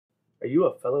Are you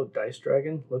a fellow dice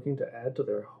dragon looking to add to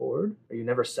their hoard? Are you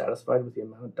never satisfied with the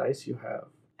amount of dice you have?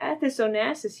 Athos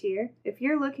Onassis here. If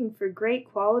you're looking for great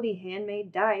quality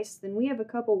handmade dice, then we have a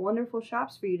couple wonderful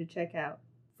shops for you to check out.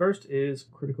 First is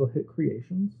Critical Hit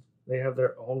Creations. They have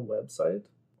their own website.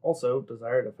 Also,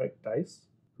 Desired Effect Dice,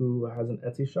 who has an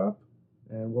Etsy shop,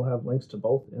 and we'll have links to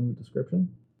both in the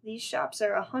description. These shops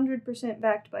are 100%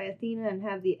 backed by Athena and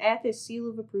have the Athos seal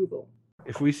of approval.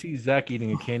 If we see Zach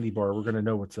eating a candy bar, we're gonna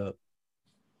know what's up.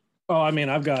 Oh, I mean,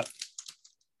 I've got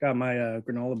my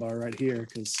granola bar right here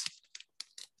because,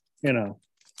 I'm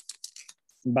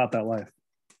about that life.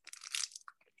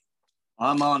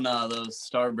 I'm on those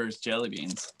Starburst jelly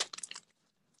beans.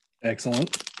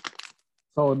 Excellent.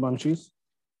 Solid munchies.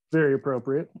 Very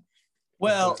appropriate.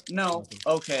 Well, no.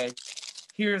 Okay.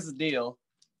 Here's the deal.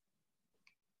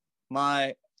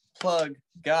 My plug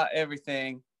got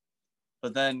everything,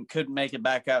 but then couldn't make it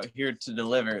back out here to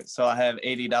deliver it. So I have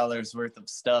 $80 worth of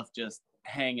stuff just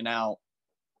hanging out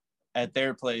at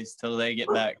their place till they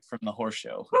get back from the horse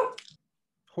show.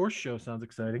 Horse show sounds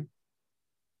exciting.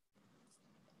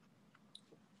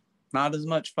 Not as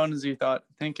much fun as you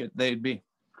think they'd be.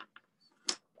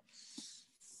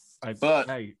 I've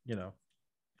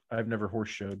never horse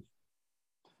showed.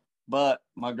 But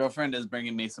my girlfriend is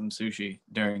bringing me some sushi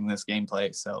during this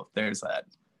gameplay, so there's that.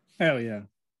 Hell yeah.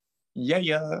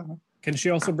 Yeah. Can she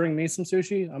also bring me some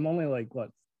sushi? I'm only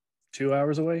 2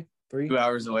 hours away? 3? 2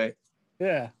 hours away.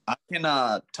 Yeah. I can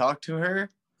talk to her.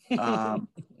 I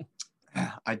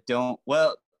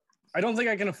don't think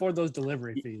I can afford those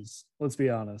delivery fees. Let's be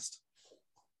honest.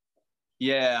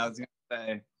 Yeah, I was going to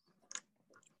say.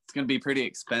 It's going to be pretty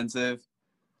expensive.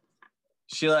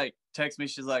 She texted me.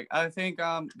 She's like, I think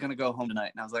I'm going to go home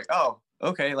tonight. And I was like, oh,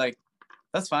 okay.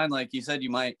 That's fine. You said you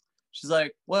might. She's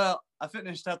like, well, I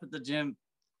finished up at the gym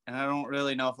and I don't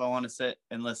really know if I want to sit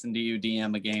and listen to you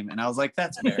DM a game. And I was like,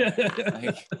 that's fair.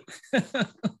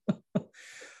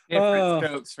 Different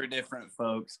strokes for different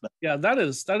folks. But. Yeah, that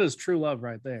is true love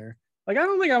right there. I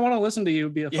don't think I want to listen to you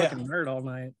be a fucking nerd all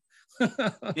night.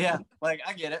 Yeah, I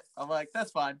get it. I'm like,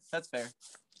 that's fine. That's fair.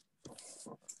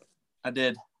 I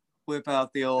did whip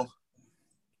out the old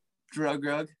drug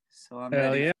rug. So I'm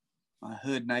ready. Yeah. My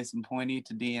hood nice and pointy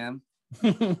to DM.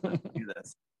 Do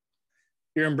this.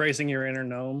 You're embracing your inner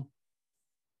gnome.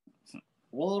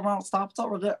 Well, don't stop till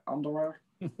we get underwear.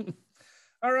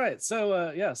 All right.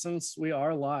 So, since we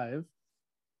are live,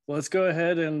 let's go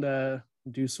ahead and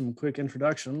do some quick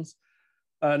introductions.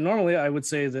 Normally, I would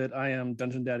say that I am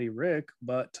Dungeon Daddy Rick,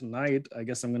 but tonight, I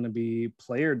guess I'm going to be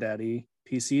Player Daddy,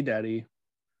 PC Daddy.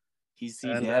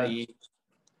 PC Daddy.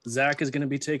 Zach is going to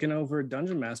be taking over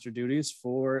Dungeon Master duties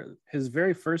for his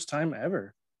very first time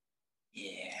ever.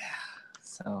 Yeah.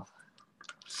 So,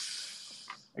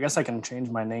 I guess I can change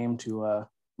my name to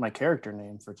my character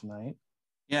name for tonight.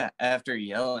 Yeah, after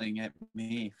yelling at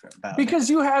me because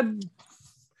you had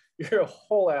your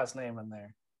whole ass name in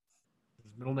there.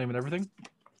 His middle name and everything?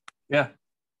 Yeah.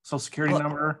 Social security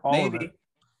number, all of it.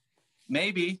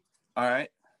 Maybe. All right.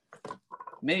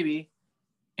 Maybe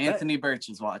Anthony Birch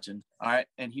is watching. All right.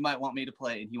 And he might want me to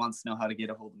play and he wants to know how to get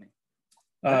a hold of me.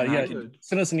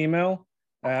 Send us an email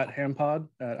at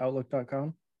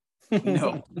hammpod@outlook.com.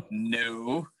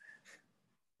 No.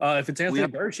 If it's Anthony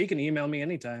Birch, he can email me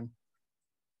anytime.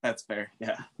 That's fair.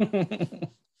 Yeah.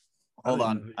 Hold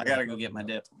on. I got to go get my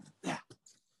dip. Yeah.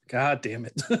 God damn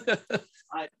it.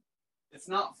 It's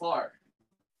not far.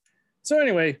 So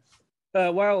anyway,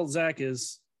 while Zach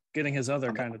is getting his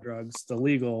other kind of drugs, the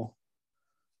legal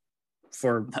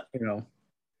to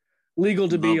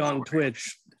be on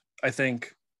Twitch, I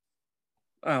think,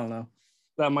 I don't know,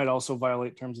 that might also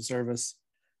violate terms of service.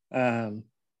 So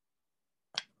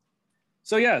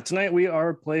yeah, tonight we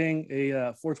are playing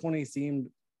a 420 themed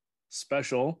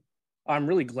special. I'm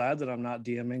really glad that I'm not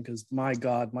DMing because my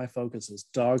God, my focus is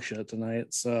dog shit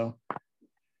tonight. So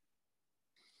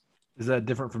is that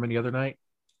different from any other night?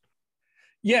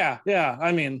 Yeah.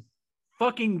 I mean,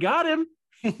 fucking got him.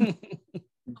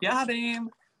 Got him.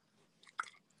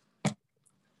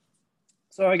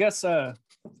 So I guess I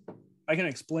can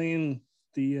explain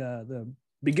the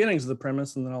beginnings of the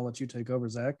premise, and then I'll let you take over,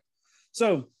 Zach.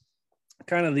 So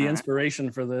kind of the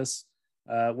inspiration for this,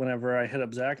 whenever I hit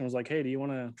up Zach and was like, hey, do you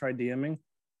want to try DMing?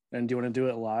 And do you want to do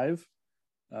it live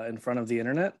in front of the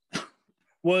internet?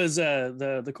 Was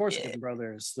the Corsican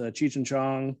brothers, the Cheech and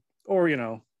Chong, or,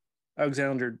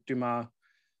 Alexander Dumas,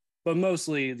 but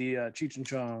mostly the Cheech and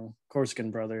Chong Corsican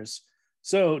brothers.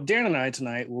 So Dan and I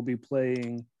tonight will be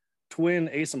playing twin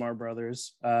Aasimar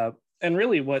brothers. And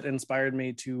really what inspired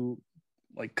me to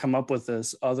come up with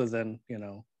this, other than,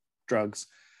 drugs,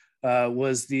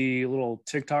 was the little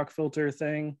TikTok filter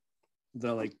thing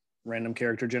the like random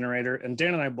character generator, and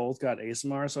Dan and I both got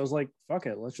Aasimar, so I was like, fuck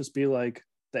it, let's just be like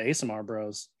the Aasimar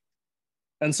bros.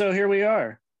 And so here we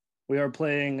are. We are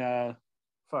playing I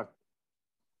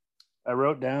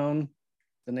wrote down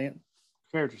the name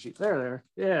character sheet. There.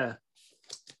 Yeah.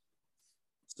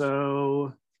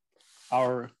 So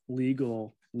our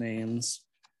legal names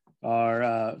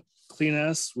are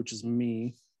Cleanus, which is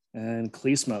me, and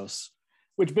Clismos,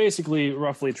 which basically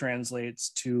roughly translates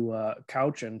to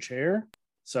couch and chair.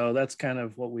 So that's kind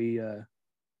of what we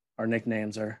our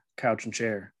nicknames are, couch and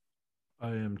chair. I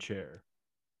am chair.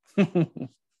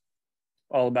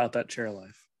 All about that chair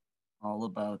life. All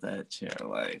about that chair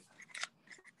life.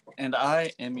 And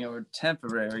I am your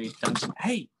temporary dungeon.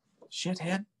 Hey,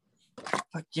 shithead.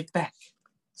 Fuck, get back.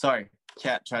 Sorry,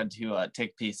 cat tried to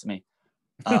take a piece of me.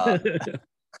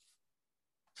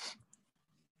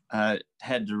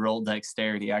 Had to roll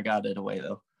dexterity. I got it away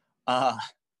though.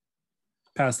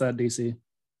 Pass that DC.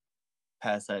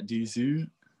 Pass that DC.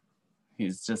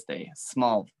 He's just a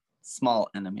small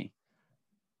enemy.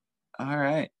 All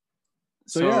right.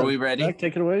 So yeah, are we ready? Zach,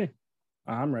 take it away.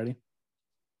 I'm ready.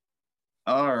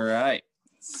 All right.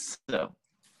 So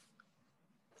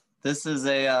this is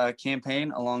a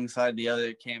campaign alongside the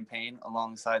other campaign,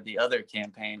 alongside the other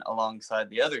campaign,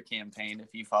 alongside the other campaign. If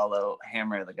you follow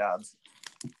Hammer of the Gods,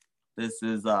 this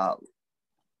is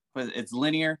it's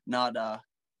linear, not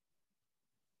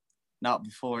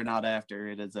before, not after.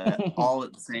 It is all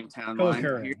at the same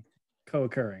timeline.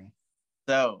 Co-occurring.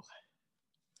 So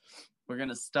we're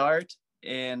gonna start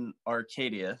in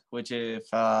Arcadia, which if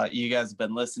you guys have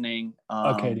been listening,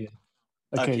 Arcadius,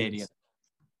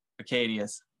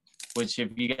 which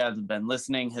if you guys have been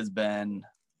listening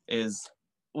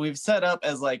we've set up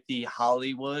as like the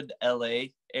Hollywood LA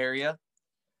area.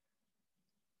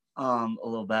 A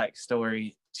little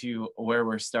backstory to where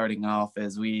we're starting off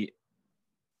is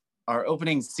our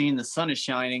opening scene, the sun is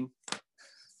shining. I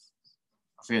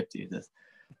forget to do this.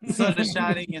 The sun is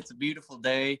shining, it's a beautiful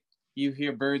day. You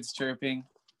hear birds chirping.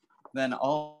 Then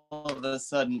all of a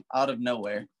sudden, out of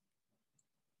nowhere,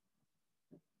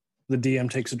 the DM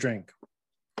takes a drink.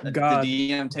 God,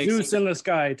 the DM takes Zeus in the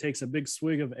sky takes a big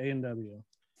swig of A&W.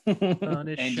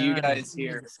 And you guys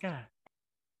hear sky.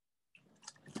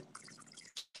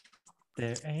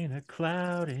 There ain't a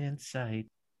cloud in sight.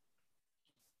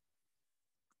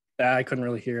 I couldn't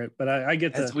really hear it, but I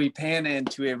get as we pan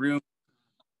into a room.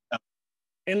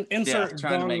 Insert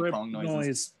trying to make bong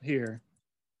noise here.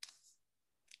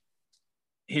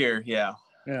 Here, yeah.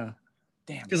 Yeah.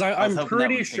 Damn. Because I'm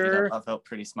pretty sure I felt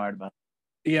pretty smart about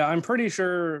it. Yeah, I'm pretty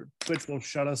sure Twitch will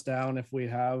shut us down if we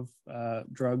have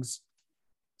drugs.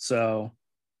 So.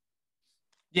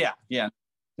 Yeah.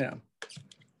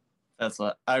 That's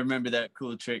what I remember, that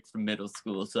cool trick from middle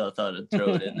school, so I thought I'd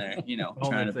throw it in there.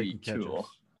 Trying to be cool.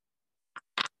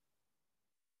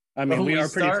 I mean, we are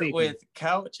pretty start sneaky. With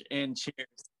couch and chairs.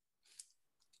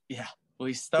 Yeah,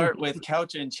 we start with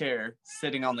couch and chair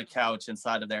sitting on the couch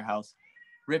inside of their house,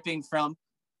 ripping from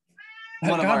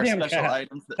one of our special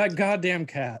items. That goddamn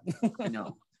cat. I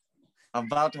know. I'm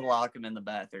about to lock him in the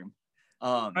bathroom.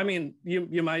 I mean,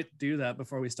 you might do that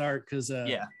before we start because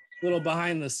little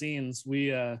behind the scenes, we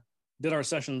did our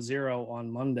session 0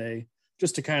 on Monday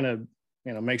just to kind of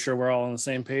make sure we're all on the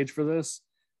same page for this.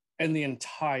 And the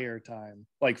entire time,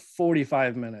 like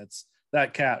 45 minutes,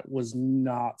 that cat was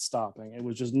not stopping. It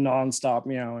was just nonstop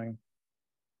meowing.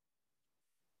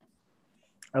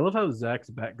 I love how Zach's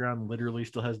background literally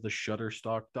still has the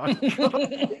Shutterstock.com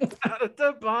out at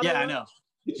the bottom. Yeah, I know.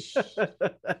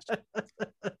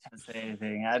 Can't say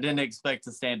anything. I didn't expect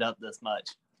to stand up this much.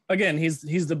 Again,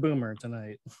 he's the boomer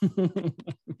tonight.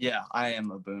 Yeah, I am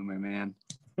a boomer, man.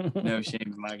 No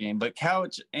shame in my game. But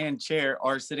couch and chair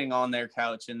are sitting on their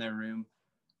couch in their room,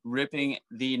 ripping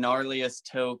the gnarliest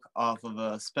toke off of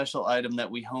a special item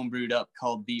that we homebrewed up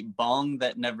called the Bong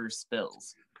That Never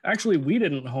Spills. Actually, we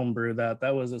didn't homebrew that.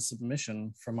 That was a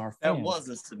submission from our fans. That was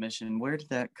a submission. Where did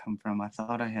that come from? I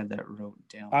thought I had that wrote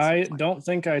down. I don't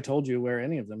think I told you where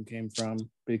any of them came from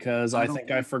because I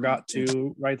think I forgot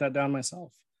to write that down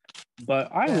myself. But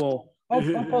I'll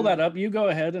pull that up. You go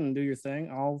ahead and do your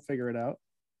thing. I'll figure it out.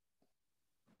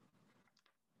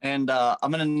 And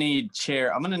I'm gonna need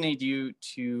you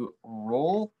to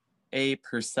roll a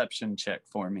perception check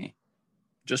for me.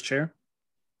 Just chair?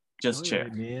 Just chair.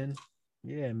 Yeah, man.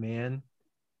 Yeah, man.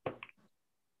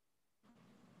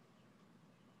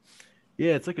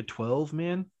 Yeah, it's like a 12,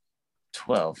 man.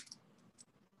 12.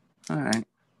 All right.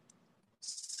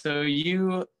 So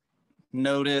you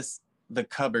notice the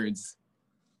cupboards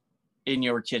in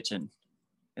your kitchen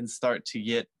and start to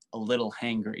get a little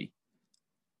hangry.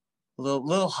 A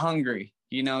little hungry.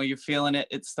 You know, you're feeling it.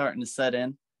 It's starting to set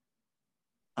in.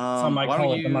 Some might why call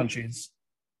don't it the you- munchies.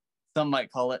 Some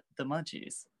might call it the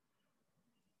munchies.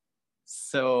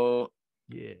 So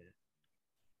Yeah.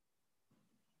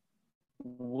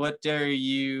 what do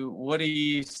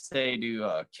you say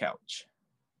to Couch?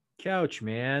 Couch,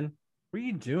 man. What are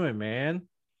you doing, man?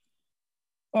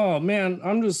 Oh man,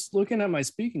 I'm just looking at my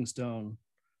speaking stone.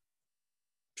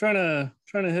 Trying to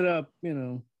hit up,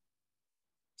 some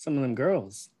of them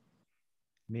girls.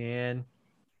 Man.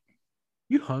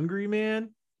 You hungry,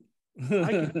 man? I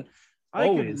could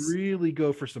Always. really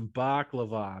go for some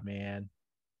baklava, man.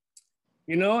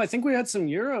 I think we had some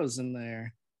euros in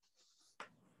there.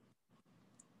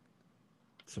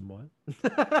 Some what?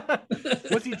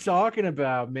 What's he talking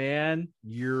about, man?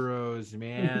 Euros,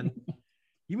 man.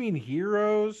 You mean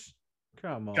heroes?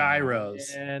 Come on.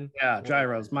 Gyros. Man. Yeah,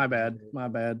 gyros. My bad.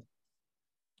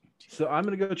 So I'm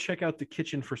gonna go check out the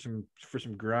kitchen for some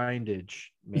grindage,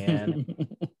 man.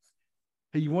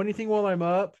 Hey, you want anything while I'm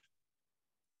up?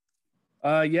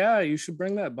 Yeah, you should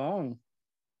bring that bong.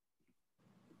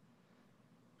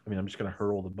 I mean, I'm just gonna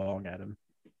hurl the bong at him.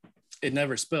 It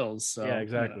never spills. So Yeah,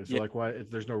 exactly. So Yeah. like, why?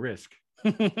 There's no risk.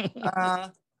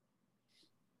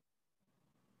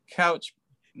 Couch,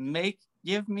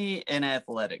 give me an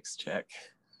athletics check.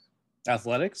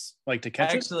 Athletics, like to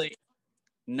catch Actually,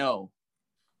 no.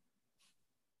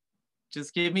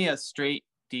 Just give me a straight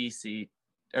DC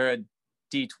or a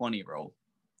D20 roll.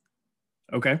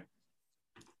 it. Okay.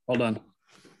 Hold on.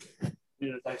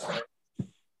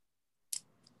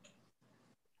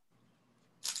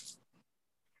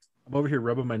 I'm over here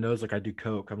rubbing my nose like I do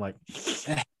coke. I'm like,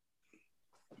 I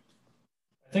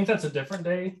think that's a different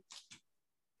day.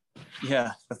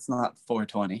 Yeah, that's not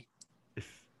 420.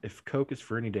 if coke is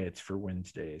for any day, it's for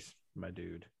Wednesdays, my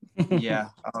dude. Yeah.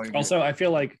 I'll agree. Also, I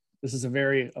feel like this is a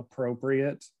very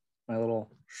appropriate. My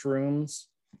little shrooms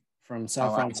from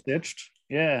Saffron Stitched.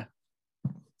 Yeah.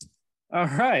 All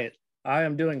right. I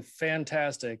am doing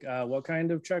fantastic. What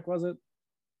kind of check was it?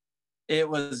 It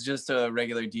was just a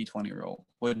regular D20 roll.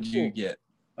 What did you Cool. get?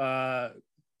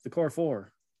 The core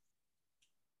 4.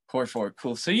 Core 4.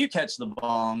 Cool. So you catch the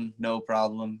bong, no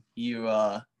problem.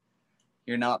 You're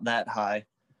not that high.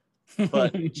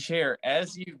 But Chair,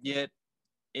 as you get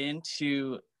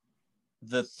into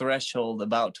the threshold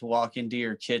about to walk into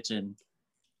your kitchen,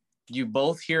 you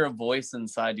both hear a voice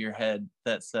inside your head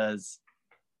that says,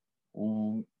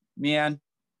 man,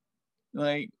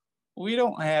 like, we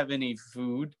don't have any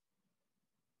food.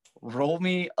 Roll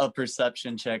me a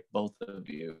perception check, both of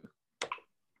you.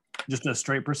 Just a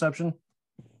straight perception.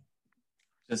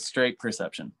 Just straight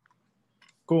perception.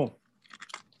 Cool.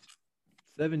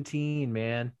 17,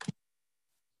 man.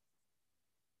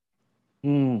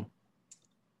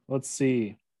 Let's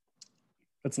see.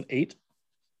 That's an 8.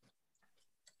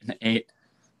 An 8.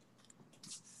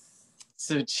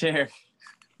 So, Chair,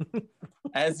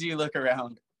 as you look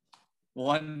around,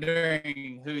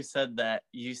 wondering who said that,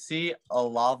 you see a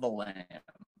lava lamp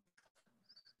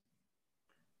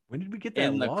When did we get that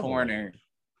in the lava corner, lamp?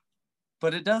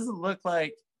 but it doesn't look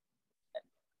like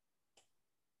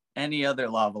any other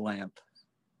lava lamp.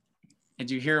 And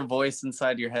you hear a voice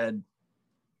inside your head,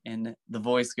 and the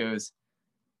voice goes,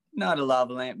 not a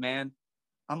lava lamp, man.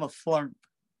 I'm a flump.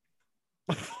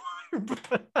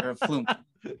 Or a flume.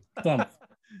 Thump.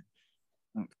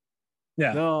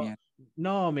 Yeah. No, Yeah.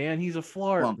 no, man. He's a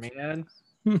flarp, Flump. man.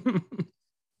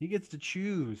 He gets to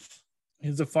choose.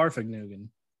 He's a farfignugan.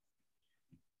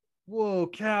 Whoa,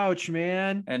 couch,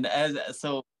 man. And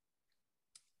so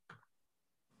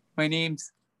my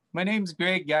name's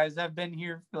Greg, guys. I've been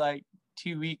here for like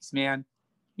 2 weeks, man.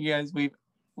 You guys,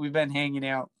 we've been hanging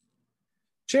out.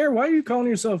 Chair, why are you calling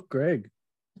yourself Greg?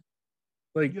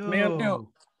 Like, Yo. man,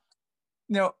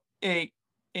 No, hey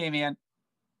man.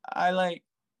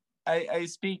 I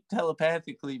speak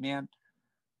telepathically, man.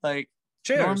 Like,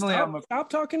 Chair, normally stop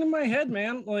talking in my head,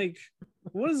 man. Like,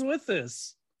 what is with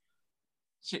this?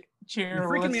 Chair, You're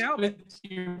freaking me what's out. with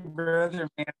your brother,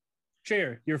 man?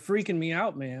 Chair, you're freaking me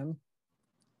out, man.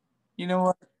 You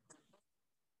know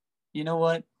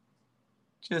what?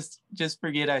 Just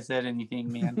forget I said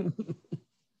anything, man.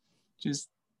 just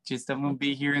I'm gonna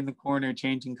be here in the corner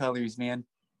changing colors, man.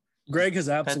 Greg has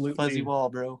Pet the absolutely fuzzy wall,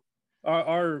 bro.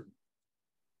 our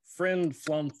friend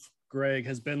Flump Greg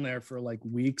has been there for like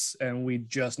weeks, and we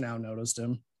just now noticed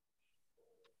him.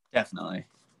 Definitely.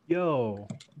 Yo,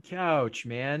 couch,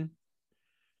 man.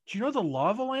 Do you know the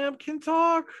lava lamp can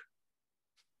talk?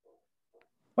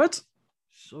 What?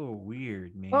 So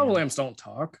weird, man. Lava lamps don't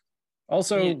talk.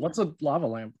 Also, Yeah. what's a lava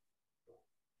lamp?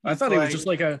 I It's thought he was like- just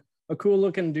like a cool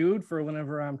looking dude for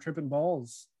whenever I'm tripping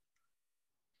balls.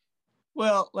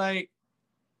 Well, like,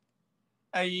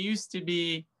 I used to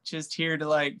be just here to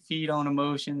like feed on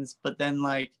emotions, but then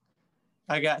like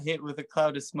I got hit with a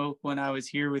cloud of smoke when I was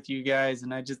here with you guys,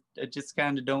 and I just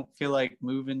kind of don't feel like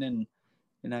moving,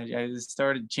 and I just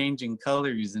started changing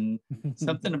colors, and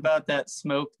something about that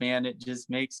smoke, man, it just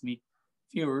makes me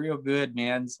feel real good,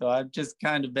 man. So I've just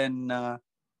kind of been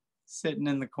sitting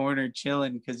in the corner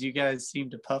chilling because you guys seem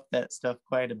to puff that stuff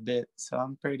quite a bit. So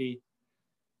I'm pretty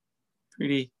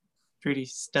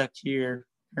stuck here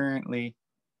currently.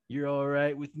 You're all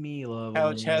right with me, love.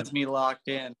 Couch has me locked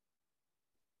in.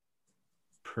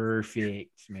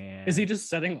 Perfect, man. Is he just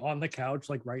sitting on the couch,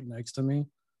 like right next to me?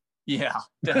 Yeah,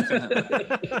 definitely.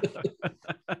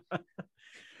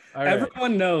 All right.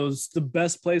 Everyone knows the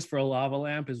best place for a lava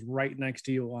lamp is right next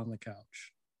to you on the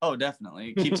couch. Oh,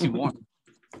 definitely. It keeps you warm.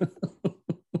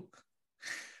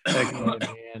 Excellent,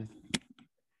 man.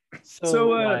 So,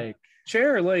 like,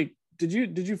 Chair, like, did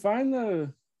you find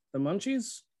the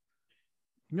munchies?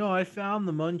 no, I found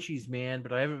the munchies, man,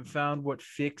 but I haven't found what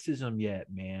fixes them yet,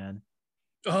 man.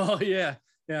 Oh yeah,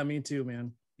 me too,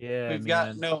 man. Yeah,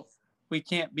 we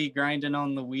can't be grinding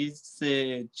on the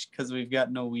wheezage because we've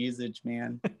got no wheezage,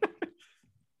 man. I'm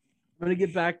gonna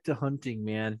get back to hunting,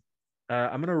 man.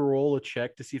 I'm gonna roll a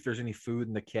check to see if there's any food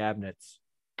in the cabinets.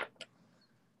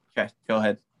 Okay, go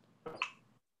ahead.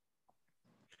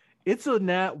 It's a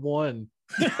nat 1.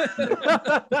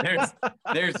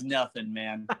 There's nothing,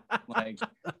 man. Like,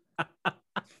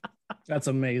 that's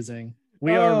amazing.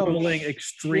 We are rolling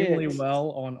extremely shit.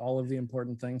 well on all of the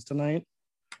important things tonight.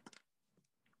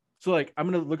 So like I'm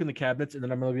gonna look in the cabinets and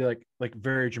then I'm gonna be like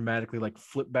very dramatically like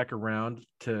flip back around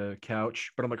to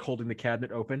couch, but I'm like holding the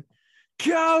cabinet open.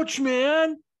 Couch,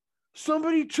 man!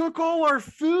 Somebody took all our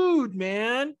food,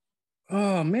 man.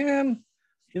 Oh man.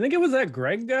 You think it was that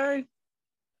Greg guy?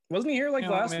 Wasn't he here like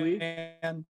last week?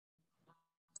 Man.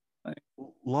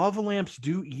 Lava lamps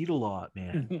do eat a lot,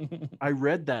 man. I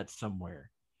read that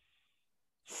somewhere.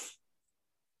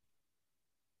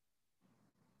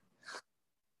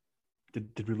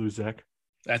 Did we lose Zach?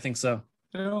 I think so.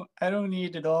 I don't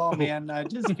need it all, man. I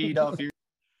just feed off your.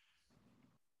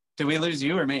 Did we lose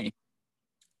you or me?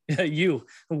 Yeah, you.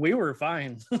 We were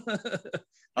fine.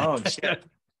 Oh shit!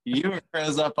 You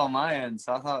froze up on my end,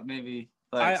 so I thought maybe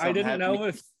like I didn't know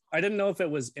if it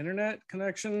was internet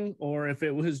connection or if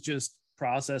it was just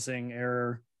processing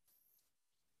error.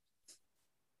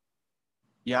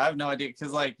 Yeah, I have no idea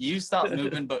because like you stopped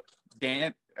moving, but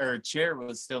Dan or Chair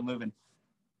was still moving.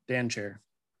 Dan Chair.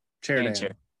 Dan.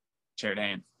 Chair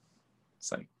Dan.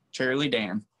 It's like Charlie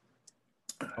Dan.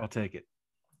 I'll take it.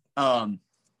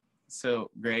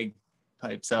 So Greg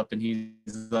pipes up and he's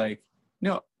like,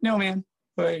 no, man.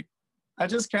 Like, I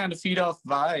just kind of feed off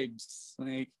vibes.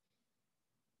 Like,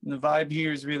 the vibe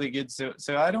here is really good. So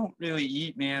I don't really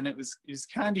eat, man. It was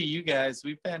kind of you guys.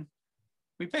 We've been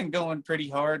going pretty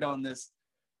hard on this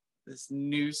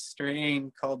new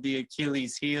strain called the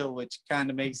Achilles heel, which kind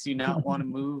of makes you not want to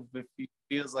move if it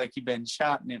feels like you've been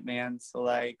shot in it, man. So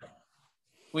like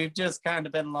we've just kind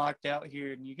of been locked out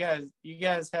here, and you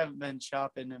guys haven't been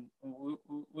shopping, and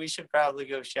we should probably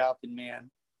go shopping, man.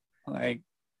 Like,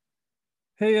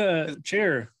 hey,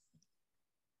 Chair,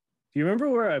 do you remember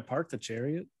where I parked the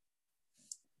chariot?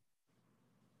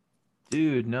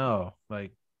 Dude, no.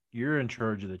 Like, you're in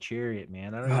charge of the chariot,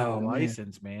 man. I don't have a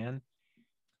license, man.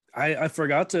 I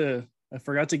forgot to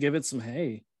give it some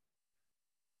hay.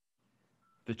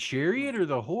 The chariot or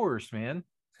the horse, man?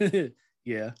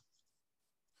 Yeah.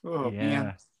 oh Yeah.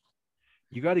 man.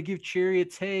 You got to give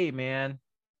chariots hay, man.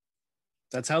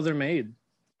 That's how they're made.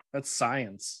 That's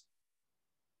science.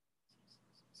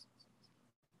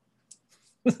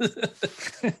 Oh,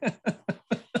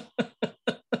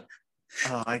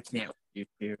 I can't with you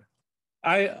two.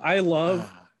 I love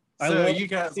you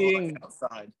guys seeing walk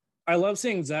outside. I love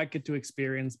seeing Zach get to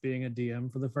experience being a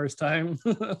DM for the first time.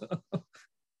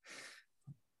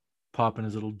 Popping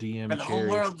his little DM For the whole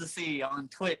cherry. world to see on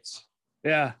Twitch.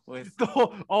 Yeah. With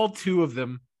All two of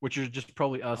them, which are just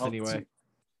probably us all anyway.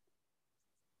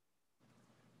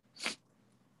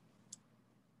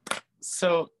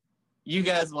 So you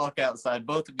guys walk outside.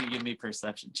 Both of you give me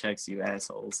perception checks, you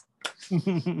assholes.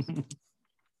 Mine's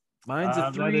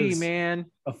a 3, man.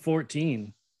 A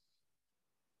 14.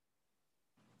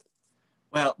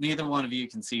 Well, neither one of you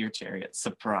can see your chariot.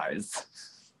 Surprise.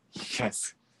 You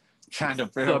guys kind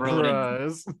of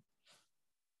railroaded.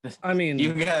 Surprise. I mean,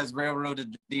 You guys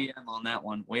railroaded the DM on that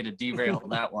one. Way to derail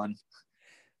that one.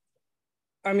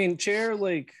 I mean, Chair,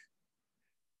 like,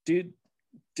 did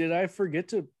I forget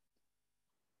to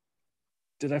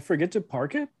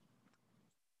park it?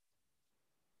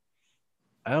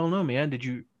 I don't know, man. Did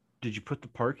you put the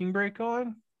parking brake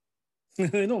on?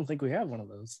 I don't think we have one of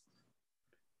those.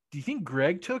 Do you think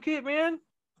Greg took it, man?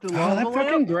 The Oh, lava that lamp?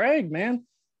 fucking Greg, man.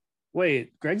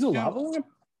 Wait, Greg's a lava lamp?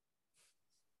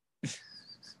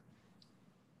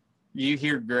 You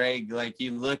hear Greg, like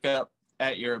you look up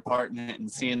at your apartment and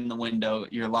see in the window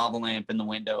your lava lamp in the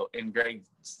window, and Greg's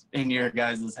in your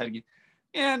guys' head again.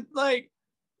 And like,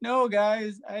 no,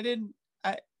 guys, I didn't.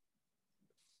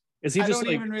 Is he I just don't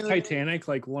like even really- Titanic,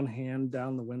 like one hand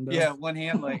down the window? Yeah, one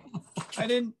hand. Like, I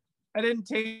didn't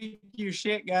take your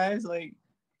shit, guys. Like,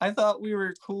 I thought we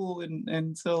were cool,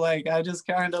 and so like I just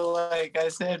kind of like I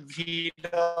said, feed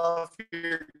off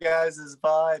your guys'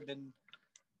 vibe, and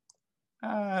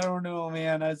I don't know,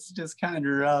 man. That's just kind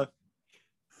of rough.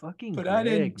 Fucking But Greg, I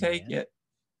didn't take man. it.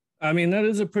 I mean, that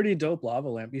is a pretty dope lava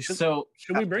lamp. You should. So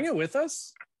Should we bring it with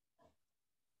us?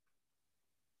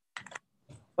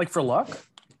 Like for luck?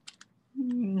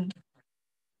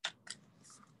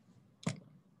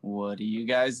 what do you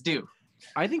guys do?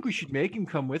 I think we should make him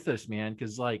come with us, man,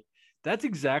 because like that's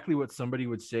exactly what somebody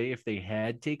would say if they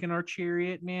had taken our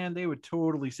chariot, man. They would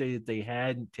totally say that they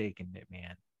hadn't taken it,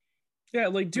 man. Yeah,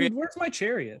 like, dude, where's my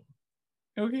chariot?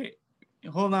 Okay,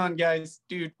 hold on, guys.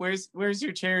 Dude, where's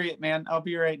your chariot, man? I'll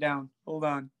be right down. Hold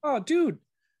on. Oh, dude,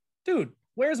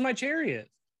 where's my chariot?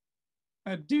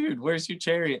 Dude, where's your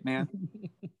chariot, man?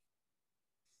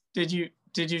 Did you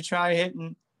try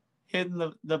hitting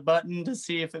the button to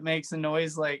see if it makes a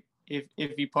noise, like if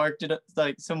you parked it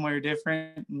like somewhere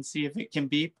different and see if it can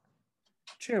beep?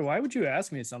 Chair, why would you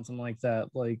ask me something like that?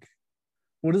 Like,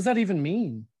 what does that even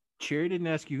mean? Cherry didn't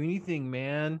ask you anything,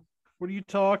 man. What are you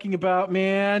talking about,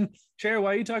 man? Chair,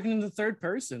 why are you talking in the third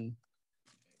person?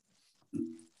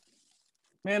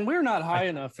 Man, we're not high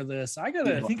enough for this. I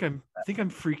think I'm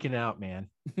freaking out, man.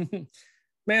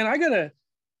 Man, I gotta.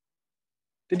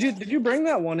 Did you bring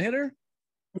that one hitter,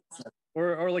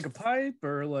 or like a pipe,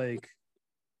 or like?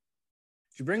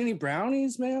 Did you bring any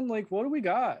brownies, man? Like, what do we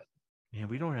got? Man,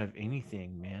 we don't have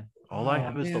anything, man. All I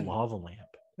have is the lava lamp.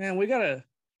 Man, we gotta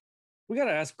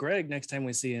ask Greg next time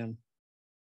we see him.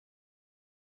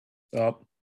 Oh,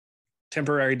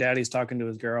 temporary daddy's talking to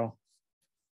his girl.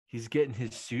 He's getting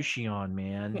his sushi on,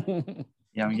 man.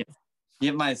 Yeah, I'm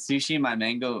get my sushi, my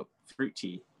mango fruit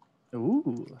tea.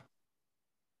 Ooh.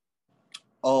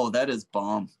 Oh, that is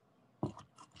bomb.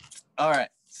 All right,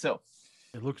 so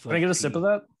It looks like. Can I get a sip of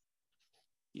that?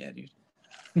 yeah,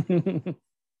 dude.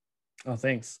 Oh,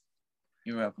 thanks.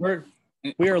 You're welcome.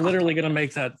 We are literally gonna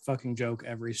make that fucking joke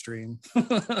every stream.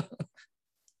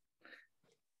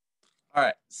 All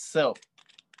right, so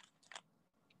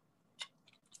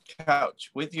Couch,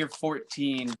 with your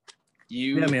 14,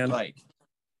 you like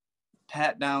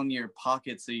pat down your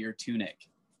pockets of your tunic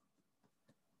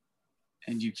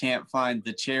and you can't find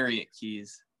the chariot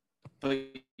keys, but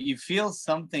you feel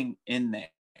something in there.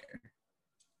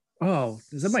 Oh,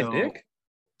 is that my dick?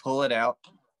 Pull it out.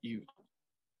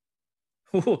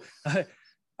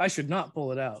 I should not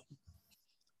pull it out.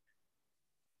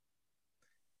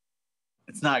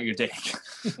 It's not your dick.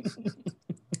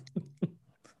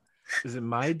 Is it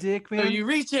my dick, man? So you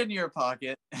reach in your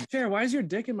pocket. Chair, why is your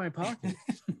dick in my pocket?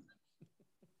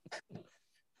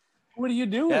 What are you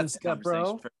doing, That's Scott,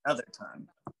 bro? For another time.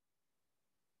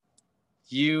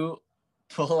 You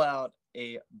pull out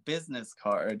a business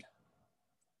card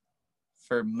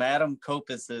for Madame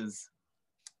Copus's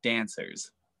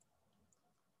dancers.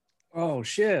 Oh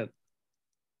shit!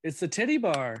 It's the titty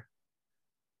bar.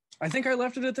 I think I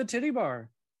left it at the titty bar.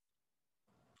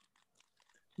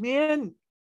 Man,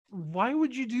 why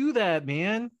would you do that,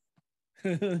 man?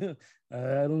 I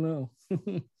don't know.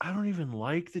 I don't even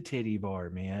like the titty bar,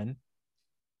 man.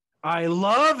 I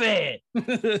love it.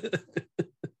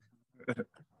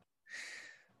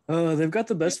 Oh, they've got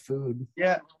the best food.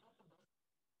 Yeah.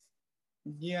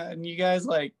 Yeah, and you guys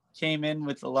like came in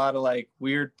with a lot of like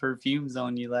weird perfumes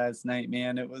on you last night,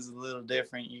 man. It was a little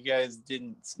different. You guys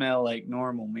didn't smell like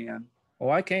normal, man. Oh,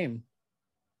 I came.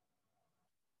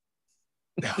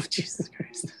 Oh, Jesus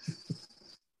Christ.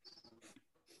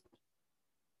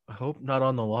 I hope not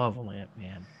on the lava lamp,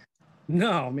 man.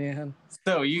 No, man.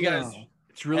 So you guys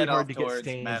It's really head hard off to get towards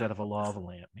stains Madame. out of a lava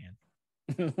lamp, man.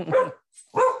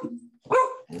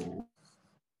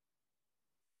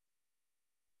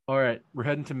 All right, we're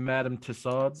heading to Madame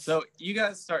Tussaud's. So you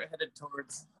guys start heading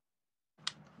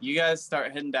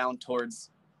down towards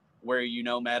where you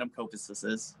know Madame Copus's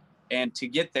is. And to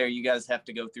get there, you guys have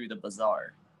to go through the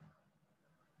bazaar.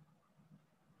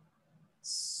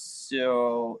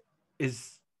 So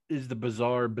is the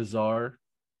bazaar bizarre?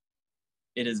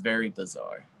 it is very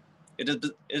bizarre. It is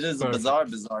a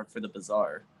Perfect. bazaar for the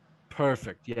bazaar.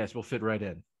 Perfect. Yes, we'll fit right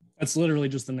in. That's literally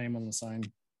just the name on the sign.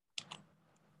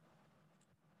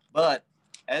 But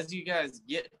as you guys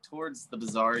get towards the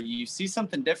bazaar, you see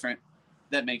something different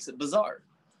that makes it bizarre.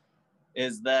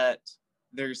 Is that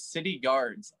there's city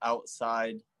guards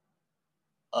outside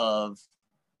of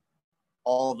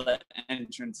all the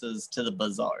entrances to the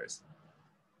bazaars.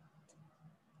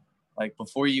 Like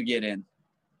before you get in.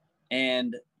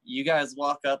 And you guys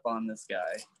walk up on this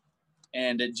guy.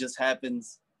 And it just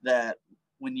happens that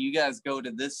when you guys go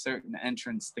to this certain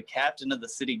entrance, the captain of the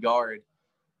city guard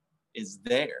is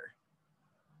there.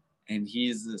 And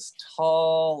he's this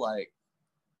tall, like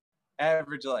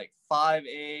average, like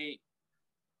 5'8",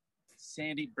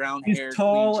 sandy brown hair. He's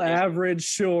tall, average,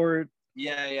 short,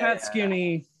 fat,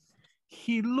 skinny.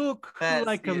 He look Fat,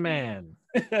 like skinny. a man.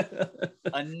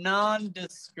 A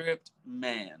nondescript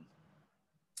man.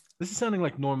 This is sounding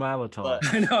like normalitas.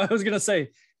 I know. I was gonna say,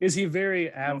 is he very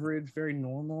average, very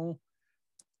normal?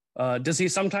 Does he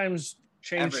sometimes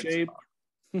change shape?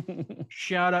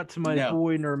 Shout out to my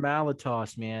boy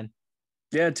Normalitas, man.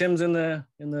 Yeah, Tim's in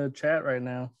the chat right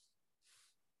now.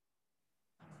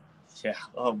 Yeah.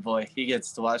 Oh boy, he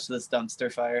gets to watch this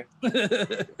dumpster fire.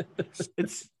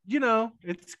 It's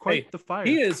it's quite the fire.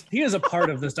 He is a part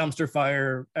of this dumpster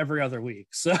fire every other week,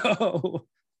 so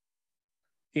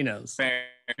he knows. Fair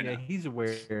yeah, enough. he's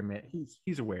aware, man.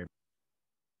 He's aware.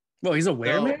 Well, he's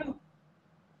aware, So, man.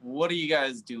 What are you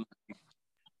guys doing?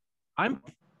 I'm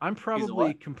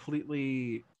probably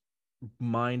completely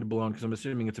mind blown because I'm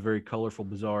assuming it's a very colorful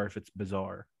bazaar if it's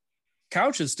bizarre.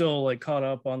 Couch is still like caught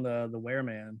up on the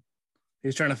wereman.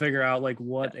 He's trying to figure out like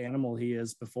what animal he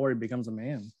is before he becomes a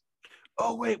man.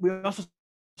 Oh wait, we also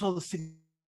saw the city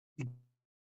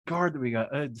guard that we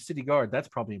got. The city guard, that's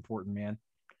probably important, man.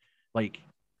 Like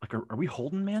are we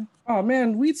holding, man? Oh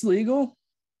man, weed's legal.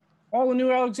 All the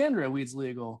New Alexandria weed's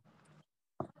legal.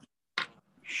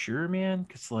 Sure, man,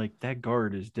 because like that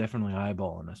guard is definitely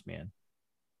eyeballing us, man.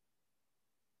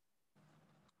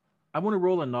 I want to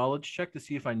roll a knowledge check to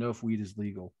see if I know if weed is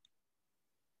legal.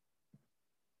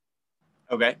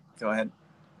 Okay, go ahead.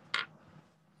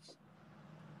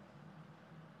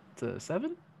 It's a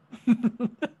 7.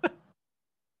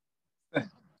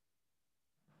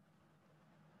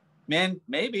 Man,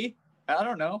 maybe. I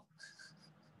don't know.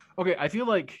 Okay, I feel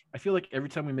like every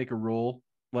time we make a roll,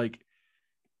 like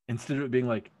instead of it being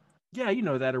like, yeah, you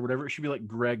know that or whatever, it should be like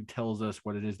Greg tells us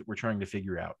what it is that we're trying to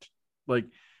figure out. Like,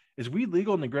 is weed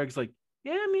legal? And then Greg's like,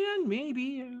 yeah, man,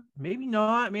 maybe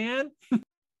not, man.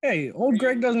 Hey, old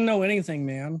Greg doesn't know anything,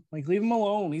 man. Like, leave him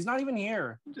alone. He's not even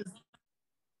here.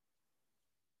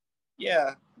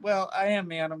 Yeah, well, I am,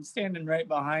 man. I'm standing right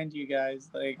behind you guys.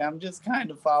 Like, I'm just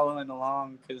kind of following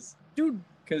along because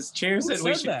Chair said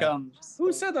we should come. So.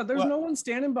 Who said that? There's no one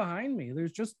standing behind me.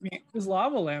 There's just this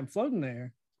lava lamp floating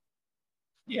there.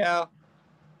 Yeah.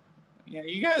 Yeah,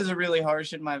 you guys are really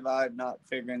harshing my vibe not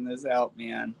figuring this out,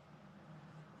 man.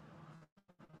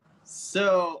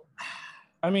 So,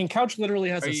 I mean, Couch literally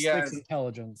has a 6 guys...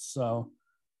 intelligence, so.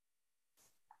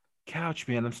 Couch,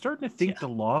 man, I'm starting to think the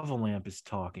lava lamp is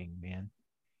talking, man.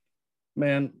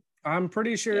 Man, I'm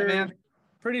pretty sure. Yeah, man.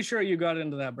 Pretty sure you got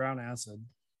into that brown acid.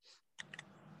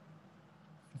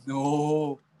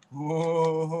 No.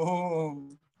 Oh.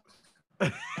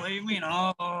 What do you mean?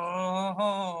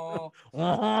 Oh.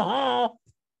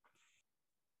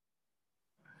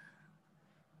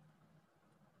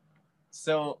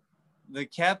 So, the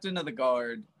captain of the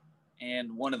guard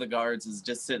and one of the guards is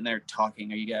just sitting there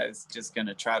talking. Are you guys just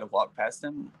gonna try to walk past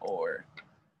him, or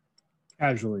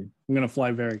casually? I'm gonna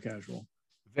fly very casual.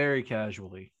 Very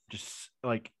casually, just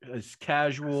like as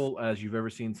casual as you've ever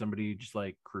seen somebody just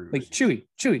like cruise. Like Chewy,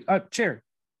 Chair.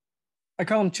 I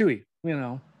call him Chewy. You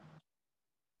know,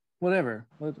 whatever.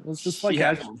 Let's just fly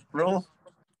casual.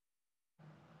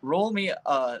 Roll me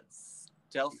a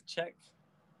stealth check.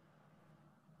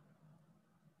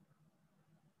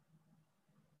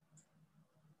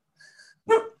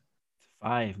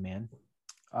 5, man.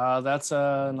 That's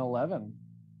an 11.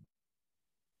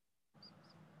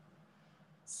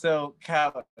 So,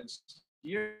 Couch,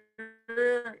 you're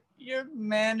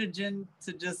managing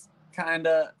to just kind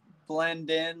of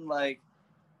blend in like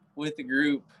with the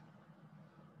group.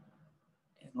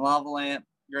 And Lava Lamp,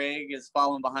 Greg is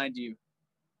following behind you,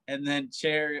 and then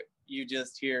Chair, you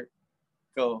just hear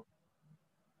go.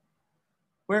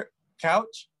 Where,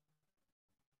 Couch?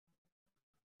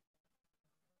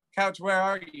 Couch, where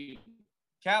are you?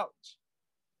 Couch.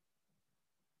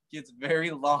 Gets very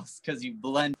lost because you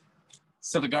blend.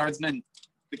 So the guardsman,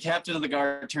 the captain of the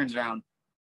guard turns around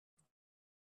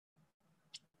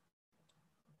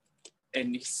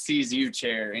and he sees you,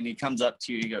 Chair, and he comes up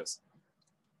to you. He goes,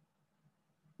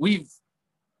 We've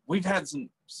had some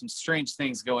strange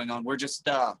things going on. We're just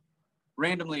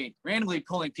randomly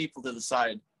pulling people to the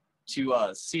side to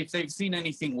see if they've seen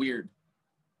anything weird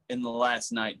in the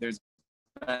last night. There's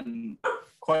been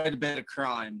quite a bit of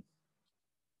crime.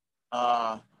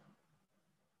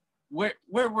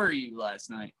 Where were you last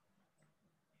night?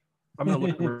 I'm gonna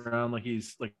look around like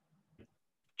he's like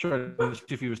trying to see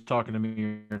if he was talking to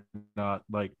me or not.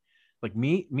 Like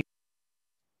me.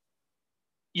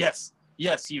 Yes,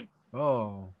 you.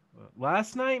 Oh,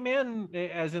 last night, man.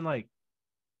 As in like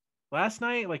last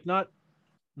night, like not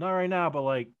right now, but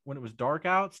like when it was dark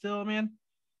out still, man.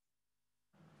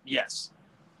 Yes.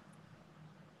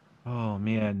 Oh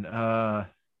man.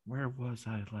 Where was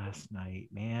I last night,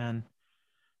 man?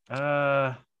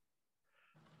 I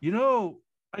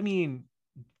mean,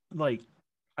 like,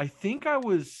 I think I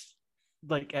was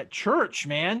like at church,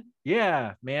 man.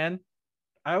 Yeah, man.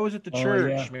 I was at the church,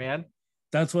 yeah. man.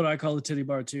 That's what I call the titty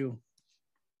bar too.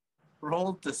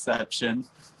 Roll deception.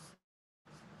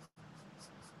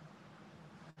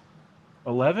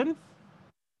 11?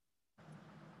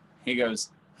 He goes,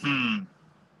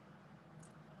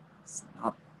 It's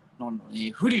not normally.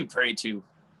 Who do you pray to?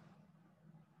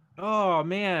 Oh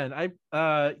man,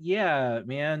 yeah,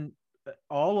 man.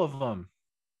 All of them.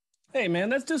 Hey, man,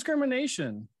 that's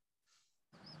discrimination.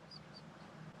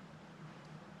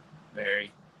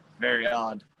 Very, very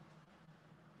odd.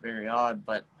 Very odd,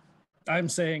 but I'm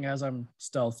saying as I'm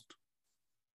stealthed.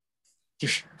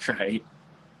 right.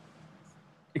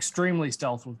 Extremely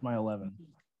stealth with my 11.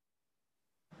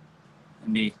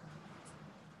 And he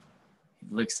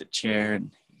looks at Chair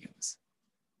and he goes,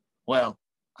 well,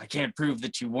 I can't prove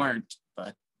that you weren't,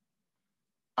 but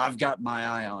I've got my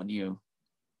eye on you.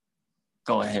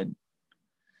 Go ahead.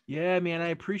 Yeah, man, I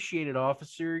appreciate it,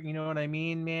 officer. You know what I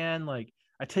mean, man? Like,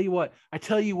 I tell you what,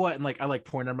 and like I like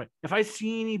point. I'm like, if I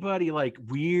see anybody like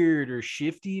weird or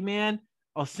shifty, man,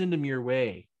 I'll send them your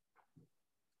way.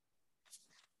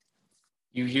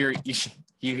 You hear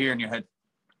in your head,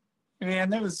 man,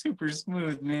 that was super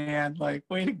smooth, man. Like,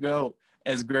 way to go.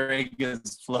 As Greg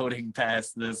is floating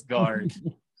past this guard.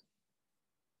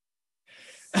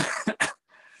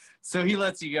 So he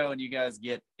lets you go and you guys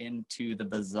get into the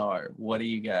bazaar. What are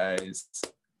you guys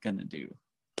gonna do?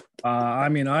 I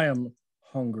mean, I am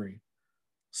hungry.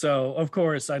 So, of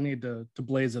course, I need to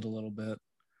blaze it a little bit.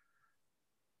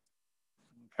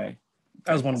 Okay.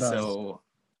 As one does. So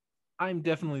I'm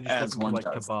definitely just looking for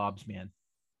like kebabs, man.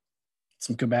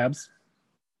 Some kebabs.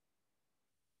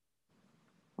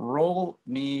 roll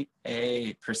me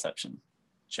a perception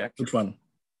check. Which one?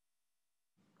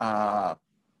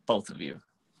 Both of you.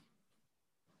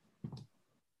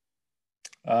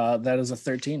 That is a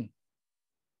 13.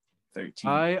 13.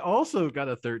 I also got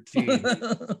a 13.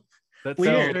 That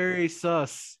Weird. sounds very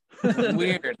sus.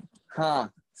 Weird, huh?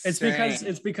 It's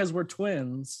Strange. because we're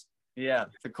twins. Yeah,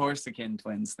 the Corsican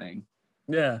twins thing.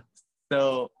 Yeah.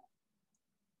 So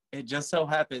it just so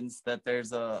happens that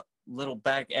there's a little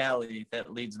back alley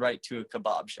that leads right to a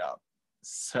kebab shop.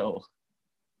 So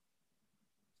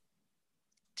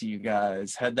do you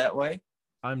guys head that way?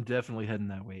 I'm definitely heading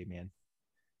that way, man.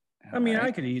 I mean, All right.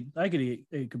 I could eat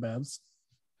 8 kebabs.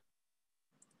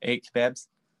 8 kebabs.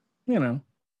 You know.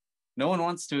 No one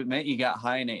wants to admit you got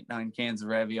high and ate 9 cans of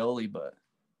ravioli, but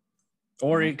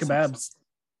Or 8 kebabs.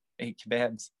 8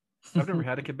 kebabs. I've never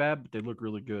had a kebab, but they look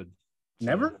really good. So-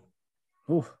 Never?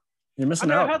 Ooh, you're I missing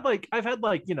mean, out. I've had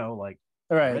like, you know, like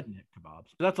All right. redneck kebabs.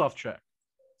 But that's off track.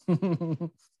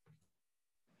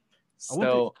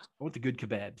 So I want the good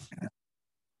kebabs.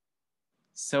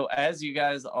 So as you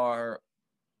guys are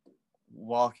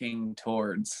walking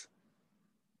towards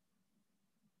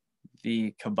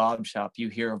the kebab shop, you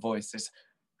hear a voice. There's,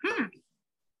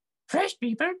 Fresh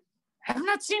people. Have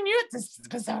not seen you at this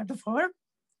bazaar before.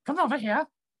 Come over here.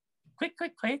 Quick,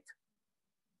 quick, quick.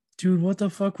 Dude, what the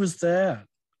fuck was that?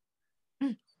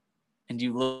 and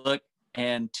you look,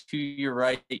 and to your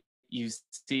right, you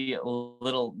see a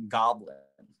little goblin.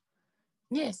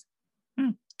 Yes.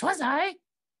 'Twas I.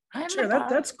 I am Sure, the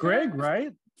that's Greg,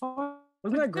 right? for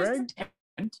Wasn't that this Greg?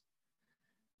 attempt.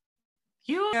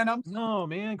 You And I'm No,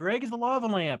 man. Greg is the lava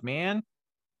lamp, man.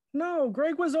 No,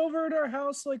 Greg was over at our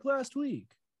house like last week.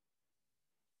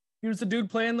 He was the dude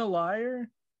playing the lyre.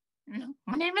 No,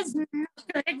 my name is not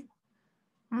Greg.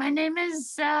 My name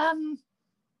is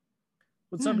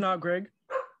What's up, not Greg?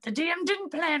 the DM didn't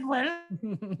plan well.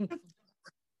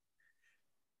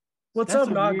 What's That's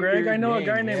up, a not Greg? I weird know a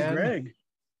guy name, named man. Greg.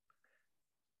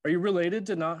 Are you related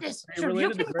to not? Yes, Are you sure. You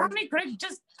related can to call Greg? me Greg.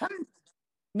 Just come.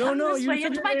 No, come no, this you way said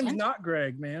into your my name's tent. not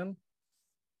Greg, man.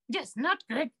 Yes, not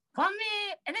Greg. Call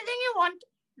me anything you want.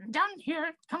 Down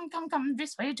here. Come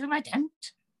this way to my tent.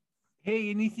 Hey,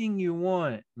 anything you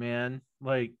want, man.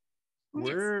 Like,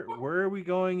 Where are we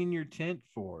going in your tent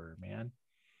for, man?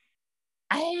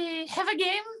 I have a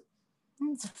game.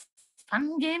 It's a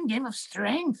fun game of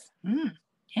strength.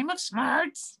 Game of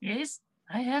smarts. Yes,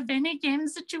 I have any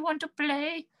games that you want to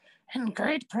play, and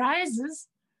great prizes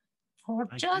for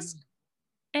just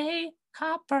a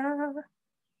copper.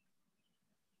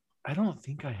 I don't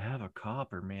think I have a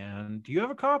copper, man. Do you have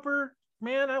a copper?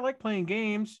 Man, I like playing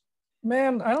games.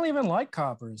 Man, I don't even like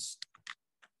coppers.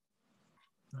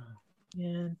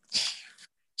 Yeah.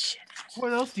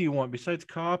 What else do you want besides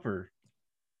copper?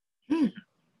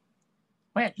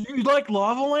 Well, You like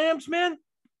lava lamps, man?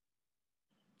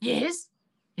 yes,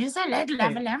 I like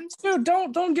lava lamps. Dude,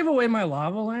 don't give away my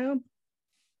lava lamp.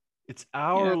 It's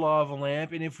our lava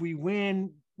lamp, and if we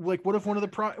win, like, what if one of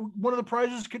the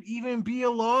prizes could even be a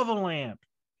lava lamp?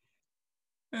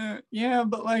 Yeah,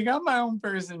 but like I'm my own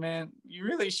person, man. You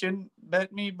really shouldn't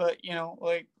bet me, but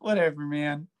like whatever,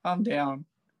 man. I'm down.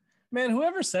 Man,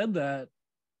 whoever said that,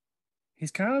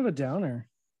 he's kind of a downer.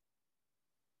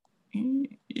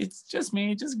 It's just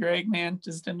me, just Greg, man,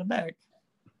 just in the back.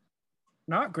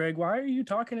 Not Greg. Why are you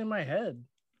talking in my head?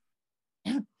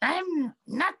 I'm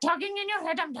not talking in your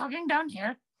head. I'm talking down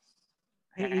here.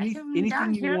 Hey,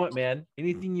 anything you want, man.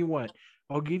 Anything you want.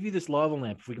 I'll give you this lava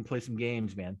lamp if we can play some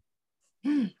games, man.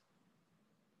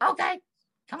 Okay.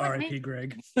 Come with R.I.P. me.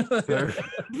 Greg.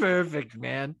 Perfect,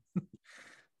 man.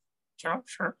 Sure.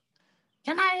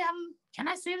 Can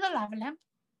I see the lava lamp?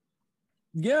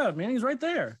 Yeah, man, he's right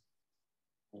there.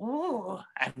 Oh,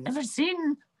 I've never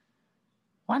seen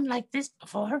one like this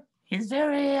before. He's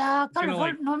very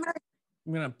colorful. Normally.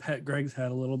 I'm gonna pet Greg's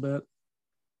head a little bit.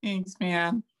 Thanks,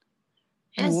 man.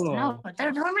 Yes, Whoa. no, but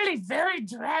they're normally very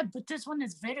drab, but this one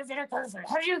is very, very colorful.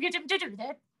 How do you get him to do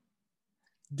that?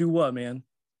 Do what, man?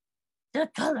 The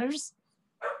colors.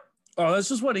 Oh, that's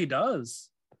just what he does.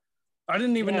 I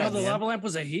didn't even know the man. lava lamp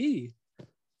was a he.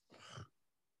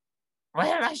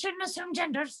 Well, I shouldn't assume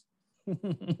genders.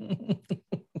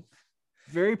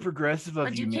 Very progressive of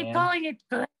But you, you keep man. calling it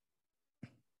good.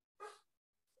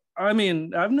 I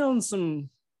mean, I've known some.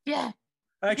 Yeah.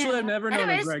 Actually, Yeah. I've never known a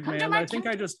Anyways, Greg, come to man. my I think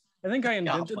tent. I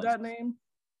invented please. that name.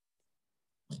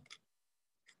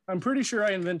 I'm pretty sure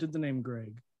I invented the name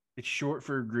Greg. It's short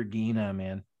for Gregina,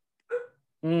 man.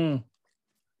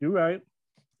 You're right.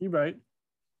 You're right.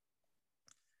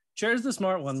 Chair's the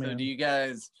smart one, So man. do you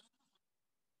guys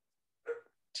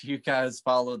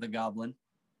follow the goblin?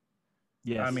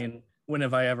 Yes. I mean, when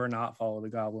have I ever not followed the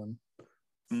goblin?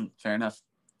 Fair enough.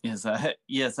 Yes,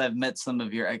 I've met some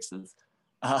of your exes.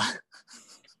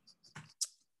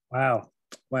 Wow.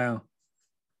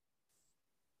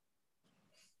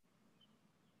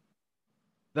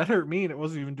 that hurt me, and it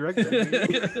wasn't even directed at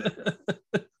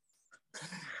me.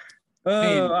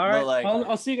 All right. like-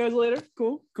 I'll see you guys later.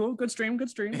 Cool. Good stream.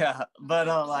 Yeah, but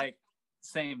like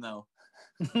same though.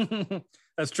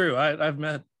 That's true. I've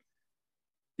met.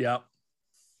 Yeah.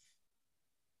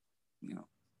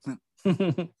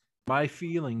 My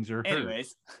feelings are hurt.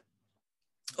 Anyways,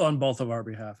 On both of our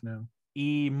behalf now.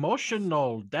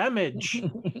 Emotional damage.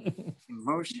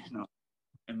 emotional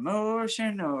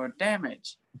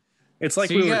damage. It's like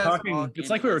So we you were guys talking. walk It's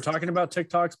like into we were this- talking about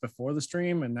TikToks before the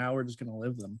stream, and now we're just gonna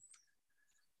live them.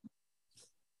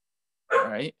 All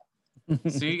right.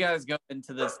 So you guys go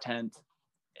into this tent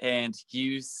and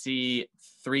you see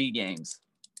 3 games.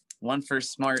 One for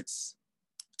smarts,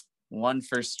 one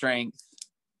for strength,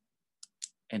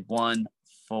 and one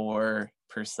for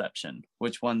perception.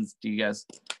 Which ones do you guys?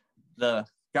 The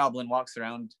goblin walks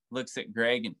around, looks at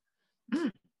Greg,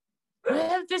 and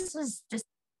Well, this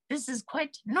is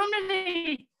quite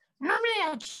normally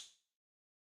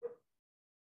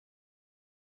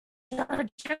I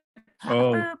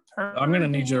Oh, I'm gonna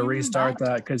need you to restart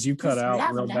that because you cut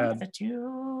out real bad.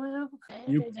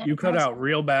 You cut out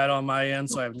real bad on my end,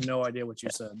 so I have no idea what you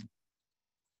said.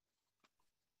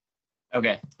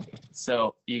 okay.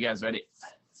 So you guys ready?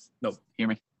 Nope. Hear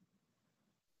me?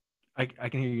 I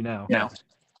can hear you now. Now.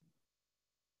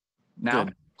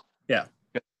 Good. Yeah.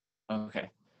 Good. Okay.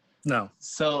 No.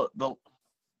 So the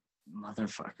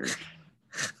motherfucker.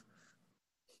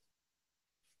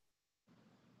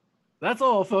 That's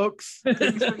all, folks.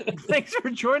 Thanks for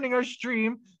joining our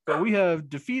stream, but we have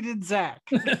defeated Zach.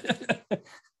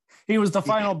 He was the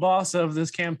final boss of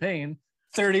this campaign.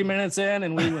 30 minutes in,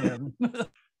 and we win.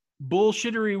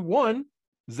 Bullshittery 1,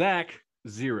 Zach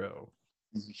 0.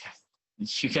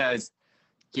 You guys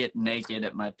get naked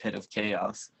at my pit of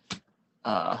chaos.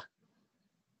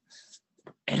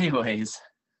 Anyways,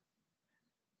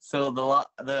 so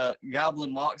the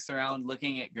goblin walks around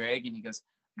looking at Greg, and he goes,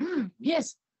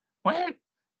 Yes. Well,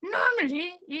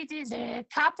 normally it is a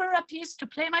copper apiece to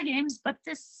play my games, but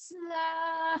this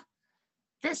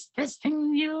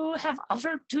thing you have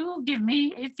offered to give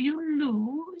me if you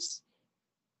lose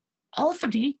all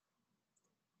three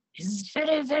is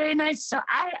very, very nice. So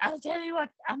I'll tell you what,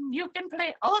 you can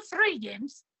play all 3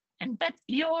 games and bet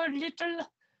your little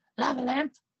lava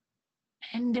lamp.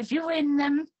 And if you win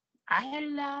them,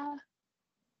 I'll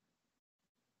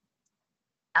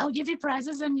give you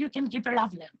prizes and you can keep your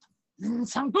lava lamp.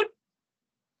 Sound good?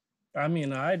 I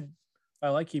mean, I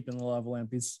like keeping the lava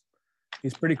lamp. He's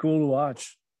pretty cool to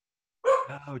watch.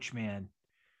 Ouch, man.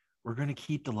 We're gonna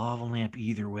keep the lava lamp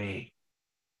either way.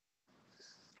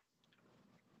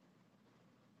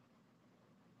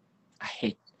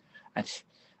 I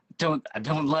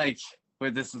don't like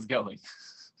where this is going.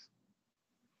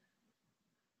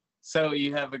 So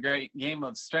you have a great game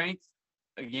of strength,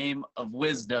 a game of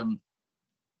wisdom,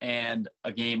 and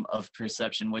a game of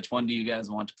perception. Which one do you guys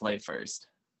want to play first?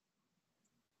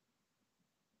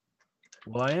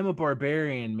 Well, I am a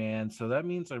barbarian, man, so that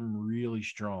means I'm really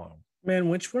strong. Man,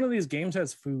 which one of these games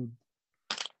has food?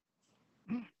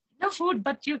 No food,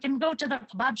 but you can go to the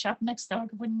kebab shop next door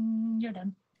when you're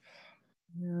done.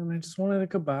 Man, I just wanted a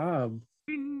kebab.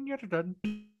 You're done.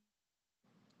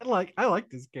 I like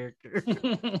this character.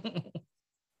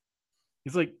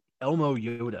 He's like Elmo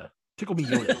Yoda. Tickle me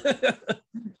Yoda.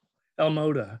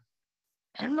 Elmoda.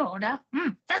 Elmoda?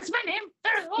 That's my name.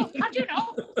 Very well. How'd you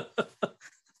know?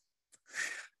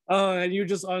 Oh, and you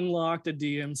just unlocked a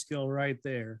DM skill right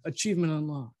there. Achievement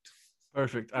unlocked.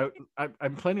 Perfect.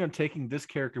 I'm planning on taking this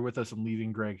character with us and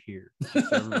leaving Greg here. Just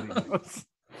so everybody knows.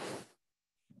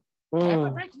 Okay, we're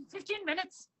Oh, breaking 15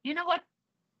 minutes. You know what?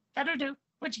 That'll do.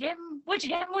 Which game would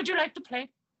you like to play?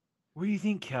 What do you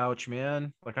think, Couch,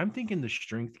 man? Like, I'm thinking the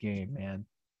strength game, man.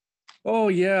 oh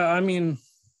yeah. I mean,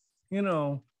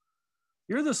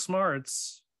 you're the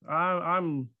smarts.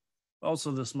 I'm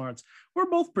also the smarts. We're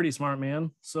both pretty smart,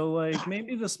 man. So like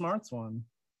maybe the smarts one.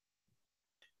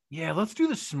 Yeah, let's do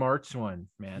the smarts one,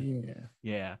 man. Yeah.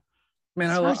 Yeah.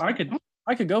 Man, Smarts.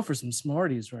 I could go for some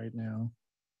Smarties right now.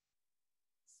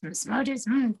 Smarties.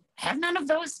 Have none of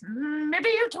those. Maybe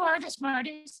you two are the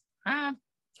Smarties. You're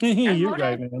Elmoda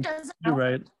right, man. doesn't You're know.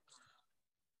 right.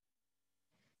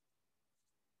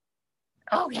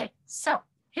 Okay, so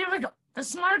here we go. The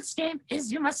smarts game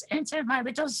is you must answer my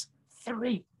riddles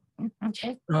 3.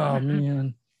 Okay. Oh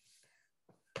man.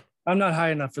 I'm not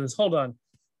high enough for this. Hold on.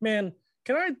 Man,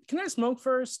 can I smoke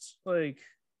first? Like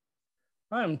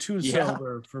I am too Yeah.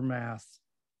 sober for math.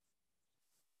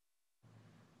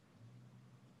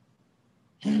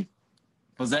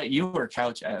 Was that you or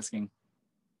Couch asking?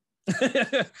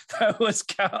 That was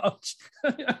Couch.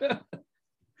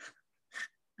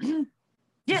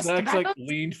 Yes, Zach's tobacco. like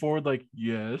leaned forward, like,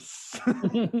 yes.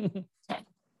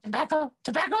 Tobacco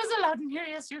is allowed in here.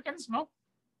 Yes, you can smoke.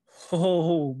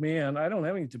 Oh man, I don't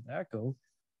have any tobacco.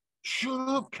 Shut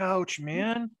up, Couch,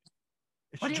 man.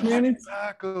 It's What do you just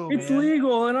have? tobacco, It's man.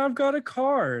 legal and I've got a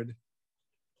card.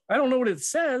 I don't know what it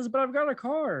says, but I've got a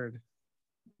card.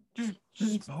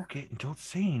 Just smoke it and don't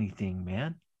say anything,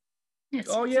 man. Yes.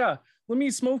 Oh yeah, let me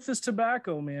smoke this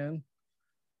tobacco, man.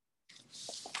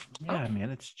 Yeah, man,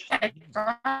 it's just.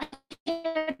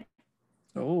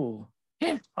 Oh.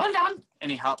 Here, hold on.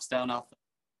 And he hops down off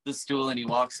the stool and he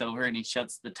walks over and he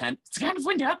shuts the tent It's kind of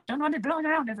windy up. Don't want it blowing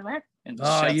around everywhere. and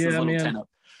Oh, shuts his yeah, little man. tent up.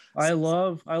 I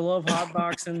love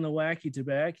hotboxing the wacky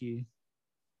tobacco.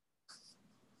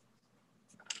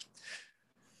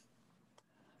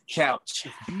 Couch.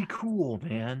 Be cool,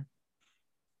 man.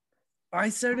 I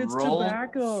said it's Roll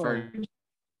tobacco.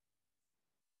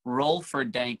 Roll for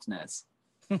dankness.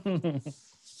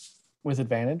 With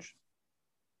advantage?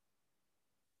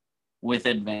 With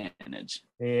advantage.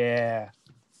 Yeah.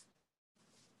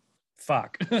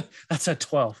 Fuck. That's a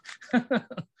 12.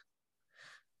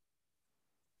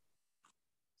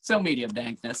 So medium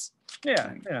dankness.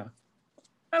 Yeah.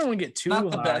 I don't want to get too Not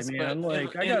the high, best, man. but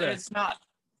Like I gotta. it's not.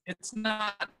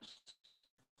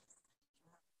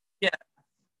 Yeah,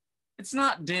 it's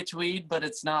not ditchweed, but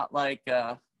it's not like.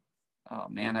 Oh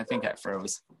man, I think I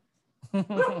froze.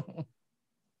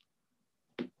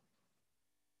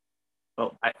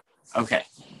 Oh, okay.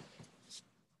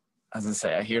 I was gonna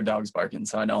say I hear dogs barking,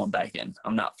 so I know I'm back in.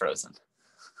 I'm not frozen.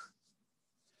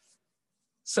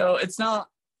 So it's not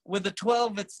with the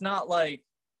 12. It's not like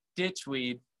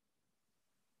ditchweed,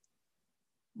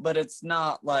 but it's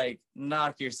not like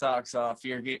knock your socks off.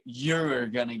 You're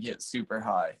gonna get super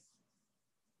high.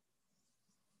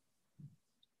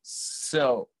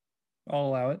 So I'll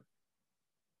allow it.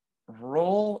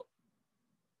 roll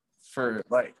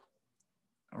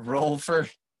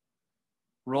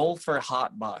for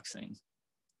hot boxing.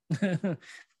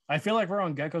 I feel like we're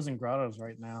on Geckos and Grottos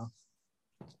right now.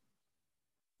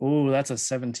 Oh, that's a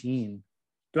 17.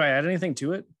 Do I add anything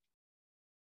to it?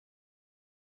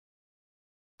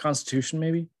 Constitution,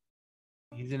 maybe?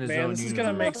 He's in his Man, own this is universe.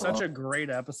 going to make such a great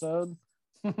episode.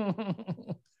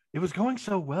 It was going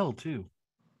so well, too.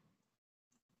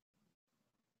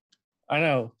 I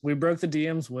know. We broke the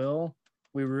DM's will.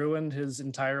 We ruined his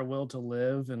entire will to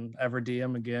live and ever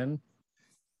DM again.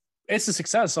 It's a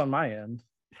success on my end.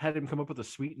 Had him come up with a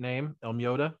sweet name, El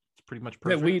Miota. It's pretty much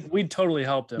Yeah, perfect. we totally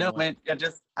helped him. No, man, I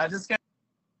just got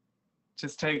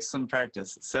take some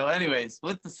practice. So, anyways,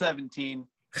 with the 17,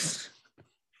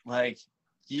 like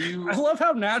you, I love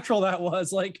how natural that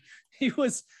was. Like he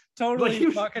was totally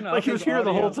fucking up. Like he was his here the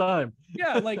audio. whole time.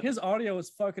 Yeah, like his audio was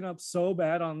fucking up so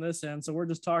bad on this end, so we're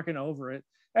just talking over it,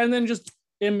 and then just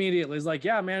immediately is like,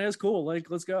 "Yeah, man, it's cool. Like,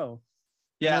 let's go."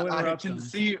 yeah, No I can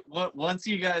interruptions. see what once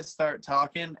you guys start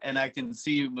talking, and I can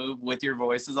see you move with your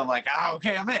voices. I'm like,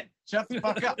 okay, I'm in. Shut the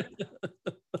fuck up.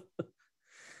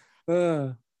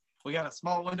 We got a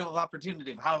small window of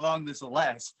opportunity of how long this will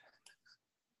last.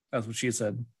 That's what she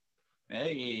said.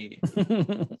 Hey.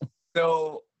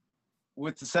 So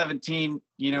with the 17,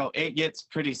 it gets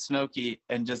pretty smoky,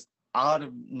 and just out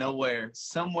of nowhere,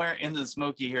 somewhere in the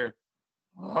smoky here,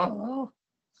 whoa,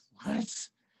 what's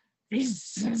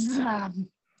this is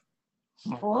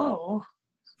whoa.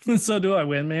 So do I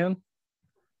win, man?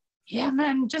 Yeah,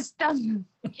 man, just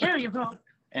here you go.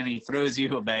 And he throws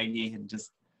you a baggie and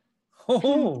just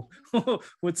Oh,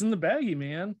 what's in the baggie,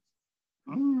 man?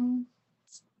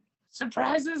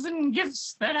 Surprises and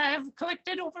gifts that I have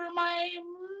collected over my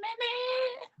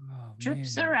many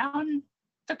trips around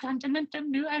the continent of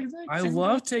New Exit. I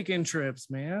love taking trips,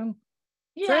 man.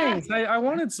 Yeah, Thanks. I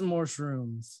wanted some more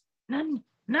shrooms.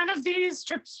 none of these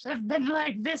trips have been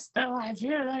like this, though. I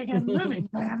feel like I'm moving,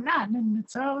 but I'm not, and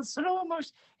it's all slow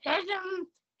motion. And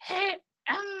hey,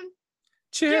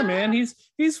 Chair, yeah. man,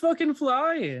 he's fucking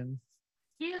flying.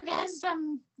 you guys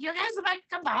like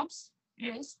kebabs?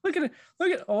 Yes. Look at it.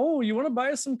 Look at. Oh, you want to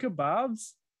buy us some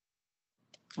kebabs?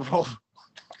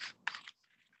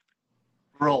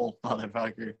 roll,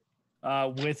 motherfucker.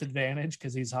 With advantage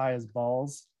because he's high as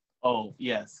balls. Oh,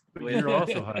 yes. But you're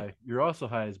also high. You're also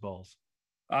high as balls.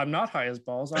 I'm not high as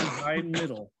balls. I'm high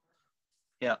middle.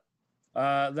 Yeah.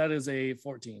 That is a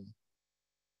 14.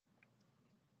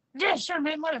 Yeah, sure,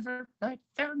 man, whatever. Like,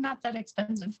 they're not that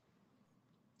expensive.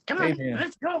 Come Hey, on, man.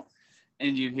 let's go.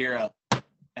 And you hear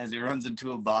as he runs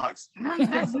into a box. No,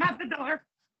 that's not the door.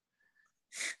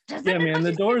 Does Yeah, man. The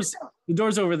everybody see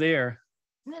door's over there.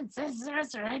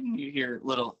 That's right. You hear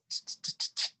little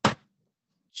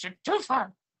Shit, too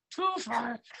far. Too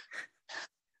far.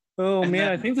 Oh And man,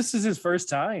 then- I think this is his first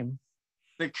time.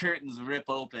 the curtains rip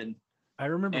open. I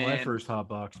remember my And- first hot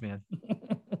box, man.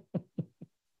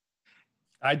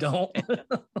 I don't.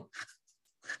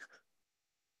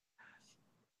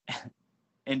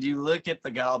 And you look at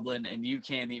the goblin and you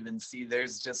can't even see,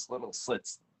 there's just little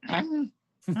slits. To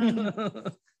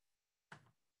the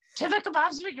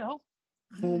kebabs we go.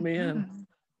 Oh man,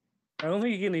 I don't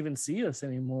think he can even see us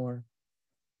anymore.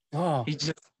 Oh, He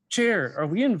just chair, are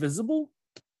we invisible?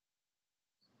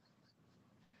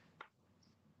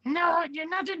 No, you're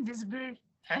not invisible.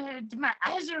 My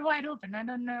eyes are wide open. I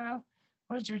don't know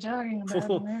what you're talking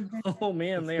about. Oh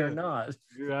man, they are not.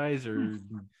 Your eyes are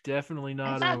definitely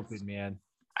not thought- open, man.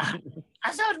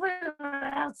 I thought we were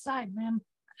outside, man.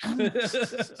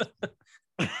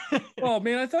 Oh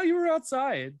man, I thought you were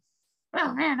outside.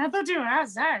 Oh man, I thought you were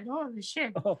outside. Holy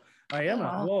shit. Oh, I am.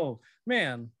 Oh. Whoa,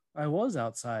 man, I was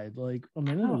outside like a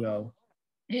minute Oh. ago.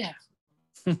 Yeah.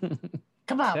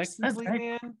 Kebabs. That's Technically, right.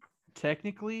 man,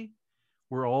 technically,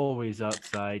 we're always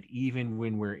outside, even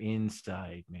when we're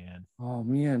inside, man. Oh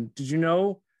man, did you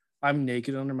know I'm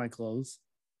naked under my clothes?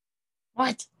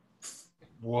 What?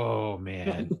 Whoa,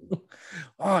 man.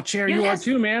 Oh, chair, you are Yes.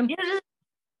 too, man. You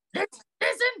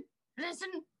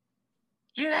listen.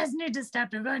 You guys need to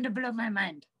stop. You're going to blow my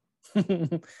mind.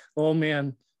 Oh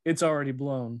man, it's already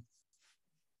blown.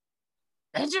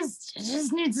 I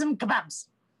just need some kebabs.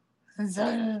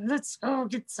 So let's go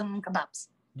get some kebabs.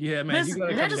 Yeah, man, you Listen,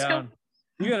 gotta let come us go. down.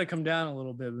 You gotta come down a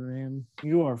little bit, man.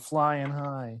 You are flying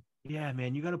high. Yeah,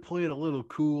 man, you got to play it a little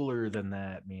cooler than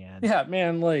that, man. Yeah,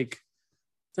 man. Like,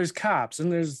 there's cops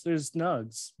and there's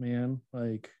nugs, man.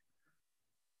 Like,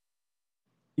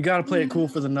 you gotta play it cool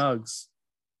for the nugs.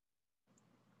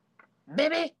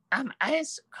 Baby, I'm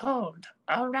ice cold.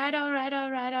 All right.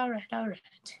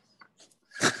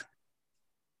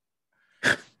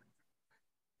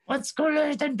 What's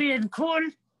cooler than being cool?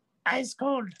 Ice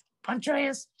cold.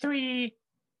 Pontraeus 3.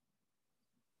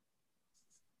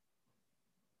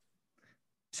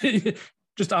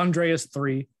 Just Andreas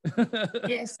 3.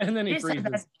 Yes. And then he Yes, and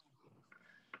freezes.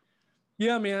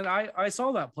 Yeah, man, I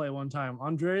saw that play one time.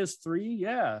 Andreas 3,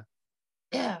 yeah.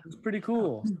 Yeah. It's pretty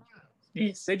cool.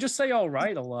 Yes. They just say all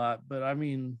right a lot, but I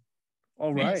mean,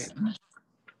 all right. Yes.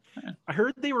 I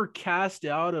heard they were cast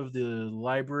out of the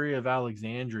Library of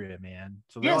Alexandria, man.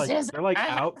 So they're Yes, they're like I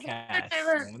heard outcasts. They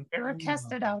Man. were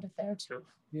casted out of there too.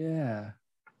 Yeah.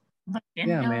 But,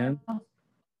 Yeah, man.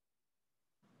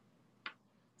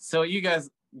 So you guys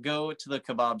go to the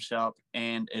kebab shop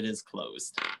and it is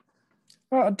closed.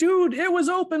 Oh, dude, it was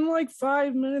open like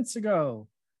 5 minutes ago.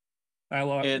 I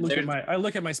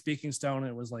look at my speaking stone.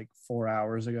 It was like 4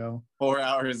 hours ago. 4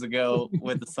 hours ago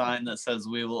with a sign that says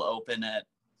we will open at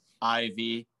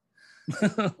IV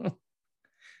I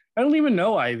don't even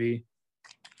know Ivy.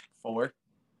 4.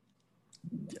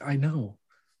 I know.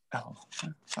 Oh,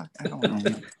 fuck. I don't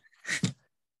know.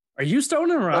 Are you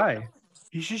stoning or I?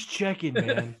 He's just checking,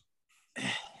 man.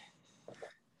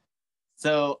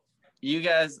 So you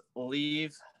guys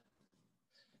leave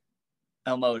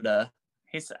Elmoda.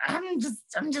 He said, I'm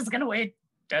just gonna wait.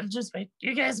 I'll just wait.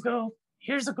 You guys go.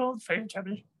 Here's a gold for your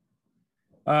trouble.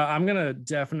 I'm gonna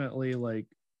definitely like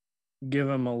give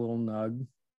him a little nug.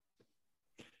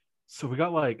 So we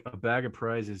got like a bag of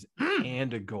prizes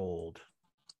and a gold.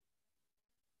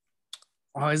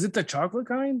 Oh, is it the chocolate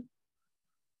kind?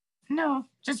 No,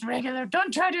 just regular.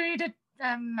 Don't try to eat it.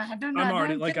 I don't know. I've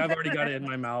already got it in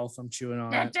my mouth. I'm chewing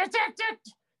on it.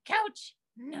 Couch.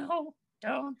 No,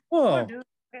 don't. Whoa. Do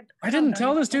it. I didn't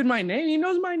tell this dude my name. He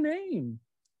knows my name.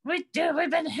 We've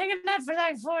been hanging out for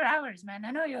like 4 hours, man.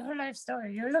 I know your whole life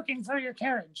story. You're looking for your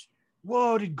carriage.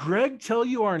 Whoa, did Greg tell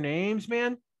you our names,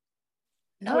 man?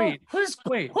 No, Wait. who is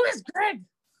Greg?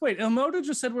 Wait, Elmoda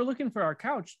just said we're looking for our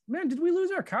couch. Man, did we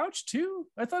lose our couch too?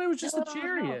 I thought it was just the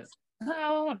chariot.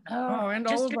 No. Oh, and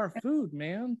all of our food,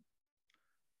 man.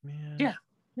 Man. Yeah.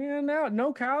 Man, now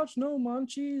no couch, no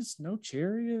munchies, no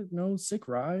chariot, no sick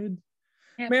ride.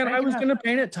 Yeah, Man, I was up. gonna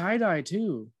paint it tie-dye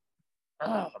too.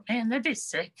 Oh man, that'd be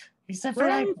sick. Except for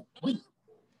Right? like,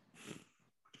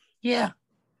 yeah.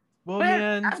 Well, Well,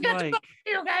 man, I've got to like, go,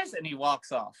 you guys. And he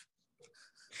walks off.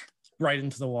 Right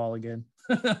into the wall again.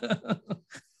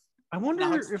 I wonder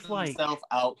Knocks if like himself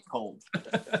out cold.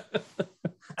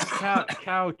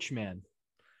 couch, man.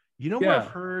 You know what Yeah. I've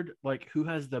heard? Like, who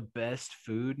has the best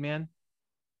food, man?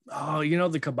 Oh, you know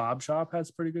the kebab shop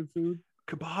has pretty good food.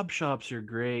 Kebab shops are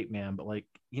great, man. But like,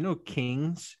 you know,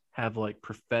 Kings have like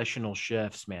professional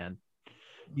chefs, man.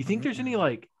 You think there's any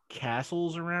like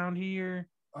castles around here?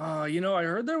 You know, I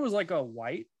heard there was like a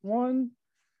white one,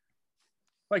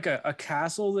 like a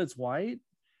castle that's white.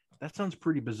 That sounds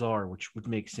pretty bizarre, which would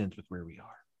make sense with where we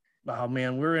are. Oh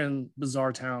man, we're in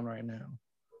Bizarre Town right now.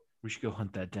 We should go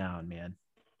hunt that down, man.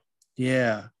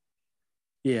 Yeah,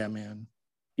 man.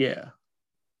 Yeah.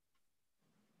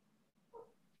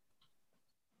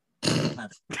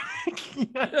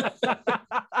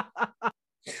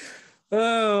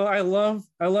 Oh, I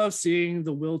love seeing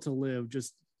the will to live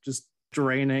just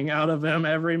draining out of him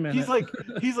every minute.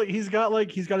 He's got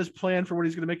his plan for what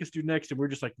he's gonna make us do next, and we're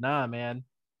just like, nah, man.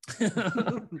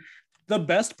 The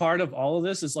best part of all of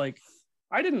this is like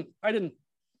I didn't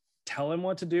tell him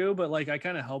what to do, but like I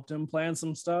kind of helped him plan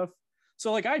some stuff.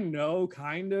 So like I know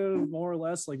kind of more or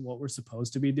less like what we're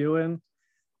supposed to be doing.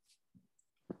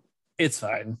 It's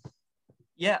fine.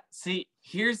 Yeah, see,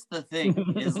 here's the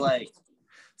thing, is like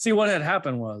See, what had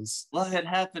happened was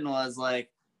like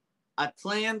I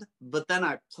planned, but then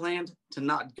I planned to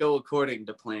not go according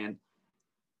to plan.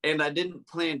 And I didn't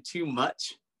plan too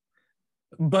much.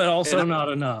 But also not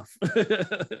enough.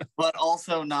 But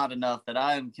also not enough that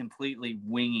I am completely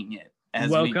winging it.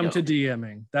 Welcome to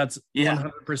DMing. That's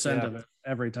 100% of Yeah. it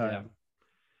every time. Yeah.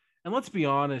 And let's be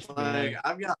honest, man.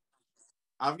 Like,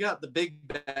 I've got the big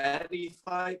baddie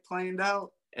fight planned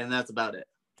out, and that's about it.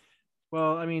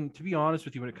 Well, I mean, to be honest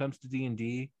with you, when it comes to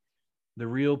D&D, the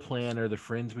real plan are the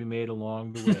friends we made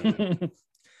along the way.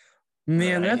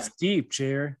 Man, that's deep,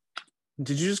 Chair.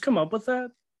 Did you just come up with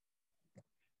that?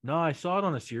 No, I saw it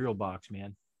on a cereal box,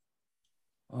 man.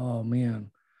 Oh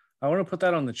man, I want to put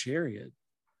that on the chariot.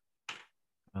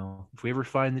 Well, if we ever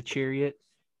find the chariot,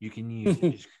 you can use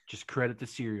it. Just credit the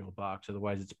cereal box.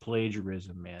 Otherwise, it's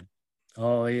plagiarism, man.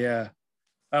 Oh yeah,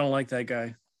 I don't like that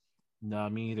guy. No,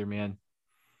 me either, man.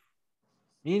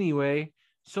 Anyway,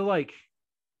 so like,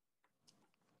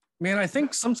 Man, I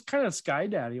think some kind of sky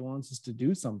daddy wants us to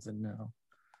do something now.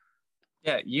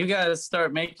 Yeah, you guys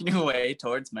start making your way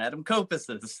towards Madame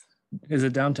Copus's. Is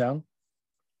it downtown?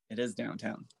 It is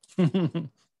downtown.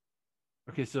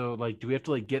 okay, so like, do we have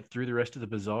to like get through the rest of the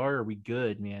bazaar? Or are we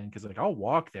good, man? Because like, I'll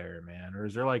walk there, man. Or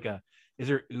is Is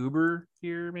there Uber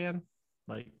here, man?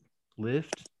 Like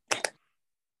Lyft?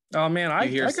 Oh man, I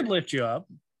hear could lift you up.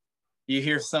 You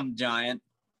hear some giant.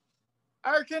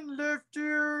 I can lift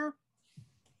you.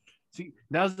 See,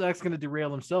 now Zach's gonna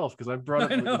derail himself because I brought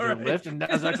up I know, is there a right? lift, and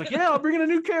now Zach's like, "Yeah, I'll bring in a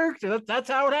new character." That's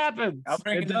how it happens. I'll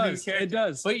bring It in a new does. character. It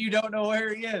does. But you don't know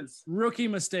where he is. Rookie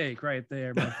mistake right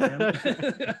there, my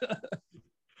friend.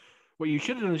 What you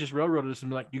should have done is just railroaded us and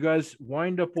be like, "You guys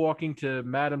wind up walking to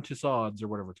Madame Tussauds or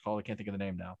whatever it's called. I can't think of the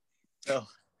name now." So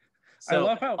I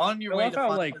love how on your way to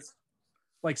find this,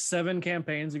 like 7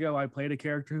 campaigns ago, I played a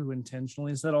character who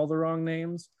intentionally said all the wrong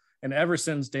names, and ever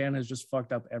since Dan has just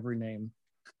fucked up every name.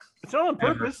 It's not on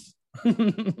purpose.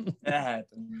 that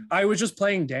happened. I was just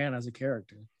playing Dan as a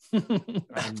character.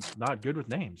 I'm not good with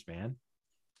names, man.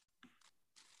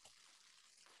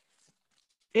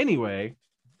 Anyway,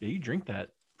 yeah, you drink that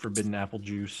forbidden apple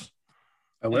juice.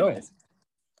 I will. Anyways.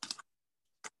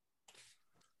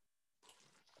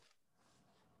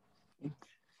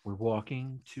 We're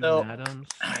walking to So, Madame's.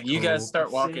 You guys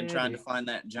start walking, City. trying to find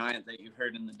that giant that you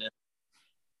heard in the distance.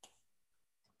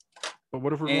 But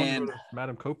what if we're going And- to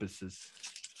Madame Copus's?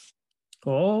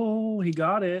 Oh, he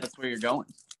got it. That's where you're going.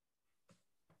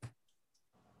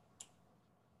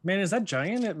 Man, is that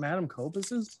giant at Madame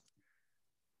Copus's?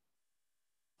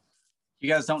 You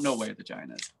guys don't know where the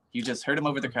giant is. You just heard him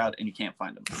over the crowd and you can't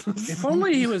find him. If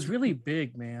only he was really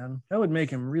big, man. That would make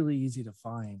him really easy to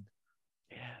find.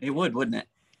 Yeah. It would, wouldn't it?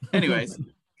 Anyways,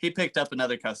 he picked up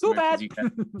another customer. Too bad. 'cause you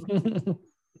guys-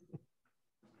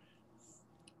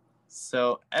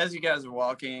 So as you guys are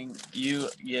walking, you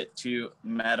get to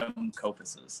Madame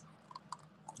Copus's.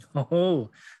 Oh,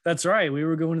 that's right. We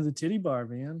were going to the titty bar,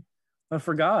 man. I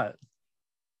forgot.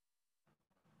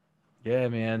 Yeah,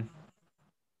 man.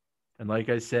 And like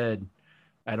I said,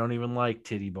 I don't even like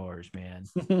titty bars, man.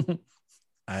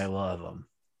 I love them.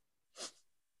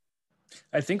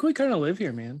 I think we kind of live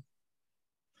here, man.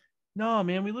 No,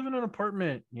 man, we live in an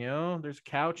apartment. You know, there's a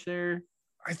couch there.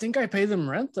 I think I pay them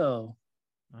rent though.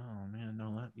 Oh man,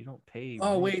 no, you don't pay.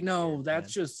 Oh rent wait, no, here,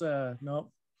 that's man. just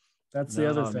nope. That's the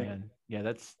other thing. Man.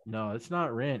 Yeah, it's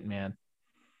not rent, man.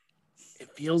 It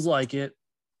feels like it.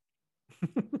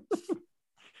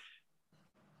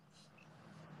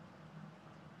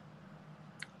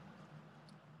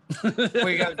 What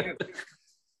you gotta do?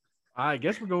 I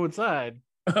guess we'll go inside.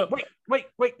 Wait.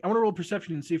 I want to roll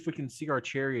perception and see if we can see our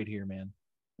chariot here, man.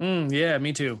 Yeah,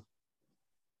 me too.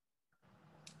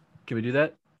 Can we do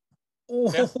that?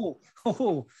 Yeah.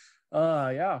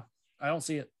 I don't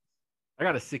see it. I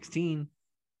got a 16.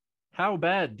 How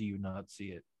bad do you not see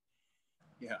it?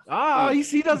 Yeah.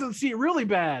 He doesn't see it really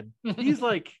bad. He's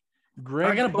like,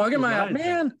 Greg. I got a bug in my eye, eyes.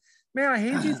 man. Man, I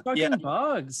hate these fucking Yeah.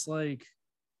 bugs. Like,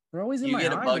 they're always in You my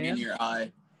get a eye, bug man. in your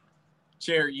eye.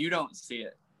 Chair, you don't see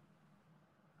it.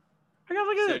 I got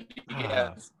So like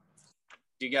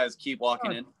do you guys keep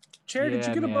walking in? Chair, did you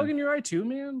Yeah, get a bug man. in your eye too,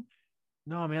 man?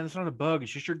 No, man, that's not a bug.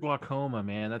 It's just your glaucoma,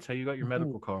 man. That's how you got your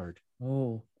medical card.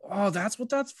 Oh, that's what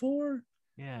that's for?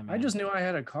 Yeah, man. I just knew I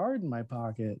had a card in my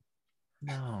pocket.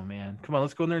 No, man. Come on,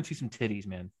 let's go in there and see some titties,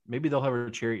 man. Maybe they'll have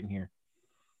a chariot in here.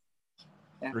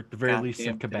 Yeah. Or at the very least,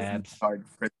 some Goddamn business kebabs. card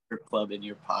for the strip club in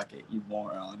your pocket, you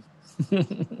moron.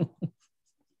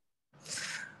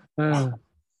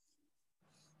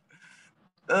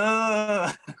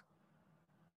 Uh,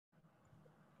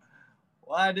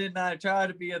 Why didn't I try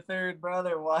to be a third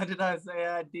brother? Why did I say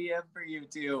I'd DM for you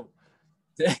two?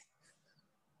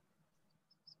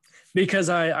 because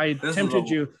I This is tempted a-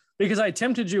 you because I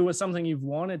tempted you with something you've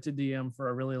wanted to DM for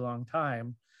a really long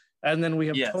time, and then we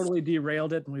have Yes. totally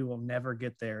derailed it, and we will never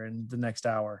get there in the next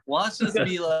hour. Watch this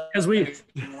be like 'Cause we-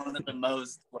 one of the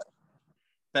most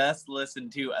best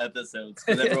listened to episodes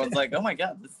because everyone's like, "Oh my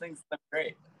god, this thing's so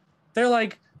great." They're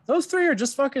like, those three are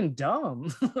just fucking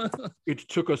dumb. It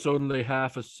took us only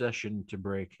half a session to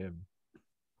break him.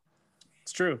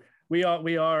 It's true. We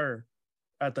are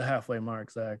at the halfway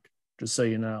mark, Zach. Just so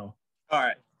you know. All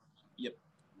right. Yep.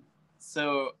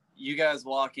 So you guys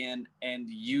walk in and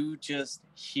you just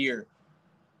hear,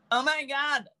 "Oh my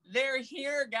god, they're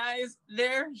here, guys!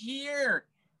 They're here!"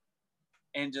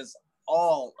 And just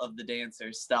all of the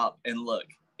dancers stop and look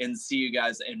and see you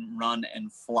guys and run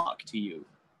and flock to you.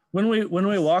 When we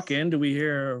walk in, do we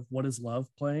hear "What Is Love"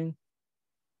 playing?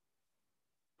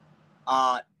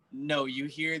 No, you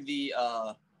hear the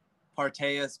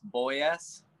Parteus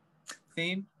Boyas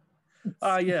theme.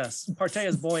 Yes,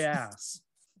 Partea's boy ass.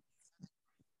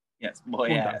 Yes,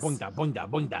 Bunda, Boyas. bunda, bunda,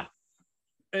 bunda.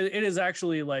 It is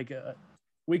actually like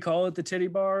we call it the titty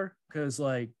bar because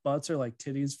like butts are like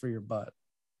titties for your butt.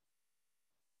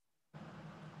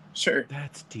 Sure.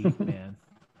 That's deep, man.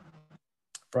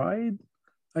 Right?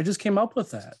 I just came up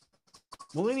with that.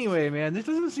 Well, anyway, man, this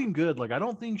doesn't seem good. Like, I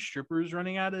don't think strippers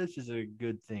running out of this is a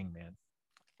good thing, man.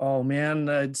 Oh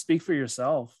man, speak for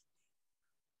yourself.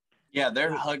 Yeah,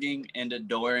 they're hugging and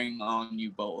adoring on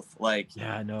you both. Like,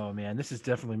 Yeah, I know, man. This is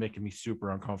definitely making me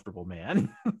super uncomfortable,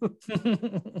 man.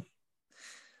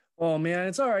 Oh man,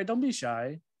 it's all right. Don't be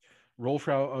shy. Roll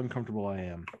for how uncomfortable I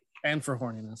am. And for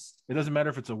horniness. It doesn't matter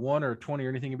if it's a 1 or a 20 or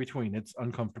anything in between. It's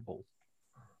uncomfortable.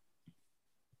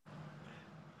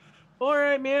 All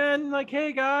right, man. Like,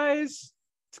 hey, guys.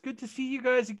 It's good to see you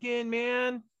guys again,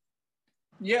 man.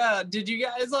 yeah, did you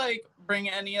guys like bring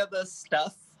any of the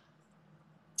stuff?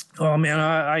 Oh man,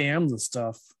 I am the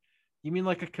stuff. You mean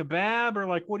like a kebab or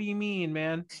like, what do you mean,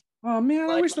 man? Oh man,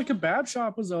 I Like- wish the kebab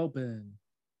shop was open.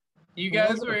 You All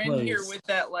guys over were the in here place. with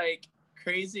that like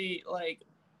crazy like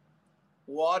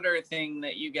water thing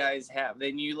that you guys have.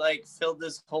 Then you like filled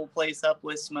this whole place up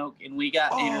with smoke, and we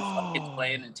got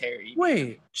interplanetary.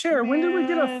 Wait, Chair, when did we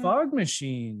get a Man. fog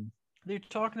machine? They're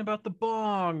talking about the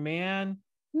bong, man.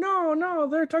 No,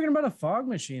 they're talking about a fog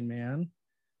machine, man.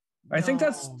 I think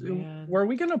that's No, man. were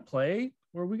we gonna play?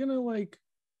 Were we gonna like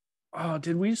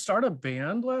did we start a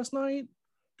band last night?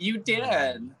 You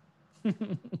did.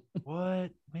 What,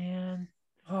 man?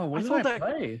 Oh, what I did told I that-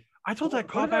 play? I told that What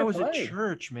cop did I I was at play?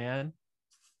 church, man.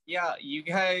 Yeah, you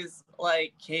guys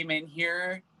like came in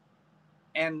here,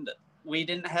 and we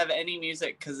didn't have any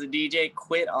music because the DJ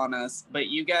quit on us. But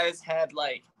you guys had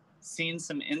like seen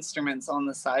some instruments on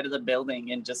the side of the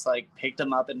building and just like picked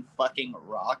them up and fucking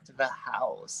rocked the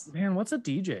house. Man, what's a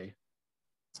DJ?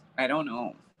 I don't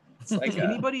know. It's like Did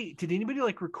anybody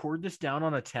like record this down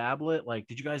on a tablet? Like,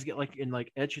 did you guys get like in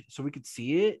like etch it so we could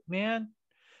see it, man?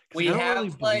 'Cause We I don't have, really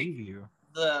like- believe you.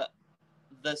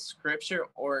 the scripture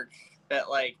orc that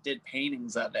like did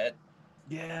paintings of it.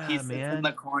 Yeah, He sits man. in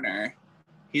the corner.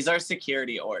 He's our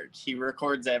security orc. He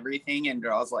records everything and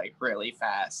draws like really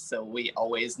fast, so we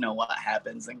always know what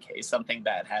happens in case something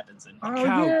bad happens in here. Oh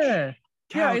Couch. yeah.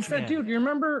 Couch, It's that man. dude. You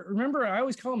remember I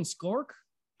always call him Skork?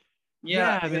 Yeah,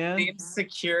 Yeah, his man. name's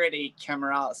security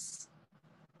cameras.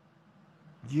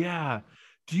 Yeah.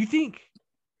 Do you think,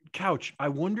 Couch? I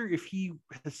wonder if he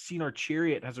has seen our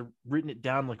chariot, has written it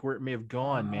down, like where it may have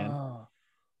gone, man. Oh.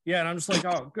 Yeah, and I'm just like,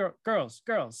 oh, girls,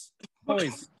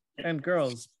 boys, and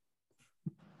girls,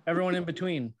 everyone in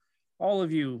between, all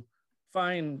of you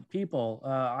fine people.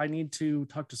 I need to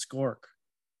talk to Skork.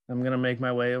 I'm gonna make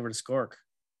my way over to Skork.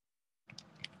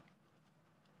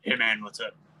 Hey man, what's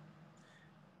up?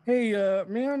 Hey,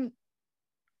 man,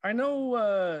 I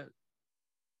know,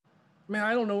 man,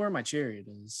 I don't know where my chariot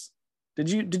is.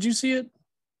 Did you see it?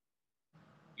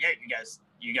 Yeah,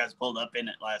 you guys pulled up in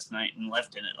it last night and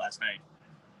left in it last night.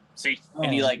 See?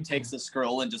 And he Oh. like takes the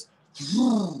scroll and just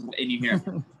and you hear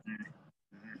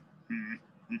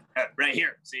right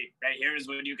here. See, right here is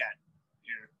what you got.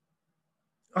 Here.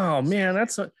 Oh man,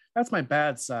 that's my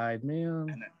bad side, man. And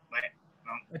then wait.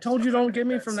 No, I told you don't get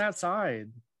me that's- from that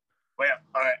side. Wait,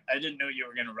 all right. I didn't know you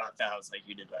were gonna rock the house like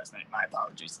you did last night. My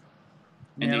apologies.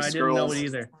 And Man, he I didn't know it scrolls-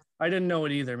 either. I didn't know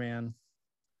it either, man.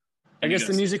 I And he guess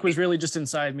the goes, music was really just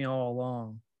inside me all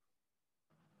along.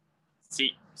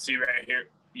 See right here.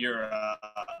 You're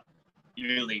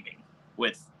leaving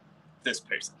with this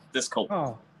person, this couple.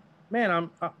 Oh, man,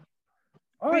 I'm. Oh,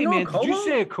 Wait, I know man, did you kobold?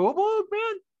 say a kobold,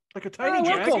 man? Like a I tiny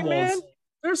love dragon, man? kobolds.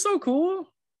 They're so cool.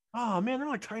 Oh man, they're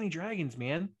like tiny dragons,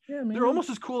 man. Yeah, man. They're almost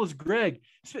as cool as Greg.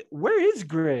 Where is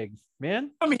Greg,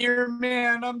 man? I'm here,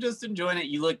 man. I'm just enjoying it.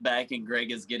 You look back and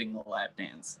Greg is getting a lap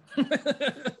dance.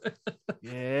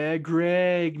 Yeah,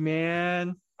 Greg,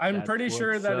 man. I'm That's pretty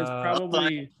sure what's that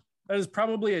up. is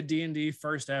probably a D&D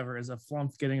first ever is a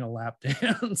flump getting a lap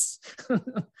dance.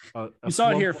 You saw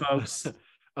it here, folks.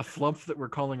 A flump that we're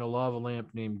calling a lava lamp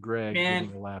named Greg Man.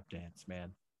 getting a lap dance,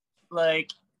 man. Like,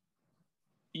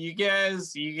 you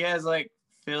guys like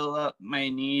fill up my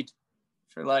need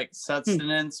for like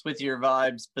sustenance with your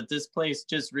vibes, but this place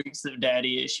just reeks of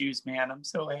daddy issues, man. I'm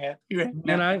so happy right And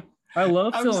now. I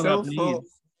love I'm filling so up full.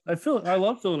 needs. I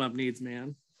love filling up needs,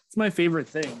 man. It's my favorite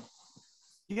thing.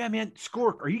 Yeah, man.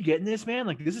 Skork, are you getting this, man?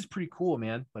 Like, this is pretty cool,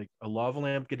 man. Like a lava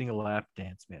lamp getting a lap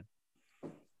dance, man.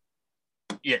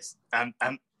 Yes, I'm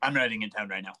riding in town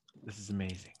right now. This is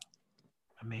amazing.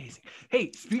 Amazing.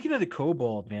 Hey, speaking of the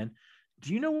kobold, man,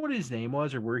 do you know what his name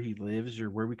was or where he lives or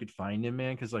where we could find him,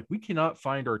 man? Because like we cannot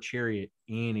find our chariot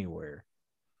anywhere.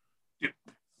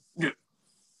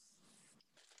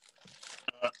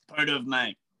 Part of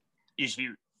my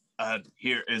issue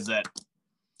here is that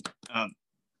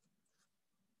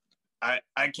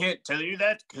I can't tell you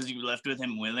that because you left with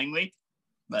him willingly.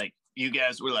 Like, you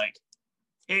guys were like,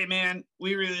 hey man,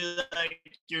 we really like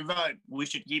your vibe. We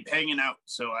should keep hanging out.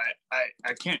 So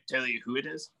I can't tell you who it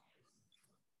is.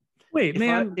 Wait,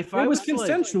 man, if it I was was to, like-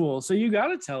 consensual, so you got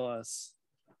to tell us.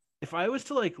 If I was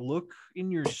to like look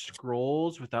in your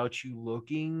scrolls without you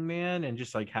looking, man, and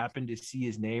just like happen to see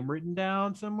his name written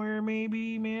down somewhere,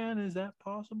 maybe, man, is that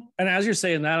possible? And as you're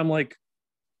saying that, I'm like,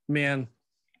 man,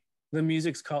 the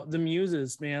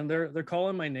muses, man, they're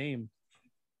calling my name.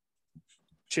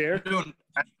 Chair,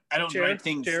 I don't chair, write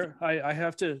things. chair. I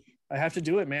have to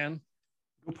do it, man.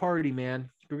 Go party, man.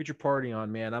 Go get your party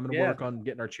on, man. I'm gonna Yeah. work on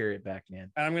getting our chariot back,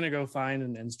 man. And I'm gonna go find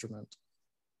an instrument.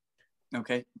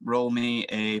 Okay, roll me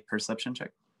a perception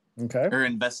check Okay. or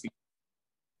investigation.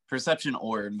 Perception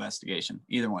or investigation,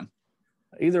 either one.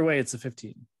 Either way, it's a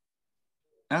 15.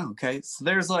 Oh, okay. So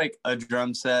there's like a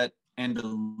drum set and a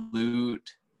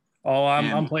lute, Oh, I'm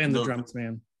And playing the the- drums,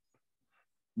 man.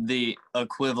 the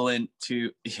equivalent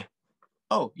to.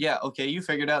 Oh yeah, okay. You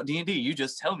figured out D&D. You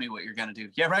just tell me what you're gonna do.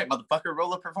 Yeah, right, motherfucker.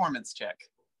 Roll a performance check.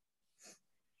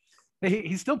 Hey,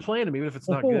 he's still playing him, even if it's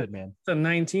not good, man. It's a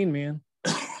 19, man.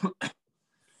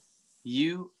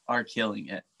 You are killing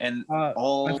it, and I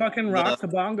all fucking the- rock the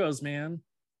bongos, man.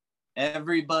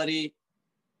 everybody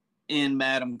in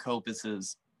Madame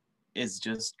Copus's is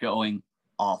just going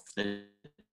off the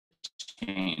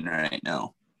chain right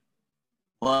now.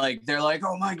 Like they're like,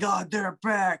 oh my god, they're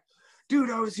back. Dude,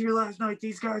 I was here last night.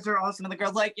 These guys are awesome. And the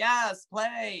girl's like, yes,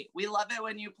 play. We love it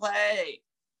when you play.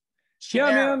 Yeah,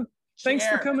 Share, man. Thanks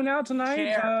for share, coming out tonight.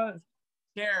 Share.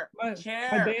 Share. My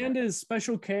Share. band is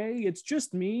Special K. It's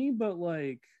just me, but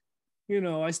like, you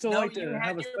know, I still like you to had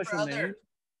have a your special brother. name.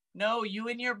 No, you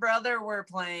and your brother were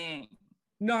playing.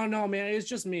 No, man, it's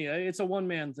just me. It's a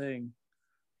one-man thing.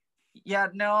 Yeah,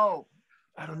 no.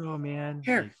 I don't know, man.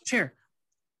 Chair.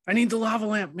 I need the lava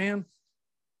lamp, man.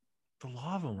 The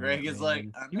lava lamp, Greg is man. like,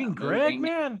 I'm you mean not Greg, moving.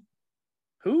 man?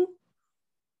 Who?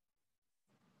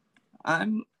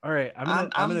 I'm All right, I'm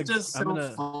gonna just I'm so gonna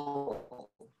full.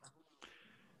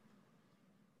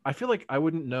 I feel like I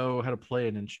wouldn't know how to play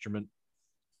an instrument,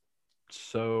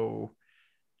 so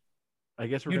I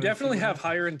guess we're You gonna see definitely what have happens.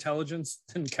 higher intelligence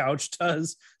than Couch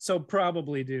does, so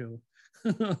probably do.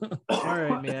 All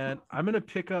right, man. I'm gonna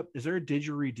pick up. Is there a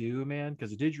didgeridoo, man?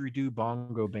 Because a didgeridoo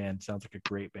bongo band sounds like a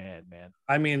great band, man.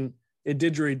 I mean, it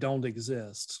didgeridoo don't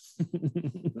exist.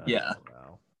 Yeah. Oh,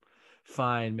 wow.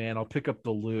 Fine, man. I'll pick up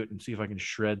the lute and see if I can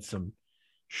shred some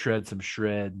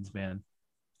shreds, man.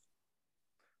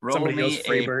 Roll Somebody me goes a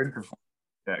Freebird.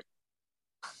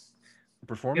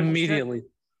 Performance check? Immediately.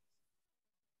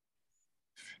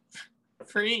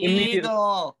 Free Immediate-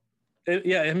 Eagle.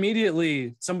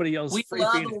 Immediately somebody yells We free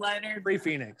love Phoenix. Leonard. Free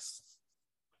Phoenix.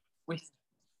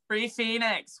 Free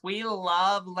Phoenix. We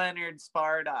love Leonard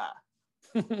Sparta.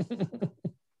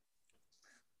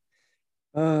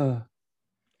 Uh,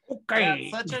 Yeah,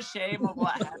 it's such a shame of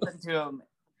what happened to him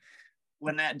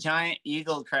when that giant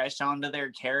eagle crashed onto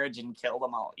their carriage and killed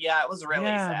them all. Yeah, it was really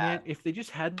sad. man. If they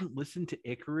just hadn't listened to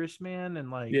Icarus, man,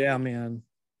 and like, yeah, man.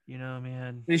 you know,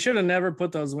 man. They should have never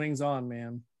put those wings on,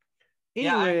 man.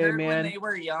 Yeah, I Anyway, heard man. when they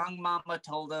were young, Mama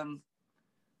told them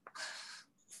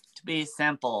to be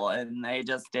simple, and they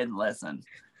just didn't listen.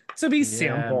 To be Yeah,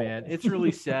 simple, man. It's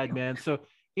really sad, man. So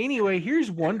anyway, here's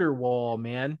Wonderwall,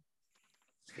 man.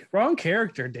 Wrong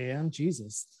character, Dan.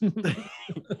 Jesus.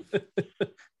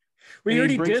 We And he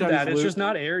already breaks did out that. his It's just lute.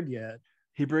 not aired yet.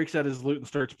 He breaks out his lute and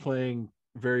starts playing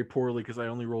very poorly because I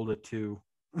only rolled a 2.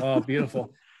 Oh,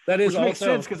 beautiful. That is Which makes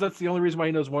also sense because that's the only reason why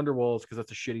he knows Wonderwall is because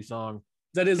that's a shitty song.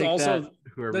 that is Take also that,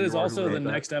 whoever that you is are who also wrote the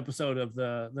that. next episode of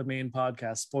the main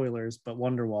podcast. Spoilers, but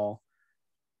Wonderwall.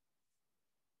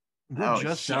 We're Oh,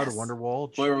 just out of yes.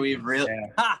 Wonderwall. Where we Jeez.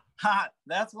 really ha!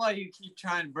 That's why you keep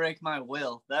trying to break my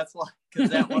will. That's why, because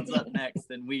that one's up next,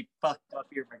 and we fucked up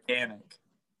your mechanic.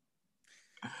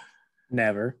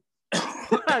 Never.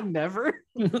 Never.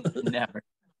 Never.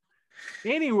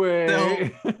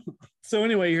 Anyway, So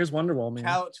anyway, here's Wonderwall, man.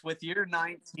 Couch with your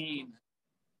 19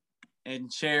 and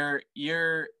Chair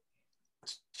your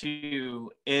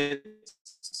 2.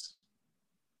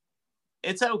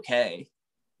 It's okay.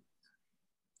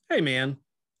 Hey, man.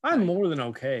 I'm more than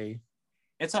okay.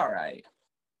 It's all right.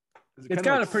 It's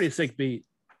got a pretty sick beat.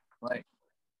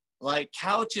 Like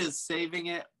Couch is saving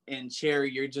it, and Chair,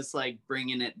 you're just like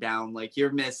bringing it down. Like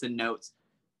you're missing notes.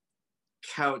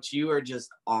 Couch, you are just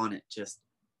on it. Just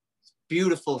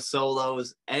beautiful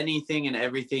solos, anything and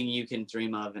everything you can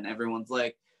dream of. And everyone's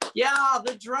like, yeah,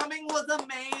 the drumming was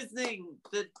amazing.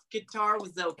 The guitar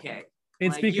was okay.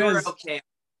 It's Like, you were because okay.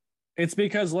 It's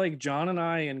because like John and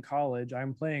I in college,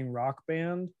 I'm playing Rock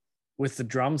Band with the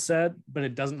drum set, but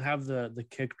it doesn't have the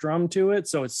kick drum to it,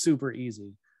 so it's super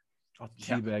easy. I'll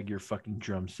teabag your fucking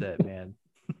drum set, man.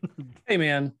 Hey,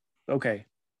 man. Okay.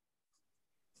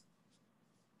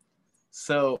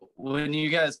 So when you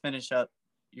guys finish up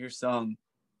your song,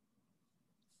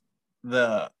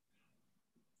 the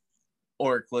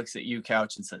orc looks at you,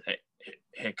 Couch, and says,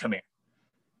 hey, come here.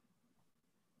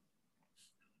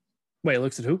 Wait,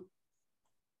 looks at who?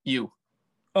 You.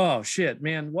 Oh, shit,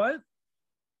 man. What?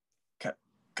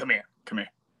 Come here.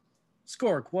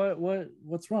 Skork,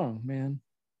 what's wrong, man?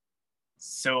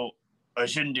 So I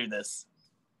shouldn't do this,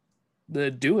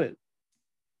 Do it.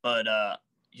 but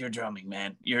you're drumming,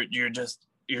 man. You're just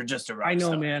a rock I know,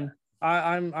 star. man.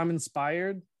 I'm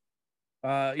inspired.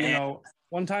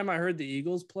 One time I heard the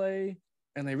Eagles play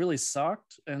and they really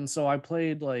sucked, and so I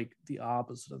played like the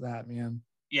opposite of that, man.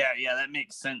 Yeah, that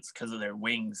makes sense because of their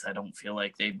wings. I don't feel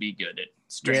like they'd be good at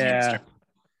stringing. Yeah.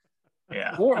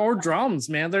 Yeah. Or drums,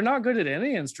 man. They're not good at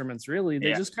any instruments, really. They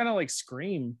Yeah. just kind of like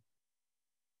scream.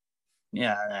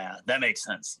 Yeah, that makes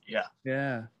sense. Yeah.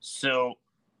 Yeah. So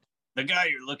the guy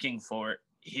you're looking for,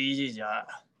 he's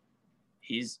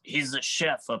the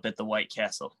chef up at the White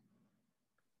Castle.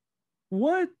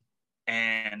 What?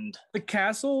 And The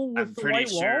castle with I'm the pretty white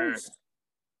sure. walls?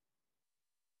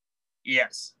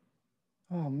 Yes.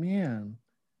 Oh man.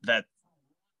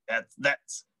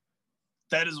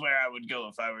 That is where I would go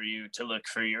if I were you to look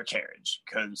for your carriage,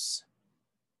 because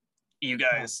you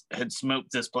guys had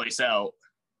smoked this place out.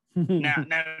 Now,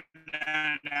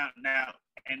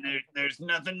 and there's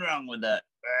nothing wrong with that,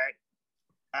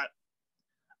 right?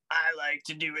 I like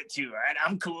to do it too, right?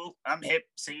 I'm cool. I'm hip.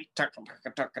 See?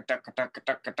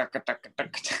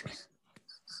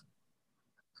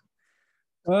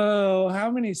 Oh, how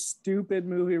many stupid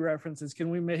movie references can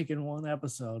we make in one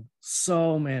episode?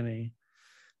 So many.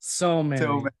 So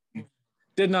many.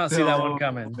 Did not see that one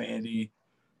coming. Many.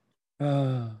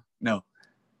 Uh, No.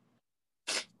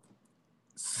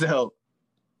 So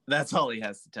that's all he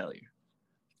has to tell you.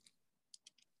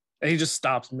 he just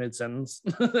stops mid-sentence.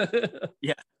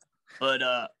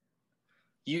 But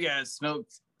you guys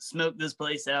smoked this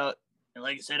place out. And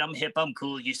like I said, I'm hip, I'm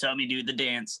cool. You saw me do the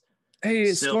dance.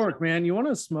 Hey, So- Skork, man, you want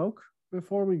to smoke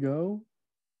before we go?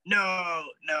 No,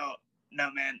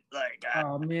 man. Like,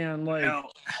 Oh man, like no.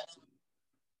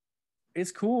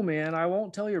 it's cool, man. I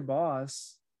won't tell your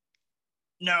boss.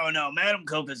 No, Madam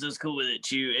Copus is cool with it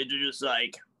too. It's just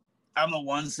like, I'm a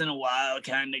once in a while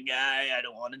kind of guy. I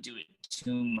don't want to do it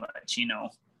too much,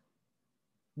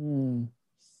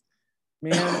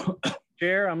 Man,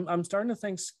 Jer, I'm starting to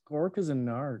think Skork is a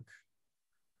narc.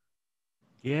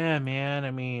 Yeah, man. I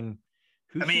mean,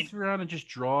 who sits around and just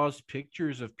draws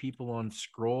pictures of people on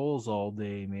scrolls all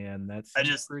day, man? That's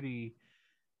pretty.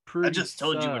 I just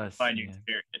told you where to sus, find your man.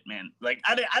 spirit, man. Like,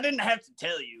 I didn't have to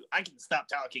tell you. I can stop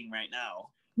talking right now.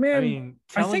 Man, I mean,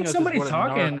 I telling think us is somebody's what a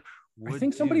talking. narc I would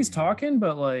think somebody's do, man. talking,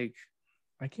 but like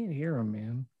I can't hear him,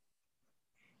 man.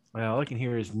 Well, all I can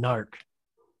hear is narc,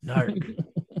 narc,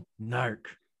 narc.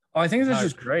 Oh, I think that's Narc.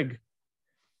 just Greg.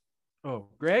 Oh,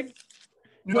 Greg?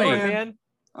 No, Wait, man.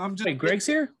 I'm just Wait, Greg's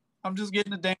here? I'm just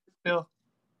getting a dance still.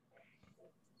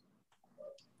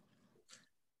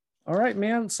 All right,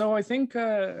 man. So I think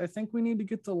we need to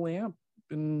get the lamp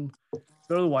and go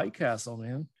to the White Castle,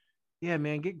 man. Yeah,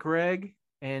 man. Get Greg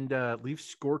and leave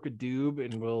Skork a doob,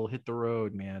 and we'll hit the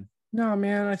road, man. No,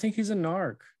 man, I think he's a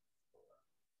narc.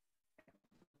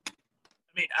 I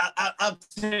mean, I'll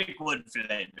take one for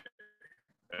that.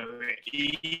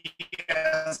 You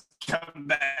guys come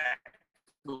back.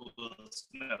 We'll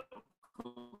smoke.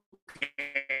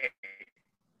 Okay.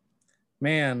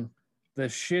 Man, the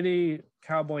shitty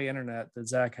cowboy internet that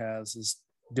Zach has is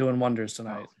doing wonders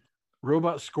tonight.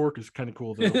 Robot Skork is kind of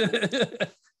cool, though. That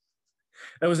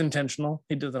was intentional.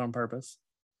 He did that on purpose.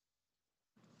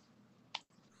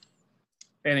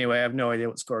 Anyway, I have no idea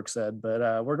what Skork said,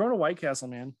 but we're going to White Castle,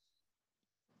 man.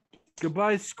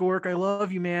 Goodbye, Skork. I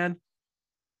love you, man.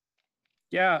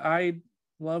 Yeah, I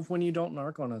love when you don't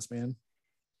narc on us, man.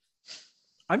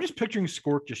 I'm just picturing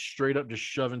Skork just straight up just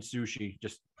shoving sushi.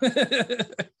 Just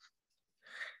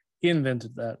He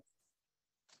invented that.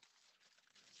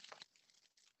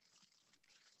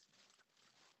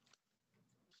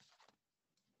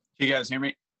 You guys hear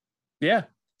me? Yeah.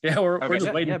 Yeah, we're just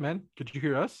yeah, waiting. yeah, man. Could you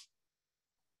hear us?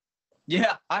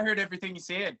 Yeah, I heard everything you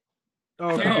said.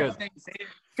 Oh, okay, Yeah. good. Everything you said.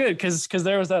 Good, because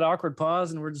there was that awkward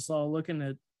pause and we're just all looking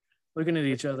at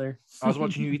each other. I was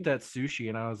watching you eat that sushi,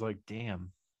 and I was like,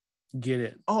 damn. Get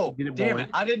it. Oh, Get it, damn boy. it.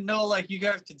 I didn't know like you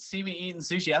guys could see me eating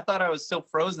sushi. I thought I was still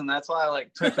frozen. That's why I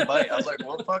like took a bite. I was like,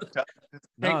 well, fuck. Take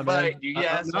Nah, a bite. man. You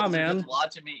guys Nah, are man. just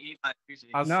watching me eat my sushi.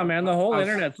 I was- No, man, the whole I was-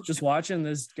 internet's just watching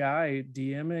this guy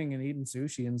DMing and eating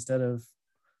sushi instead of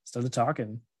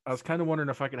talking. I was kind of wondering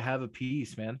if I could have a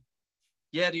piece, man.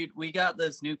 Yeah, dude, we got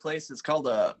this new place. It's called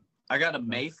I got a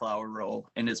Mayflower roll,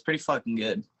 and it's pretty fucking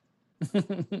good.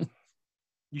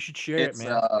 You should share it, It's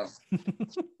man.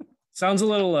 Sounds a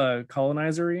little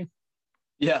colonizer-y.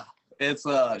 Yeah, it's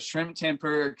shrimp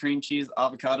tempura, cream cheese,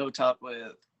 avocado topped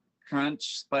with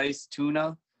crunch spice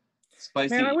tuna.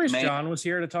 Spicy. Man, I wish John was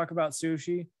here to talk about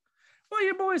sushi. Well,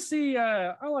 you boys see,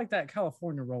 I like that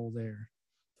California roll there.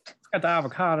 It's got the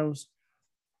avocados.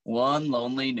 One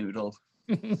lonely noodle.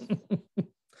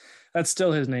 That's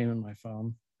still his name in my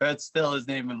phone. That's still his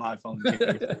name in my phone.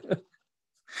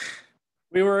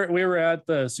 We were at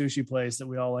the sushi place that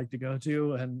we all like to go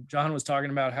to, and John was talking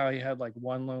about how he had like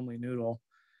one lonely noodle.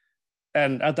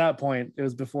 And at that point, it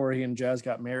was before he and Jazz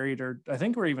got married, or I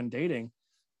think we're even dating.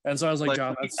 And so I was like,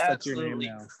 John, that's your name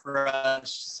now.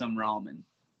 Crushed some ramen.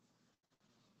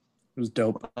 It was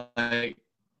dope.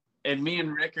 And me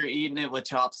and Rick are eating it with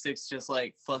chopsticks, just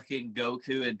like fucking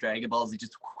Goku and Dragon Balls. He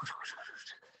just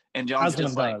and John's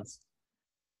just like,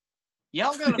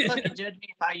 y'all gonna fucking judge me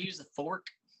if I use a fork?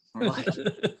 We're like,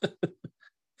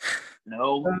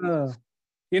 no.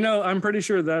 You know, I'm pretty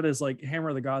sure that is like Hammer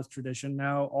of the Gods tradition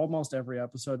now. Almost every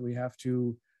episode we have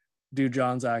to do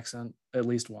John's accent at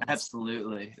least once.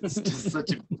 Absolutely. It's just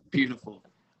such a beautiful.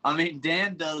 I mean,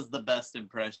 Dan does the best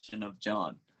impression of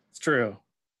John. It's true.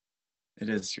 It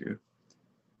is true.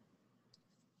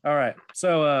 All right.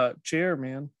 So Chair,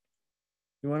 man.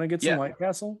 You want to get some White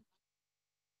Castle?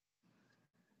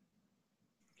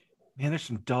 Man, there's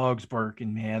some dogs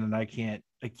barking, man, and I can't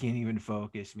even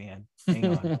focus, man.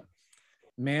 Hang on.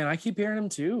 Man, I keep hearing them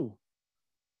too.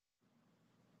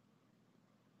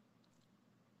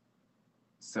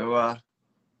 So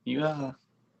you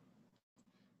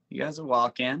guys are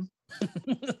walking.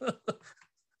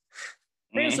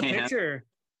 Paint us a picture.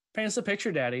 Paint us a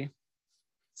picture, Daddy.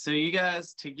 So you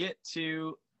guys, to get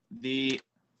to the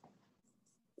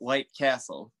White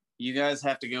Castle, you guys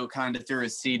have to go kind of through a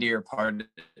seedier part of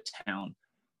town.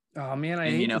 Oh man,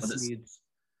 I hate the seeds.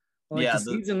 Like, the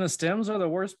seeds and the stems are the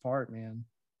worst part, man.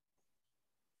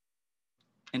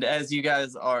 And as you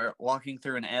guys are walking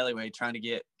through an alleyway trying to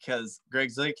get, because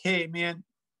Greg's like, hey man,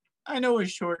 I know a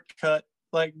shortcut.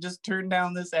 Like, just turn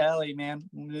down this alley, man.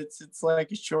 It's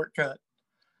like a shortcut.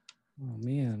 Oh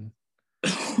man.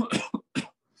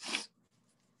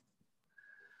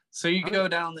 So you go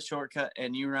down the shortcut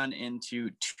and you run into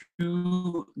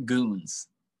two goons.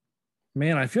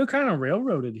 Man, I feel kind of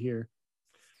railroaded here.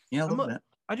 Yeah, a little bit.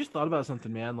 I just thought about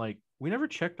something, man. Like, we never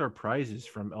checked our prizes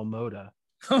from El Moda.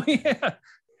 Oh yeah.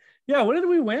 Yeah, what did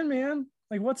we win, man?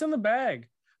 Like, what's in the bag?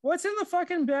 What's in the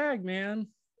fucking bag, man?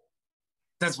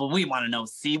 That's what we want to know.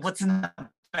 See, what's in the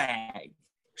bag?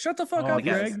 Shut the fuck up,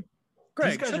 Greg.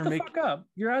 Greg, shut the fuck up.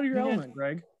 You're out of your element,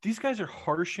 Greg. These guys are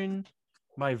harshing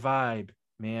my vibe,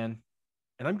 man.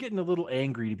 And I'm getting a little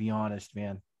angry, to be honest,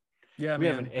 man. Yeah, we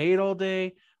haven't ate all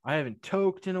day. I haven't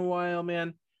toked in a while,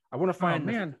 man. I want to find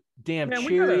the damn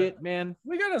chariot, man.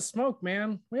 We gotta smoke,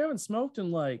 man. We haven't smoked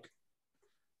in like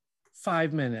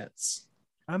 5 minutes.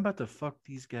 I'm about to fuck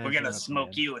these guys. We're gonna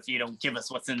smoke you if you don't give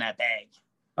us what's in that bag.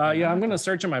 Yeah, I'm gonna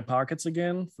search in my pockets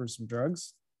again for some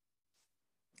drugs.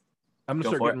 I'm gonna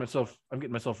start getting myself. I'm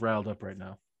getting myself riled up right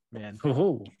now, man.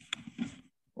 Oh.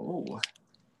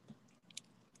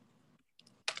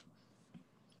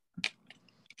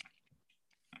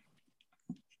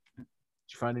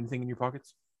 Did you find anything in your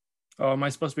pockets? Oh, am I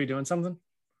supposed to be doing something?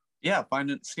 Yeah,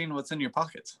 seeing what's in your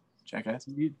pockets, jackass.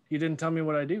 You didn't tell me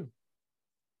what I do.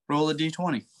 Roll a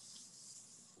d20.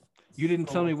 You didn't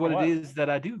tell me what it is that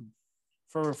I do.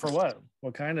 For what?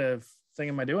 What kind of thing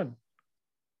am I doing?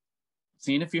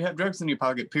 Seeing if you have drugs in your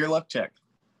pocket. Pure luck check.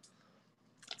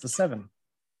 It's a 7.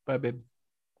 Bye, babe.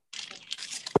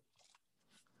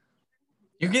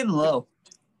 You're getting low.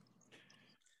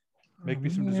 Make me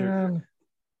some dessert.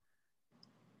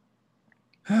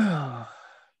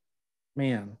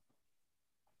 Man.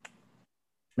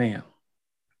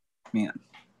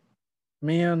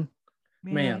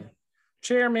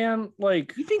 Chairman,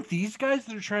 like, you think these guys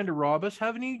that are trying to rob us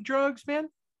have any drugs, man?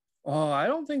 Oh, I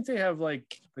don't think they have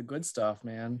like the good stuff,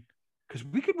 man. Because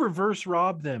we could reverse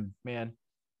rob them, man.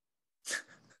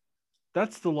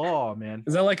 That's the law, man.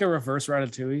 Is that like a reverse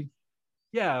Ratatouille?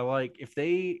 Yeah, like if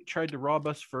they tried to rob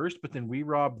us first, but then we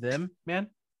robbed them, man.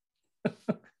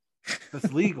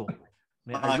 That's legal.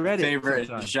 Man, my favorite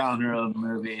genre of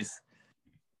movies.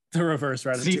 The reverse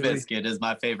Ratatouille. Seabiscuit is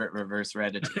my favorite reverse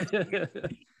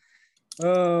Ratatouille.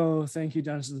 Oh, thank you,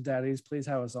 Dungeons and Daddies. Please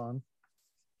have us on.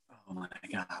 Oh my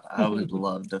god, I would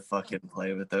love to fucking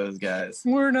play with those guys.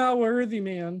 We're not worthy,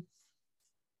 man.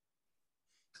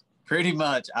 Pretty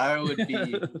much, I would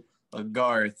be a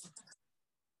Garth.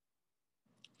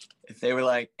 if they were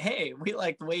like, "Hey, we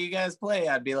like the way you guys play,"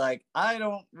 I'd be like, "I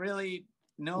don't really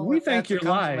know We if think that's you're a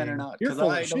compliment lying. or not You're because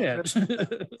full I of don't." shit.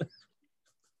 Really... I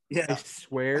Yeah,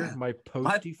 swear my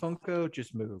Posty Funko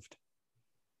just moved.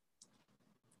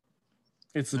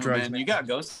 It's the no, drugs, man. You got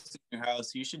ghosts in your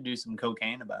house. You should do some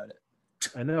cocaine about it.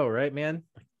 I know, right, man?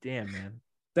 Damn, man.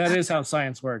 That is how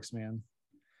science works, man.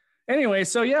 Anyway,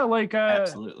 so yeah, like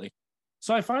Absolutely.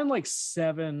 so I find like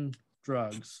 7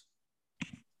 drugs.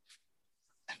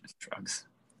 Drugs.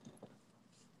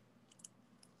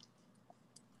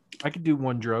 I could do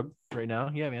one drug right now.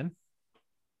 Yeah, man.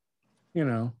 You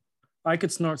know, I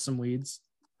could snort some weeds.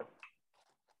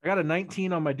 I got a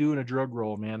 19 on my doing a drug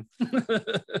roll, man.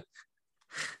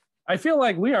 I feel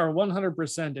like we are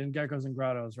 100% in Geckos and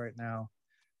Grottos right now.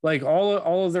 Like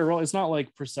all of their role, it's not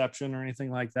like perception or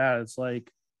anything like that. It's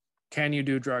like, can you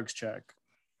do drugs check?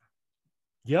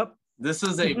 Yep. This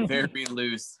is a very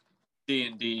loose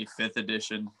D&D 5th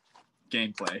edition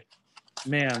gameplay.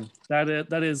 Man,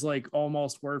 that is like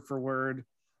almost word for word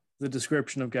the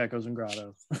description of Geckos and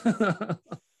Grottos.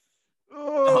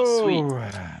 Oh, sweet.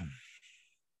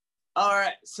 All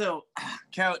right, so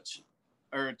couch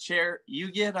or chair, you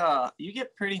get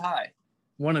pretty high.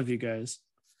 One of you guys.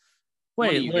 One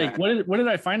of Wait, you like guys. what did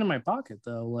I find in my pocket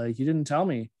though? Like you didn't tell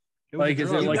me. Like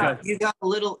is it You like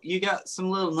got some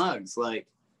little nugs, like,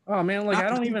 oh man, like I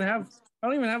don't even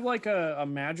have like a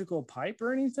magical pipe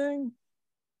or anything.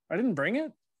 I didn't bring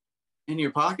it. in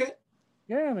your pocket?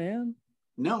 Yeah, man.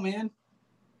 No, man.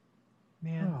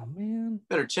 Oh man.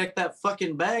 Better check that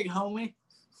fucking bag, homie.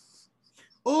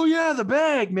 Oh yeah, the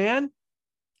bag, man.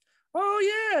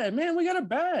 Oh yeah, man, we got a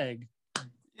bag.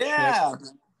 Yeah.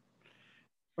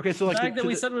 Okay, so The like bag that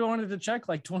we said we wanted to check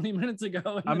like 20 minutes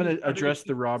ago. I'm gonna address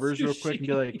the robbers real quick and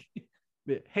be like,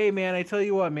 "Hey, man, I tell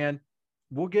you what, man,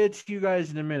 we'll get to you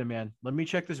guys in a minute, man. Let me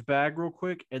check this bag real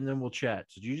quick, and then we'll chat.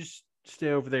 So you just stay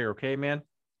over there, okay, man?"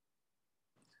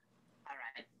 All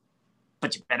right.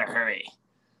 But you better hurry.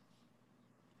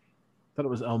 Thought it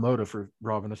was Elmoda for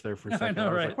robbing us there for a second. know, I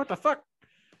was right? like, "What the fuck,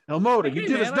 Elmoda? You Hey,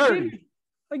 did us man, I dirty."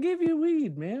 gave you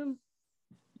weed, man.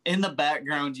 In the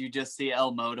background, you just see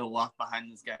El Moda walk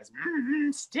behind this guy's.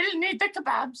 Still need the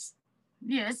kebabs.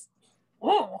 Yes.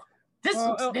 Oh, this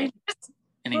looks dangerous.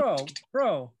 And he,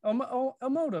 Bro,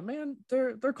 Amoda, man,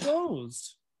 they're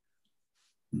closed.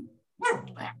 I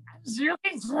was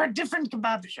looking for a different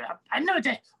kebab shop. I know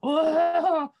that.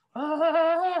 Oh.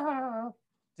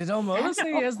 Did Omoda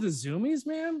say he has the zoomies,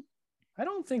 man? I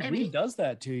don't think Maybe. weed does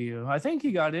that to you. I think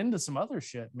he got into some other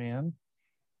shit, man.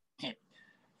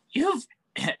 You've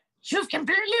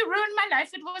completely ruined my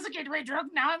life. It was a gateway drug.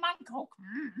 Now I'm on coke.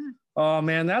 Oh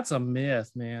man, that's a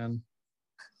myth, man.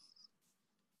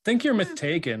 Think you're myth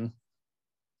taken.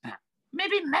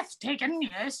 Maybe meth taken,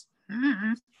 yes.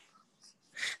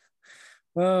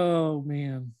 Oh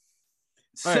man.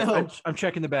 All right, so I'm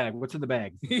checking the bag. What's in the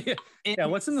bag? Yeah,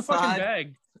 what's in the fucking inside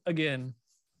bag again?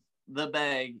 the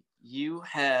bag, you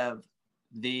have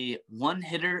the one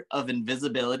hitter of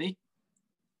invisibility.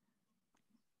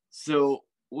 So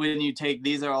when you take,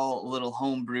 these are all little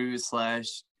homebrew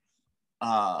slash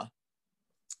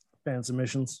Fan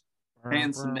submissions.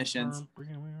 fan submissions.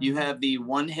 You have the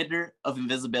one hitter of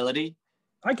invisibility.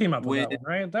 I came up with that one,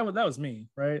 right? That was me,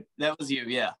 right? That was you,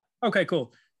 yeah. Okay,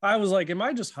 cool. I was like, am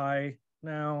I just high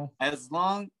now? As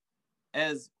long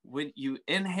as when you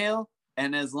inhale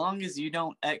and as long as you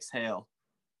don't exhale,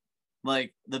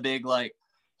 like the big like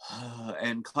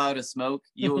and cloud of smoke,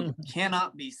 you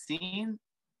cannot be seen,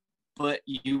 but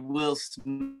you will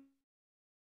smell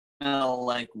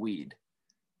like weed.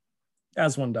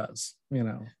 As one does, you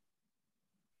know.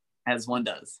 As one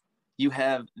does. You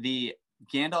have the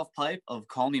Gandalf pipe of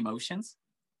calm emotions.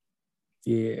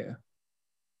 Yeah.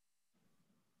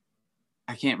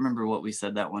 I can't remember what we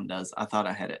said that one does. I thought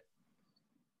I had it.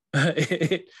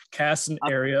 It casts an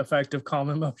area effect of calm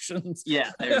emotions.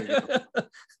 Yeah, there we go.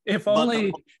 if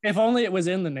only it was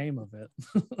in the name of it.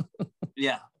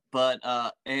 Yeah, but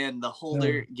and the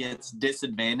holder gets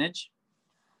disadvantage.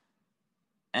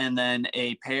 And then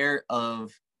a pair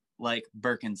of like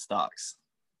Birkenstocks.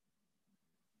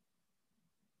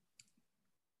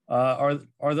 Are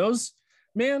those,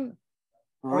 man?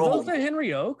 Are those the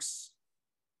Henry Oaks?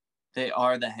 They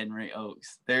are the Henry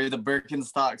Oaks. They're the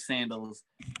Birkenstock sandals.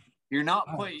 You're not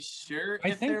quite sure.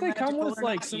 I think they come with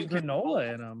like some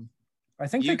granola in them. I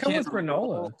think they come with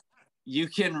granola. You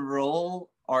can roll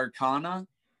Arcana,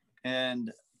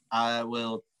 and I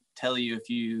will tell you if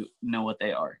you know what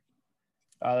they are.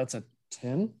 That's a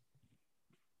 10.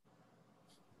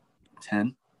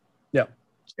 10? Yep.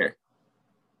 Sure.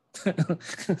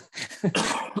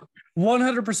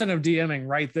 100% of DMing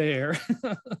right there.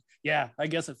 Yeah, I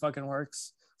guess it fucking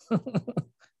works.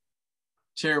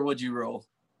 Chair, what'd you roll?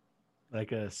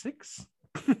 Like a 6.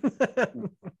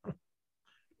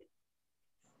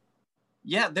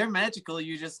 Yeah, they're magical.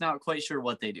 You're just not quite sure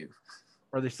what they do.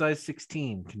 Are they size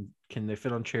 16? Can they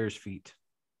fit on Chair's feet?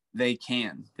 They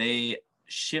can. They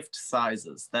shift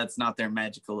sizes. That's not their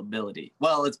magical ability.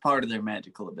 Well, it's part of their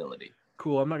magical ability.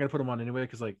 Cool. I'm not gonna put them on anyway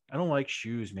because like I don't like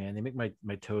shoes, man. They make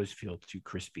my toes feel too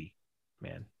crispy,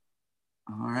 man.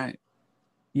 All right.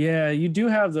 Yeah, you do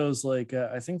have those like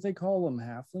I think they call them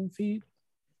halfling feet.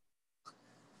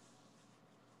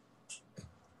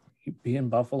 Being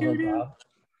Buffalo Bob,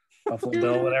 Buffalo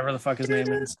Bill, whatever the fuck his name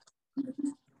is.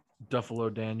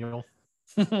 Duffalo Daniel.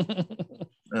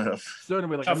 Ugh. So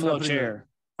anyway, like Buffalo chair.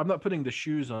 I'm not putting the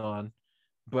shoes on,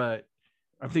 but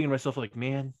I'm thinking to myself, like,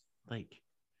 man, like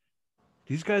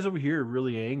these guys over here are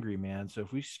really angry, man. So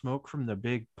if we smoke from the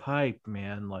big pipe,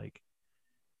 man, like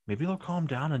maybe they'll calm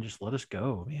down and just let us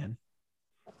go, man.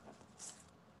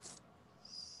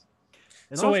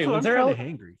 And So wait, was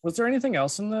there anything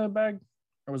else in the bag,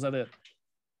 or was that it?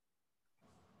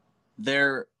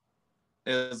 There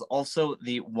is also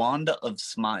the Wand of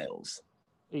Smiles.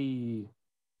 A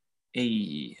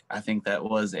I think that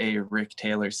was a Rick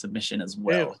Taylor submission as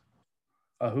well.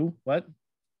 who? What?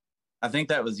 I think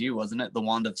that was you, wasn't it? The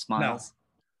Wand of Smiles.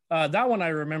 No. That one I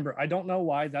remember. I don't know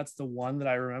why that's the one that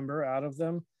I remember out of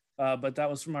them, but that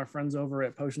was from our friends over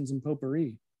at Potions and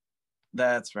Potpourri.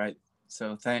 That's right.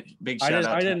 So big shout out.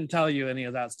 I didn't tell you any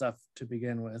of that stuff to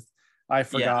begin with. I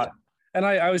forgot. Yeah. And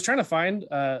I was trying to find,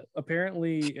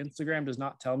 apparently Instagram does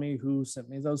not tell me who sent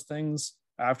me those things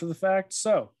after the fact.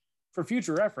 So for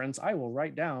future reference, I will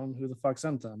write down who the fuck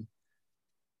sent them.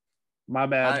 My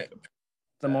bad.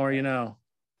 The more you know.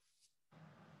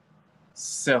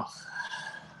 So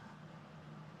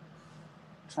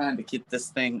trying to keep this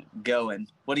thing going.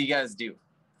 What do you guys do?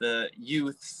 The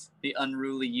youths, the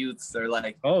unruly youths are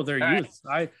like, oh, they're youths.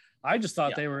 Right. I just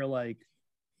thought they were like,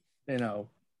 you know,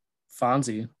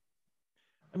 Fonzie.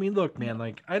 I mean, look, man,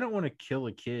 like I don't want to kill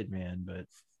a kid, man, but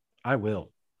I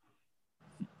will.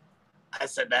 I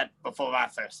said that before my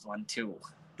first one too.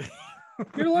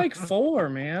 You're like 4,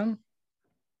 man.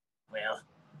 Well,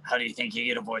 how do you think you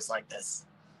get a voice like this?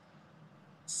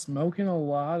 Smoking a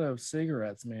lot of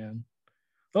cigarettes, man.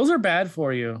 Those are bad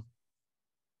for you.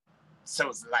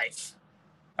 So's life.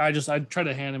 I try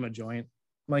to hand him a joint.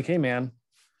 I'm like, hey, man,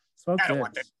 smoke I don't this.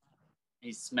 want that.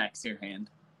 He smacks your hand.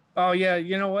 Oh, yeah.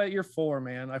 You know what? You're 4,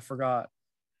 man. I forgot.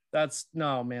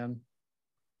 No, man.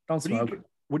 Don't smoke.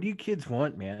 What do you kids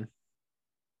want, man?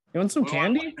 You want some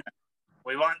candy?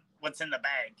 We want what's in the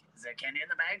bag. Is there candy in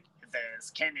the bag? If there's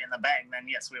candy in the bag, then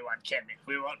yes, we want candy.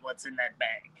 We want what's in that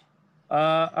bag.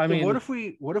 I mean, what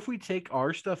if we take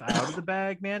our stuff out of the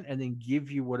bag, man, and then give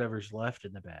you whatever's left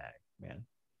in the bag, man?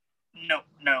 No.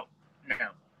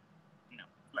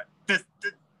 This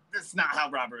is not how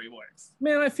robbery works.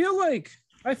 Man, I feel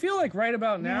like right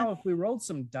about now, if we rolled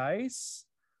some dice,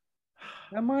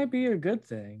 that might be a good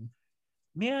thing.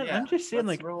 Man, I'm just saying,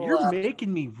 like, you're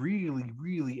making me really,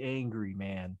 really angry,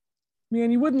 man. Man,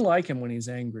 you wouldn't like him when he's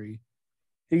angry.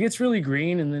 He gets really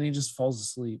green and then he just falls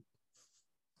asleep.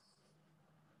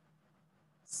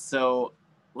 So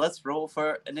let's roll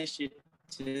for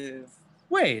initiative.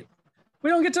 Wait, we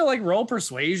don't get to like roll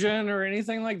persuasion or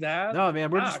anything like that? No,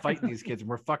 man, we're just fighting these kids and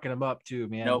we're fucking them up too,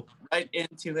 man. Nope, right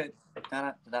into it.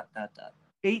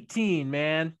 18,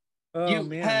 man. Oh, you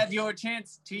man. had your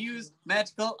chance to use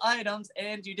magical items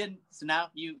and you didn't. So now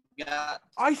you got.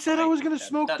 I said I was going to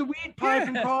smoke the weed pipe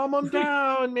and calm them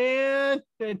down, man.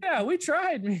 Yeah, we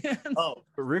tried, man. Oh,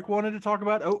 but Rick wanted to talk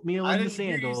about oatmeal and the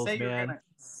sandals, man. You were gonna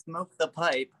smoke the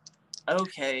pipe.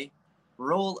 Okay,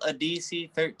 roll a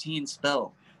DC 13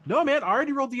 spell. No, man, I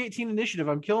already rolled the 18 initiative.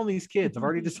 I'm killing these kids. I've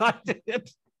already decided it.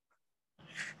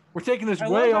 We're taking this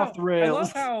way off the rails. I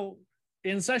love how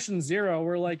in session 0,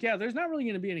 we're like, yeah, there's not really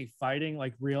going to be any fighting,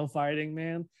 like real fighting,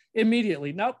 man.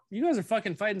 Immediately, nope, you guys are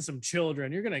fucking fighting some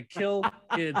children. You're going to kill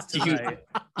kids tonight.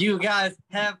 You guys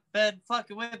have been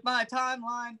fucking with my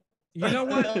timeline. You know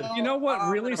what? You know what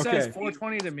really says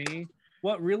 420 to me?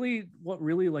 What really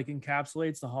like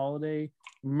encapsulates the holiday?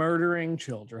 Murdering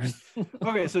children.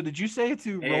 Okay, so did you say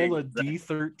to roll a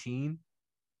D13?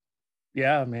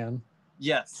 Yeah, man.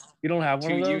 Yes. You don't have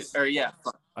one of those?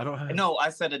 I don't have. No, I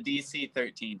said a DC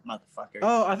 13, motherfucker.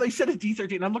 Oh, I thought you said a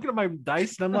D13. I'm looking at my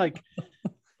dice and I'm like,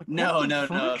 no,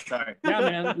 sorry. Yeah,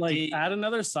 man. Like add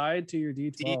another side to your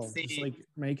D12. Just like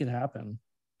make it happen.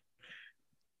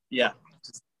 Yeah,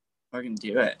 just fucking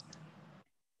do it.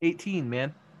 18,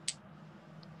 man.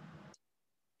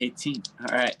 18.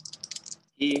 All right.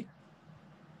 He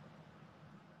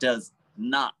does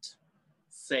not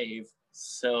save.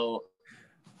 So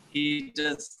he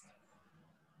just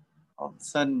all of a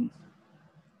sudden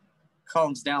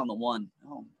calms down to 1.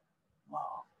 Oh,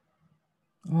 wow.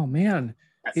 Oh man,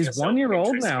 I he's feel so 1 year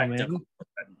old now, introspective. man.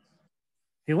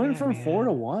 He went Yeah, from 4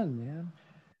 to man. 1, man.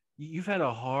 You've had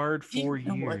a hard 4 You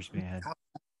know what? years, man.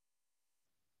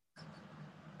 I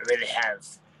really have.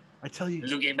 I tell you,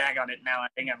 Looking back on it now, I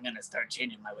think I'm gonna start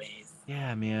changing my ways.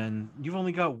 yeah, man. You've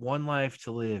only got one life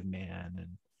to live, man.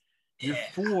 And you're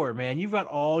Yeah. 4, man. You've got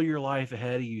all your life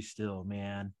ahead of you still,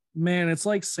 man. Man, it's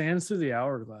like sands through the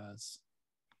hourglass.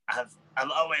 I've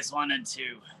always wanted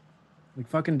to Like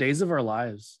fucking days of our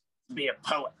lives. be a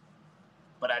poet,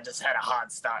 but I just had a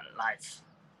hard start in life.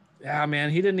 Yeah, man,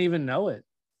 he didn't even know it.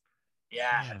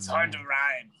 Yeah, Yeah, it's hard to man.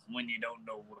 rhyme when you don't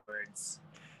know words.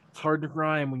 It's hard to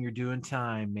rhyme when you're doing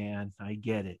time, man. I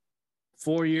get it.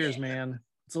 4 years, man.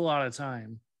 It's a lot of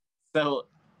time. So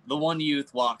the one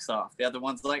youth walks off. The other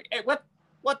one's like, hey, what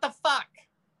the fuck?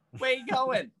 Where you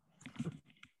going?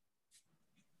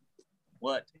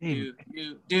 What do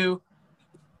you do?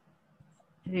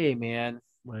 Hey, man.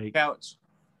 Like, Couch,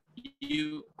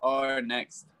 you are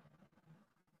next.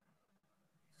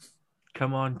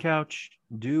 come on, couch,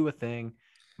 do a thing.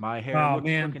 My hair Oh, looks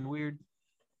man. looking weird.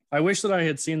 I wish that I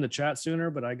had seen the chat sooner,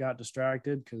 but I got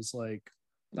distracted because, like,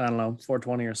 I don't know,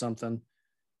 420 or something.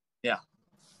 Yeah.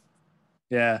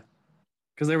 Yeah.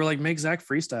 Because they were like, make Zach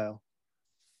freestyle.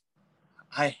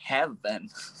 I have been.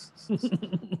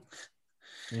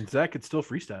 And Zach could still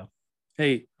freestyle.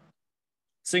 Hey,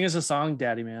 sing us a song,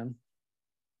 Daddy Man.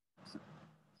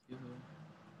 You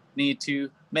need to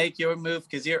make your move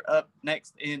because you're up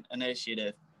next in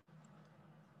initiative.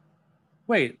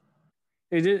 Wait,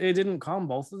 it didn't calm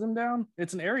both of them down?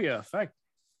 It's an area effect.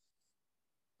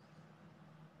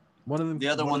 One of them. The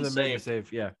other one of one's them made a saved.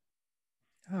 save. Yeah,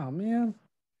 Oh, man.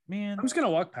 man. I'm just going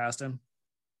to walk past him.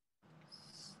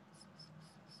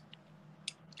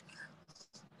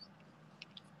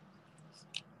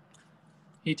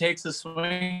 He takes a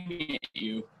swing at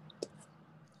you.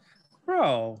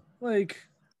 Bro, like,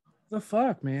 the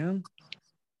fuck, man?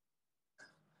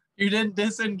 You didn't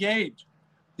disengage.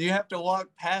 You have to walk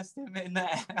past him in the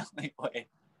alleyway.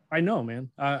 I know, man.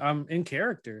 I'm in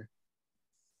character.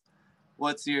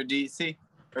 What's your DC?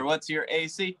 Or what's your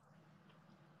AC?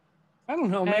 I don't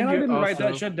know, man. And I you didn't write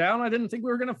that also- shit down. I didn't think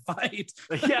we were going to fight.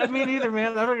 Yeah, me neither,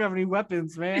 man. I don't have any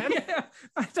weapons, man. Yeah,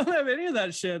 I don't have any of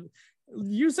that shit.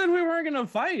 You said we weren't going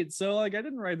to fight. So, like, I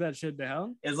didn't write that shit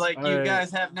down. It's like All you right.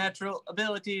 guys have natural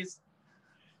abilities.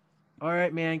 All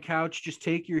right, man. Couch, just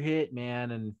take your hit,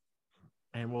 man,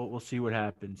 and we'll see what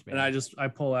happens, man. And I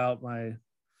pull out my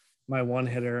one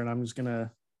hitter and I'm just going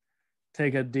to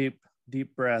take a deep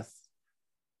breath.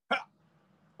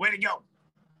 Way to go.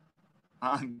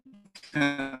 I'm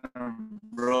gonna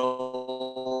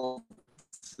roll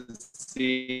to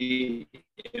see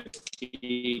if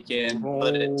he can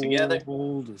put it together.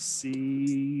 Roll to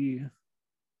see.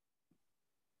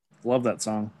 Love that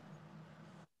song.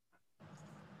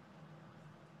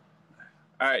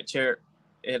 All right, Chair.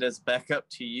 It is back up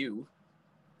to you.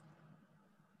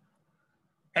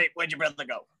 Hey, where'd your brother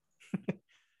go?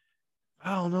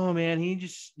 I don't know, man. He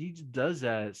just does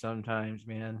that sometimes,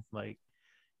 man. Like,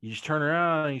 you just turn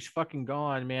around and he's fucking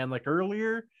gone, man. Like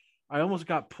earlier, I almost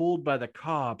got pulled by the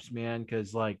cops, man,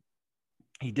 because like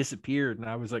he disappeared, and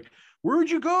I was like,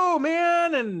 "Where'd you go,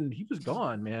 man?" And he was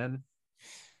gone, man.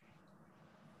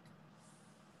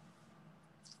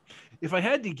 If I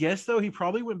had to guess, though, he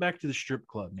probably went back to the strip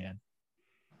club, man.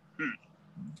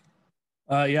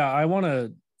 Yeah, I want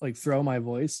to like throw my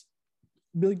voice.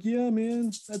 Be like, yeah,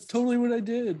 man, that's totally what I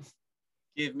did.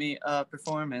 Give me a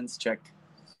performance check.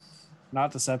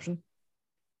 Not deception.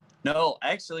 No,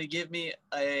 actually, give me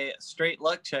a straight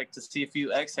luck check to see if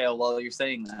you exhale while you're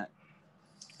saying that.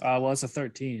 Well, it's a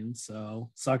 13, so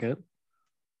suck it.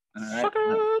 All right. Suck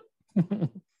it.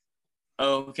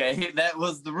 Okay, that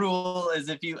was the rule. Is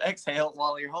if you exhale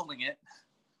while you're holding it,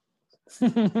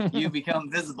 you become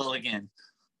visible again.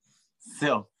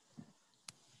 So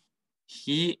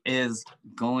he is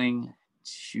going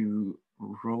to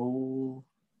roll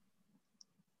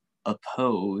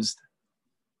opposed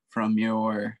from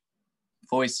your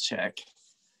voice check.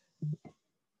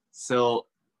 So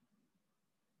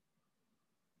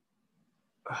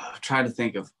I'm trying to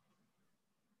think of.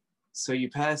 So you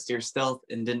passed your stealth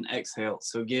and didn't exhale.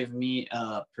 So give me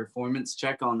a performance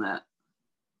check on that.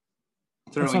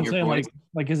 That's what Throwing I'm your saying. voice.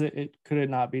 Like, is it? Could it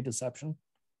not be deception?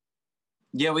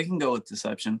 Yeah, we can go with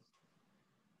deception.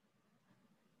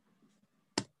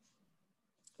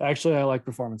 Actually, I like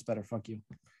performance better. Fuck you.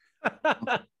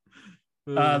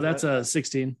 That's a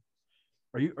 16.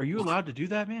 Are you allowed to do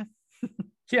that, man?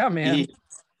 Yeah, man. He-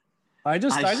 I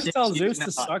just shit tell you Zeus not.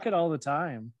 to suck it all the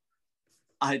time.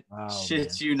 I Wow, shit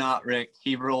man. you not, Rick.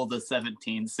 He rolled a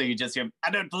 17, so you just hear him. I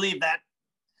don't believe that.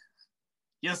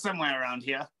 You're somewhere around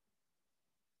here.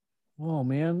 Oh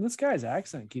man, this guy's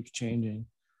accent keeps changing.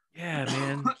 Yeah,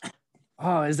 man.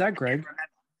 Oh, is that Greg?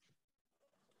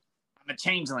 I'm a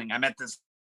changeling. I met this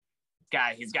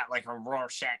guy. He's got like a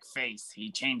Rorschach face.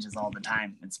 He changes all the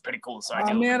time. It's pretty cool. So I Oh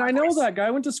do it man, with my I know voice. that guy.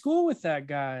 I went to school with that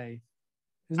guy.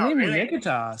 His Oh, name really? is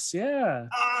Nikitas. Yeah.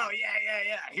 Oh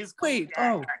yeah. He's cool. Wait.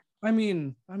 Yeah. Oh, I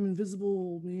mean, I'm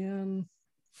invisible, man.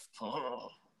 Oh,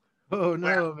 Oh no,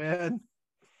 Well- man.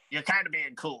 you're kind of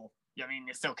being cool. I mean,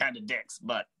 you're still kind of dicks,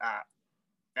 but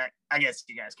I guess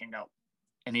you guys can go.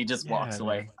 And he just walks Yeah,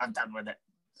 away. man. I'm done with it.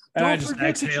 And I Don't just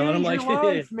forget to exhale, and I'm change like, your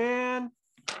life, man.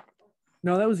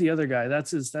 no, that was the other guy. That's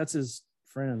his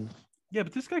friend. Yeah,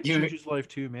 but this guy You- changed his life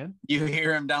too, man. You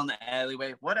hear him down the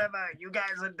alleyway. Whatever. You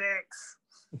guys are dicks.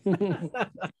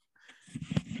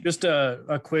 Just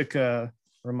a quick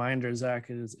reminder, Zach.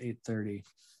 It is 8:30.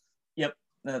 Yep.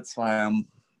 That's why I'm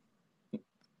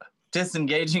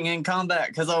disengaging in combat,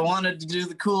 because I wanted to do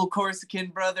the cool Corsican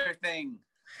brother thing.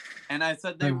 And I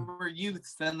said they were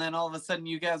youths, and then all of a sudden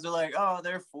you guys are like, oh,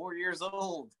 they're 4 years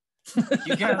old.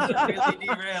 You guys are really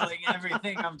derailing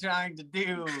everything I'm trying to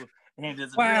do. And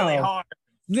it's really Wow. hard.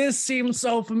 This seems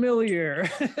so familiar.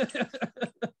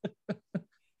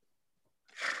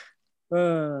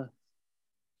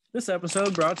 This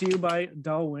episode brought to you by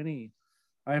Dalwhinnie.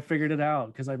 I figured it out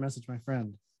because I messaged my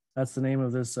friend. That's the name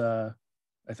of this. I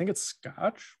think it's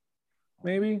Scotch,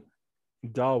 maybe.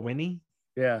 Dalwhinnie?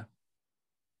 Yeah.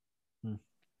 Hmm.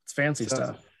 It's fancy Sounds-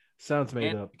 stuff. Sounds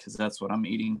made up. Because that's what I'm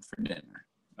eating for dinner.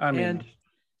 I mean, And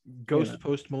Ghost know.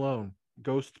 Post Malone.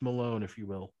 Ghost Malone, if you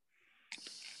will.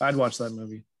 I'd watch that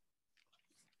movie.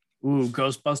 Ooh,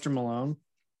 Ghostbuster Malone.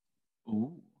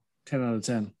 Ooh. 10 out of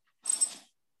 10.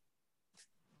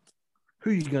 Who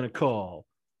you gonna call?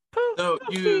 So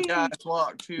you guys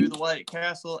walk to the White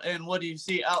Castle, and what do you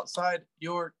see outside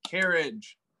your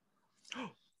carriage?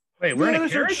 Wait, we're in a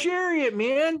There's our carriage? chariot,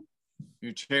 man.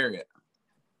 Your chariot.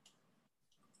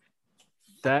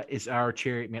 That is our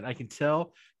chariot, man. I can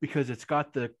tell because it's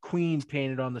got the queen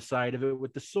painted on the side of it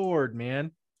with the sword,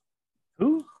 man.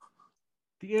 Who?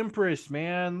 The Empress,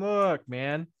 man. Look,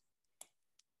 man.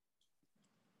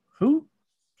 Who?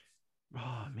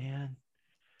 Oh, man.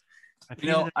 You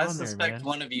know, painted it I on there, suspect man.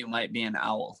 one of you might be an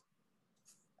owl.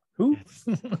 Who?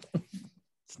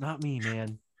 It's not me,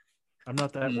 man. I'm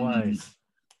not that Hmm. wise.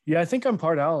 Yeah, I think I'm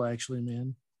part owl, actually,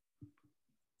 man. I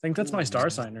think that's my Cool, star man.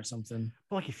 sign or something.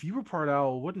 But like, if you were part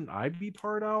owl, wouldn't I be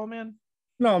part owl, man?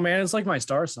 No, man, it's like my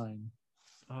star sign.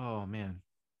 Oh, man.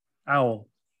 Owl.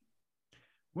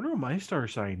 Wonder what my star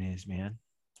sign is, man.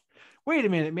 Wait a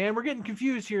minute, man. We're getting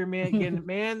confused here, man. Again,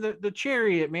 man, the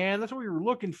chariot, man. That's what we were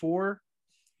looking for.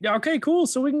 Yeah, okay, cool.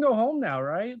 So we can go home now,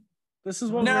 right? This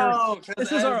is what No,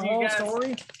 this is our whole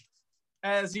story.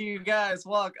 As you guys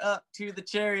walk up to the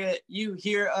chariot, you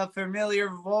hear a familiar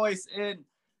voice in.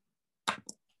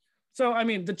 So I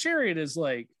mean, the chariot is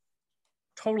like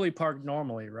totally parked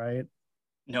normally, right?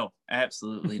 No,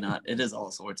 absolutely not. It is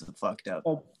all sorts of fucked up.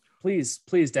 Oh, please,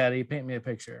 Daddy, paint me a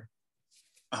picture.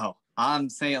 Oh, I'm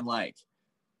saying like,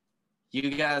 you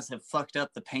guys have fucked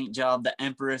up the paint job. The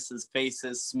Empress's face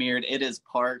is smeared. It is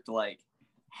parked like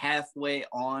halfway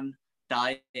on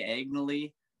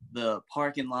diagonally the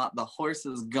parking lot. The horse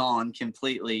is gone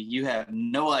completely. You have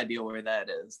no idea where that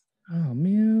is. Oh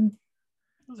man,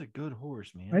 That was a good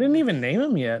horse, man. I didn't even name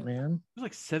him yet, man. It was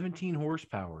like 17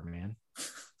 horsepower, man.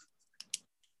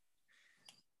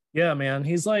 Yeah, man.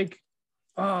 He's like,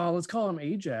 oh, let's call him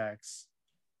Ajax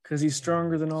because he's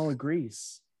stronger than all of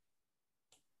Greece.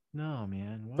 No,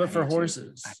 man. Why? But for I do.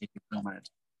 horses, I do so much.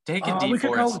 Take a Oh, deep we could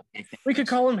forest. we could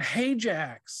call him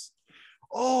Hayjax.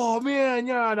 Oh man,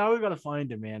 yeah. Now we gotta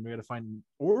find him, man. We gotta find him,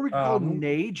 or we can call him Um,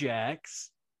 Najax.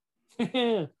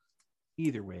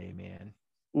 Either way, man.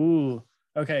 Ooh,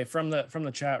 okay. From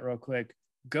the chat, real quick.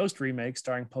 Ghost remake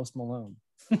starring Post Malone.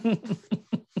 There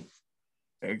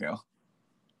you go.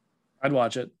 I'd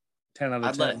watch it. 10 out of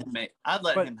I'd 10. let him make. I'd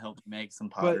let But- him help make some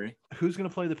But pottery. who's gonna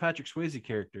play the Patrick Swayze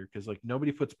character? Because like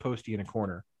nobody puts Posty in a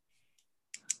corner.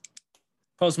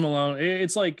 Post Malone.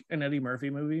 It's like an Eddie Murphy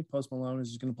movie. Post Malone is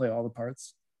just going to play all the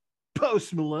parts.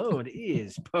 Post Malone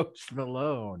is Post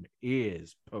Malone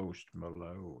is Post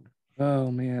Malone.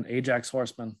 Oh man, Ajax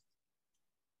Horseman.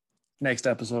 Next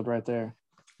episode right there.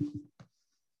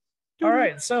 All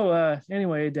right. So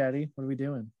anyway, Daddy, what are we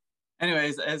doing?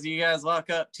 Anyways, as you guys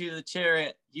walk up to the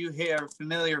chariot, you hear a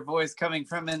familiar voice coming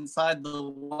from inside the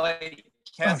White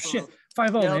Castle. Oh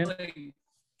shit. 5-0, man. Yelling,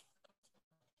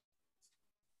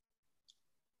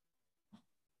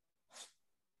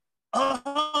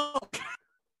 Oh,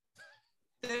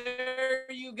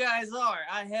 there you guys are.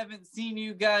 I haven't seen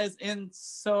you guys in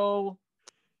so.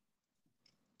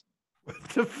 What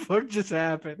the fuck just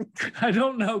happened? I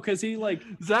don't know, because he like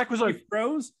Zach was like,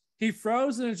 he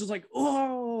froze, and it's just like,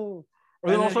 oh, or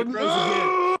then all of a he sudden,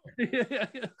 froze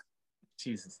again.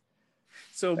 Jesus.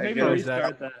 So There maybe goes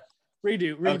restart that.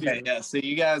 Redo. Okay, yeah. So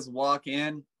you guys walk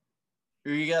in,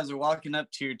 or you guys are walking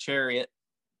up to your chariot,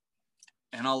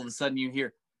 and all of a sudden you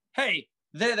hear, "Hey,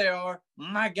 there they are,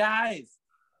 my guys.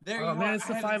 There Oh you man, are. it's I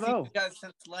the haven't seen 5-0. you guys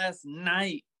since last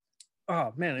night."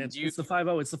 Oh man, it's the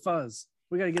 5-0. It's the fuzz.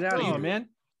 We gotta get out of oh here. man,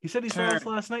 he said he saw us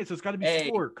last night, so it's got to be Hey.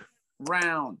 Spork.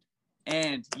 Round,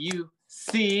 and you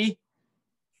see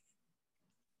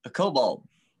a kobold.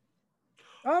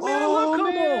 Oh man, I love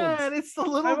kobolds. Man, it's the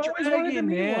little I've always wanted to dragon,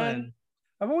 meet man. one.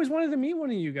 I've always wanted to meet one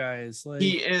of you guys. Like,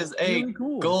 He is a really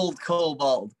cool. gold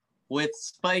kobold with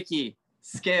spiky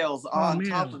scales on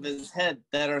top man. of his head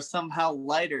that are somehow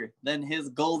lighter than his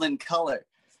golden color.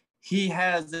 He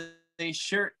has a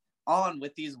shirt on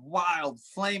with these wild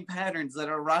flame patterns that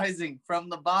are rising from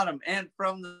the bottom and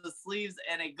from the sleeves,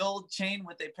 and a gold chain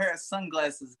with a pair of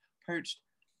sunglasses perched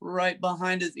right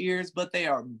behind his ears, but they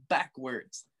are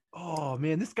backwards. Oh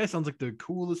man, this guy sounds like the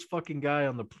coolest fucking guy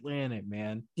on the planet,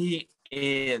 man. He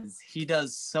is. He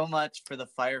does so much for the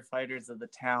firefighters of the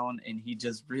town, and he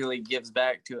just really gives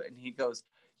back to it. And he goes,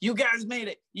 "You guys made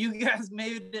it. You guys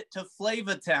made it to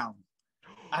Flavatown.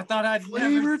 I thought I'd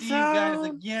never see you guys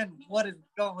again. What is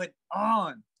going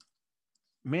on?"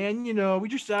 Man, you know, we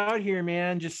just out here,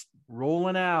 man, just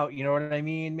rolling out. You know what I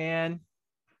mean, man?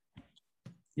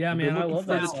 Yeah, We've been man, I looking love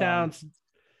for that the song. towns.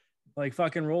 Like,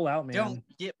 fucking roll out, man. Don't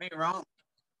get me wrong.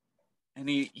 And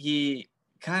he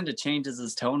kind of changes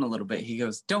his tone a little bit. He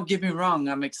goes, "Don't get me wrong.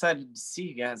 I'm excited to see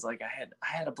you guys. Like, I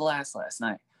had a blast last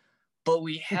night, but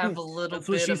we have a little That's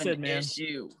what bit she of said, an man.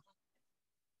 issue.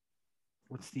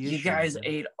 What's the You issue? guys man?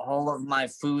 ate all of my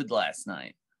food last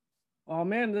night." Oh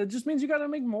man, that just means you gotta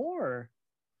make more.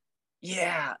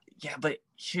 Yeah, but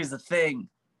here's the thing.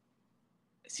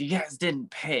 So you guys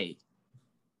didn't pay.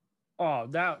 Oh,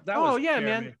 that Oh, was yeah, Chair,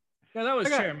 man. Yeah, that was I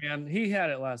got- Chair, man. He had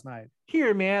it last night.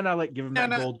 Here, man, I like give him that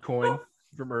No. gold coin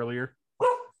from earlier.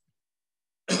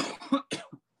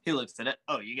 He looks at it.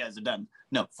 "Oh, you guys are done.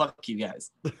 No, fuck you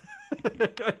guys."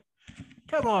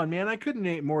 Come on, man. I couldn't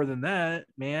eat more than that,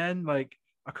 man. Like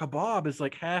a kebab is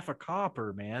like half a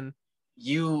copper, man.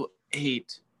 You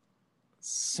ate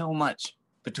so much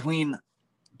between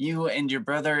you and your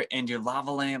brother and your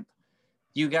lava lamp.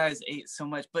 You guys ate so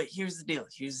much, but here's the deal.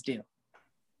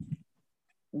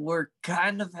 We're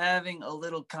kind of having a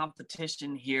little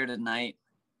competition here tonight.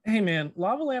 Hey man,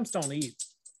 lava lamps don't eat.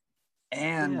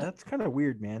 And Yeah, that's kind of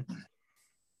weird, man.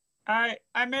 I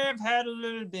may have had a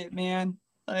little bit, man.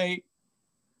 Like,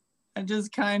 I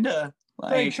just kind of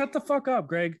like. Greg, shut the fuck up,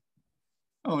 Greg.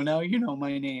 Oh, now you know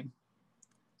my name.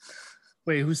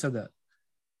 Wait, who said that?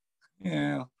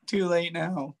 Yeah, too late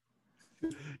now.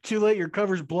 Too late, your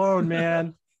cover's blown,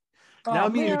 man. Now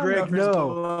me and Greg Cover's know.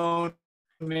 blown,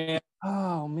 man.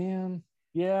 Oh man.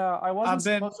 Yeah, I wasn't I've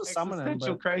been supposed to summon him,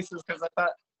 existential but crisis because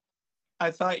I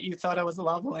thought you thought I was a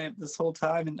lava lamp this whole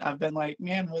time, and I've been like,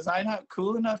 man, was I not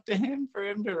cool enough to him for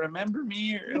him to remember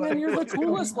me? Or man, like, you're the what's going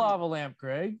coolest on? lava lamp,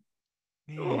 Greg.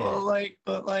 Well,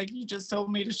 but you just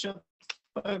told me to shut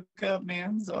the fuck up,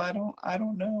 man. So I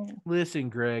don't know. Listen,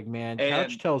 Greg, man. And-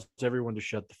 Couch tells everyone to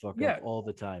shut the fuck Yeah. up all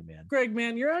the time, man. Greg,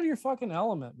 man, you're out of your fucking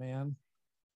element, man.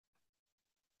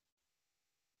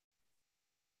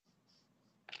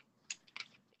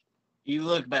 You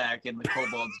look back, and the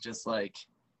kobold's just like,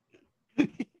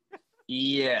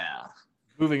 yeah.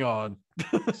 Moving on.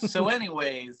 So,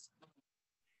 anyways,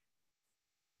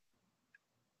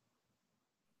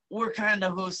 we're kind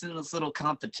of hosting this little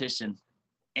competition,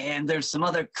 and there's some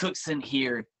other cooks in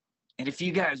here, and if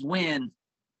you guys win,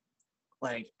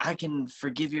 like, I can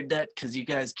forgive your debt because you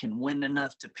guys can win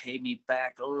enough to pay me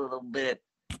back a little bit,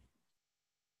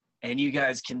 and you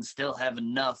guys can still have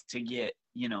enough to get,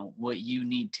 you know, what you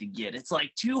need to get. It's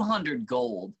like 200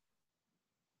 gold.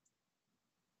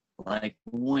 Like,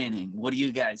 winning. What do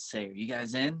you guys say? Are you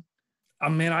guys in?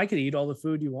 Man, I could eat all the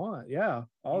food you want. Yeah,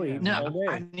 I'll Yeah, eat No, all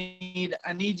day.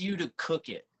 I need you to cook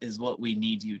it is what we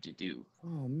need you to do.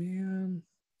 Oh man,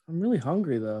 I'm really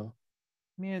hungry though.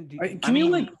 Man, Can you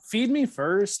like feed me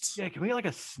first? yeah, can we get like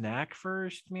a snack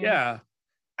first, man? Yeah.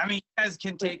 I mean, you guys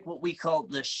can take what we call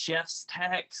the chef's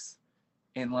tax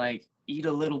and like eat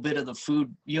a little bit of the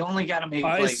food. You only got to make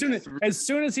like as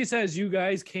soon as he says you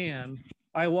guys can,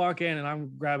 I walk in and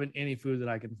I'm grabbing any food that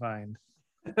I can find.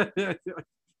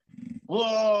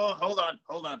 Whoa, hold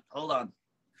on.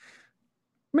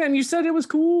 Man, you said it was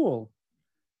cool.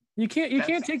 You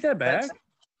can't take that back.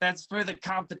 That's for the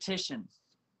competition.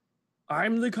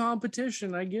 I'm the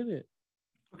competition. I get it.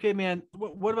 Okay, man.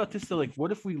 What about this though? Like,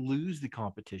 what if we lose the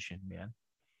competition, man?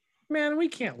 Man, we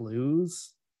can't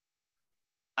lose.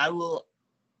 I will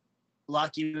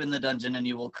lock you in the dungeon and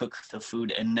you will cook the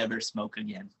food and never smoke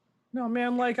again. No,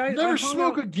 man, like I Never hung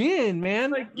smoke out, again,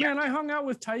 man. like man, I hung out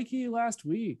with Taiki last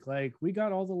week. Like we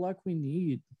got all the luck we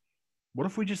need. What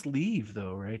if we just leave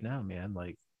though right now, man?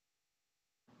 Like,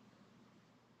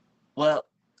 Well,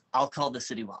 I'll call the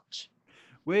city watch.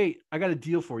 wait, I got a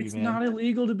deal for you, It's man. not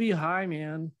illegal to be high,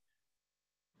 man.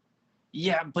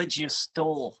 Yeah, but you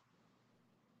stole.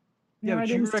 Yeah, I but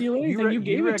didn't steal anything. You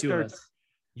gave it to us.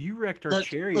 You wrecked our Look,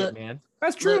 chariot, look. man.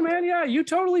 That's true, Look. man. Yeah, you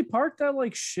totally parked that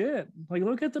like shit. Like,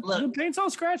 look at the paint's all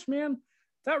scratched, man.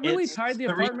 That really It's tied the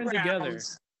 3 apartment together.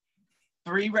 rounds.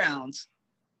 3 rounds.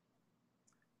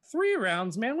 3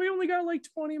 rounds, man. We only got like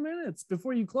 20 minutes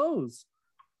before you close.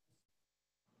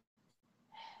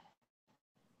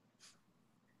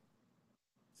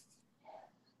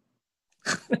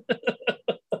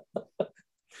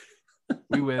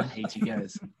 We I win. hate you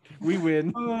guys. We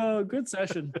win. Oh, good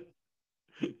session.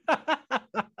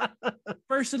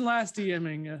 First and last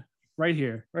DMing right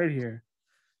here.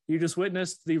 You just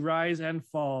witnessed the rise and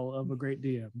fall of a great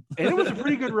DM. And it was a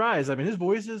pretty good rise. I mean, his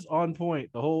voice is on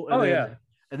point. The whole. Oh, then, yeah.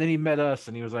 And then he met us,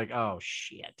 and he was like, "Oh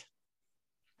shit."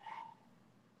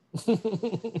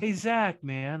 Hey Zach,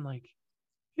 man, like,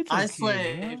 it's okay, I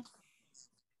slaved man.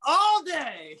 all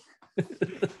day.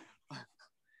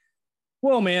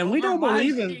 Well, man, we over don't my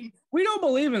believe in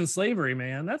sheep. slavery,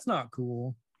 man. That's not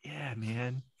cool. Yeah,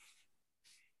 man.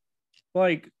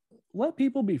 Like, let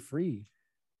people be free.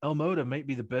 El Moda might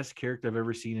be the best character I've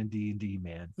ever seen in D&D,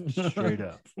 man. Straight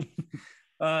up.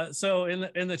 So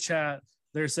in the chat,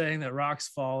 they're saying that rocks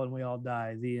fall and we all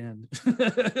die. The end.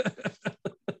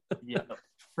 Yeah,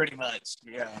 pretty much.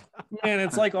 Yeah. Man,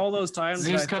 it's like all those times.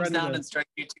 Zeus I comes threatened down to- and strikes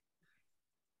you.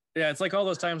 Yeah, it's like all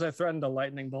those times I threatened to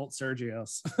lightning bolt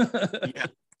Sergios. Yeah.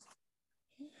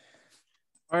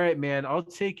 All right, man. I'll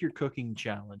take your cooking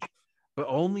challenge, but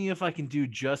only if I can do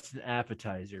just an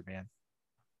appetizer, man.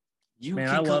 You Man,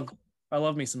 can I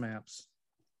love me some apps.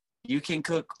 You can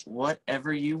cook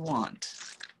whatever you want.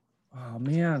 Oh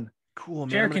man, Cool, man.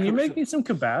 Jared, can you make me some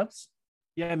kebabs?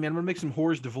 Yeah, man. I'm gonna make some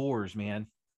whores divorce, man.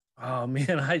 Oh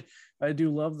man, I do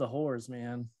love the whores,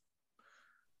 man.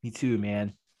 Me too,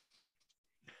 man.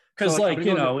 Because So, like, like I'm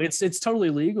you gonna go know, it's totally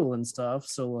legal and stuff.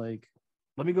 So like,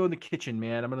 Let me go in the kitchen,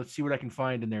 man. I'm gonna see what I can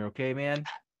find in there, okay, man?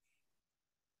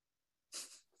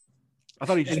 I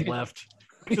thought he just left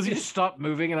because he just stopped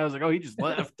moving, and I was like, "Oh, he just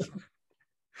left."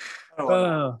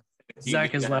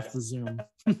 Zach has left the Zoom.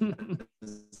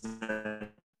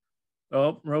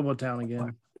 Oh, Robotown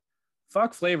again.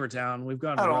 Fuck Flavortown. We've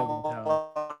gone to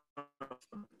Robotown.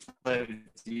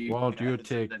 Won't you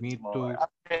take me to? I'm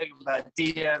taking my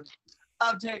DM.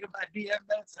 I'm taking my DM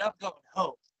notes and I'm going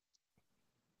home.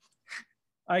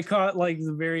 I caught like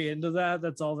the very end of that.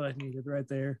 That's all that I needed right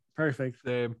there. Perfect.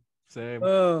 Same.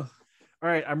 Oh, All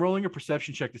right, I'm rolling a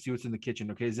perception check to see what's in the kitchen.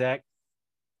 Okay, Zach.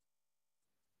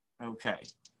 Okay.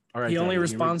 All right. he only Daddy,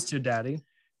 responds to Daddy.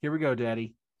 Here we go,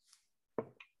 Daddy.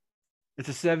 It's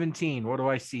a 17. What do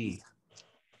I see?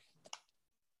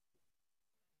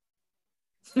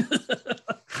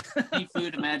 Any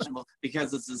food imaginable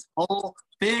because it's this whole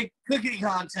big cooking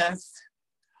contest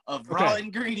of raw Okay.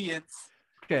 ingredients.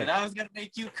 Okay. And I was gonna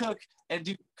make you cook and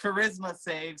do charisma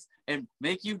saves and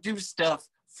make you do stuff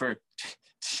for.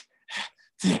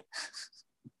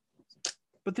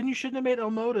 But then you shouldn't have made El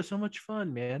Moda so much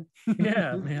fun, man.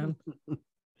 Yeah, man.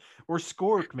 Or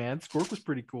Skork, man. Skork was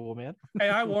pretty cool, man. Hey,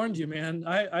 I warned you, man.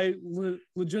 I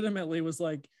legitimately was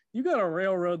like, you got to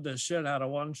railroad the shit out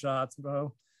of one shots,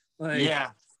 bro. Like,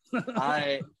 Yeah,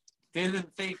 I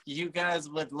didn't think you guys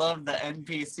would love the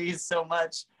NPCs so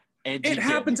much, and it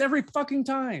happens every fucking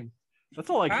time. That's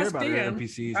all I care Ask about are Dan-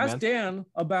 NPCs, Ask man. Dan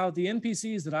about the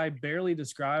NPCs that I barely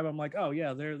describe. I'm like, oh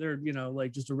yeah, they're you know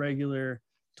like just a regular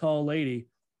tall lady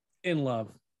in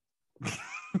love.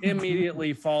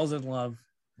 Immediately falls in love.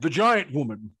 The giant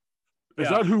woman. Is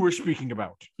Yeah. that who we're speaking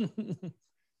about?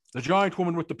 The giant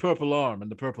woman with the purple arm and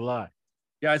the purple eye.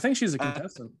 Yeah, I think she's a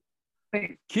contestant.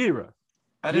 Kira.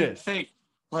 I didn't Yes. think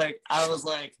I was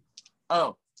like,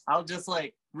 oh, I'll just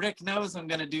Rick knows I'm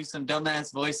gonna do some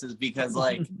dumbass voices because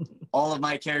all of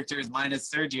my characters minus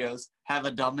Sergio's have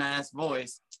a dumbass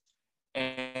voice,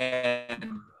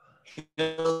 and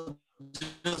he'll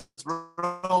just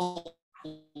roll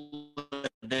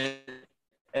with it,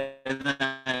 and then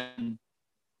I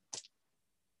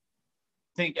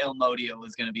think El Modio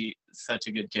was gonna be such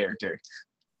a good character.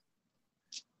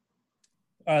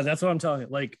 That's what I'm telling you.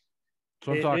 Like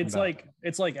So I'm talking It's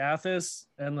about. like Athos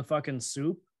and the fucking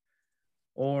soup,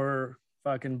 or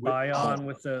fucking Bion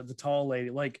with the tall lady.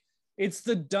 Like, it's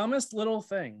the dumbest little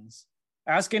things.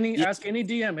 Ask any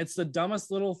DM. It's the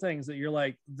dumbest little things that you're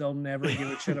like, they'll never give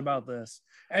a shit about this,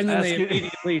 and then they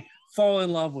immediately fall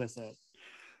in love with it.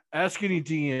 Ask any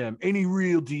DM, any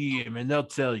real DM, and they'll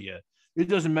tell you. It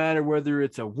doesn't matter whether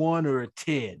it's a 1 or a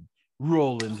 10.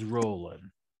 Rolling's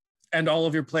rolling. And all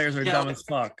of your players are dumb as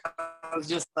fuck. I was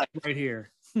just like, right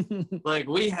here. like,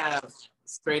 we have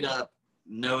straight up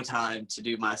no time to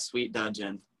do my sweet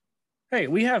dungeon. Hey,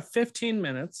 we have 15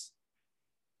 minutes.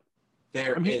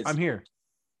 I'm here.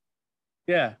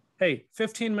 Yeah. Hey,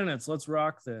 15 minutes. Let's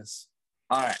rock this.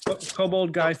 All right.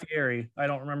 Kobold Guy Fieri. I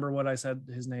don't remember what I said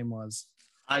his name was.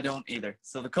 I don't either.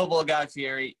 So the Kobold Guy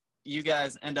Fieri, you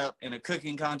guys end up in a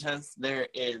cooking contest. There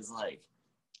is like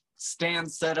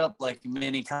stands set up like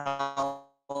mini coliseum.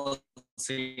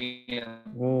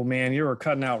 Oh man, you were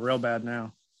cutting out real bad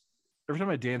now. Every time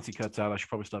my Dancy cuts out, I should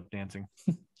probably stop dancing.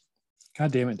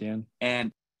 God damn it, Dan.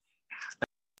 And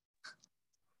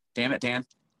damn it, Dan.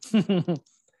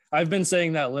 I've been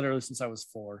saying that literally since I was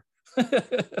 4.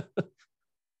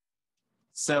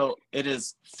 So it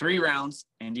is 3 rounds,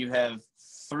 and you have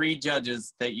 3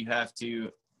 judges that you have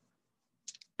to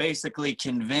basically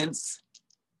convince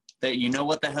that you know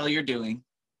what the hell you're doing.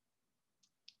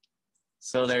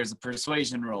 So there's a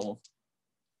persuasion roll.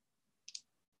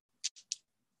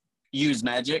 Use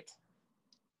magic.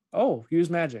 Oh, use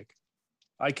magic.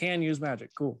 I can use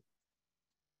magic. Cool.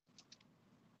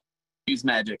 Use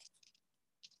magic.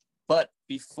 But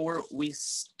before we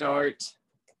start,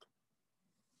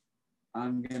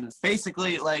 I'm gonna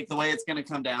basically, like, the way it's gonna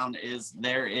come down is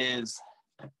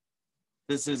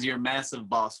this is your massive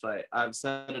boss fight. I've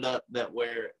set it up that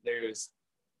where there's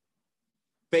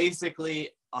basically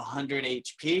 100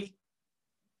 HP.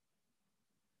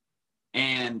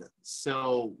 And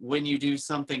so when you do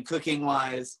something cooking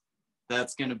wise,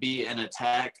 that's going to be an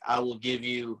attack. I will give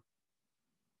you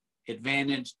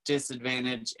advantage,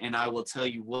 disadvantage, and I will tell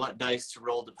you what dice to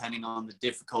roll depending on the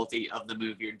difficulty of the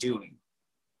move you're doing.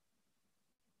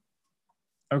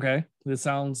 Okay. This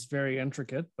sounds very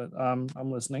intricate, but I'm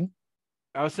listening.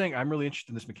 I was saying I'm really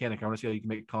interested in this mechanic. I want to see how you can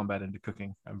make combat into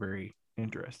cooking. I'm very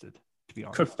interested, to be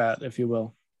honest. Cook that, if you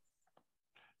will.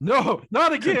 No,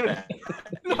 not again.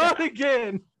 Not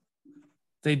again.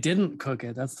 They didn't cook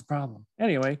it. That's the problem.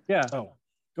 Anyway, yeah. Oh,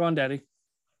 go on, Daddy.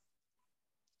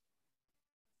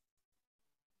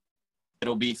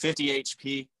 It'll be 50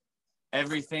 HP.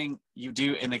 Everything you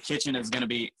do in the kitchen is going to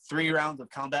be 3 rounds of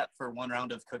combat for 1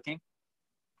 round of cooking.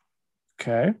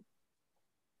 Okay.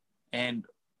 And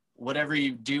whatever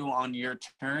you do on your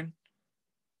turn,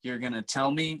 you're going to tell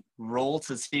me, roll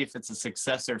to see if it's a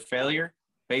success or failure.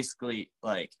 Basically,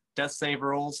 like death save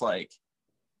rolls, like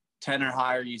 10 or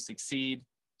higher, you succeed,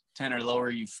 10 or lower,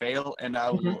 you fail. And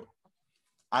I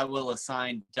will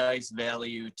assign dice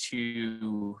value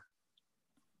to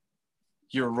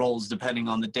your rolls depending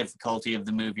on the difficulty of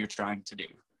the move you're trying to do.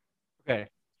 Okay.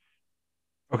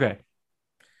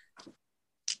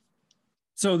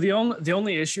 So the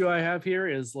only issue I have here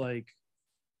is like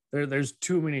there's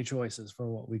too many choices for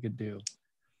what we could do.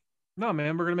 No,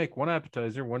 man, we're gonna make 1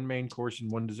 appetizer, 1 main course,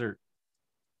 and 1 dessert.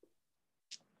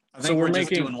 I think we're just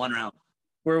doing 1 round.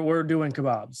 We're doing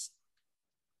kebabs.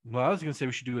 Well, I was gonna say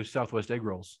we should do a Southwest egg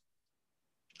rolls.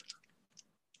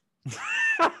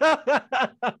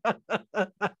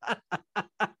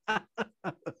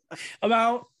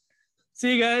 About.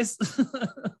 See you guys.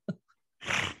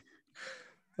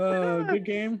 Good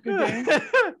game.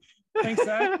 Thanks,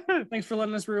 Zach. Thanks for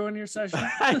letting us ruin your session.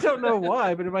 I don't know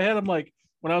why, but in my head, I'm like,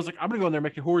 when I was like, I'm gonna go in there and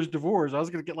make a hors d'oeuvres, I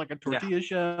was gonna get like a tortilla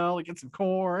shell, like get some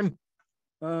corn.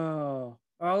 Oh,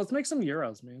 let's make some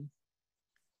euros, man.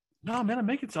 No, man, I'm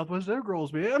making Southwest egg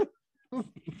rolls, man.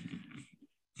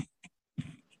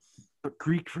 The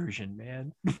Greek version,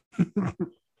 man.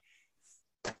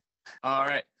 All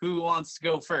right, who wants to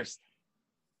go first?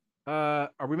 Are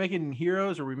we making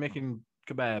heroes or are we making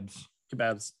kebabs?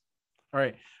 Kebabs. All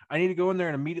right, I need to go in there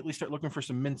and immediately start looking for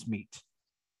some mincemeat.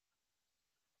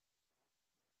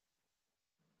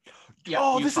 Yeah,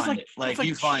 oh, you this is find like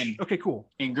you find okay, cool.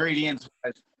 Ingredients.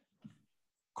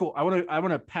 Cool. I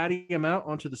want to patty him out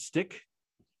onto the stick.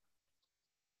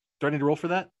 Do I need to roll for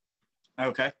that?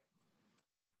 Okay.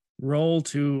 Roll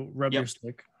to rub your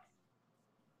stick.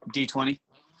 D20.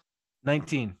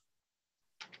 19.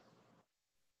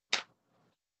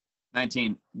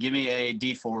 19. Give me a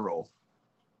D4 roll.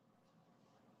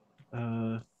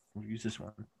 We'll use this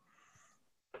one.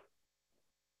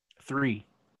 3.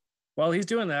 While he's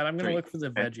doing that, I'm going to 3. look for the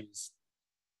veggies.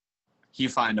 You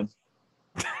find them.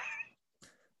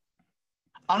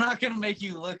 I'm not gonna make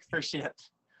you look for shit.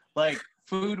 Like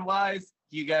food-wise,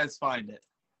 you guys find it.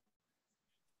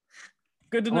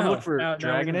 Good to I want to know. look for Now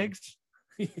dragon we're- eggs.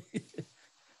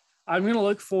 I'm gonna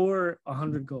look for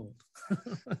 100 gold.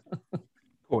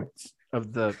 Points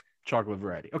of the chocolate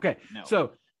variety. Okay, No.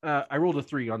 so I rolled a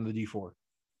 3 on the D4.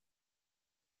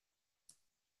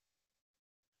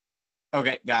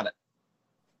 Okay, got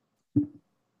it.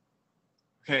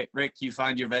 Okay, Rick, you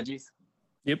find your veggies?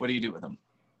 Yep. What do you do with them?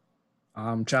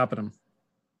 I'm chopping them.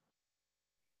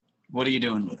 What are you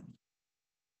doing with them?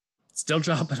 Still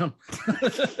chopping them.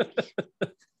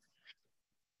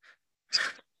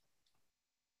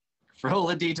 Roll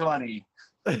a d20.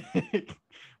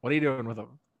 What are you doing with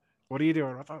them? What are you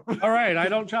doing with them? All right, I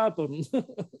don't chop them.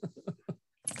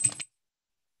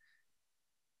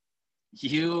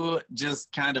 You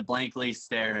just kind of blankly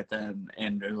stare at them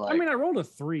and are like, I mean, I rolled a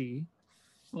 3.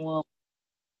 well,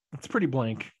 It's pretty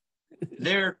blank.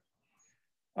 they're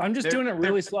I'm just doing it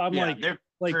really slow. I'm they're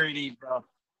like- pretty rough.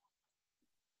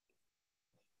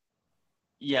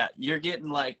 Yeah, you're getting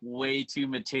like way too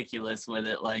meticulous with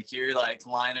it. Like you're like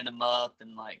lining them up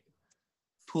and like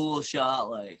pool shot,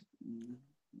 like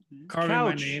carving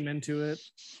my Couch. name into it.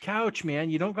 Couch, man.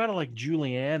 You don't gotta like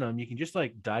julienne them. You can just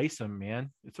like dice them,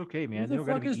 man. It's okay, man. Who They the don't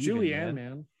gotta fuck be is even, Julianne, man.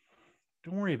 man?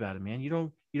 Don't worry about it, man. You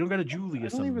don't gotta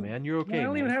Julius them, even- man. You're okay. I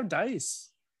don't man. even have dice.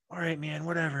 All right, man.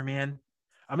 Whatever, man.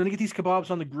 I'm gonna get these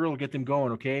kebabs on the grill, get them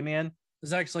going, okay, man?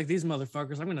 Zach's like, these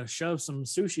motherfuckers, I'm gonna shove some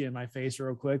sushi in my face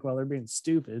real quick while they're being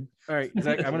stupid. All right,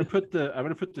 Zach, I'm gonna put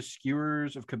the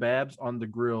skewers of kebabs on the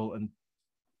grill and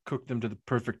cook them to the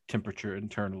perfect temperature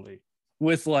internally.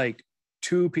 With like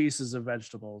 2 pieces of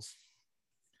vegetables.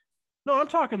 No, I'm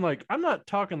not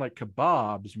talking like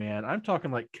kebabs, man. I'm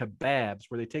talking like kebabs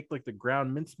where they take like the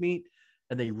ground mincemeat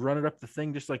and they run it up the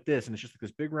thing just like this, and it's just like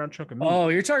this big round chunk of meat. Oh,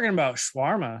 you're talking about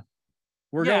shawarma.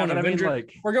 We're Yeah, going but I mean, Avenger,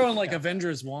 like- we're going like yeah.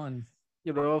 Avengers 1.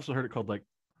 Yeah, but I also heard it called like,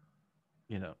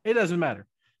 it doesn't matter.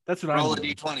 That's what roll I'm a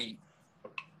doing. d20.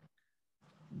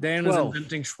 Dan 12. is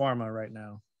inventing shawarma right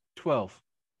now. 12.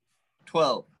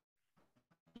 12.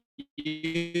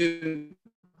 You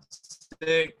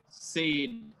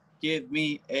succeed. Give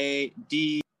me a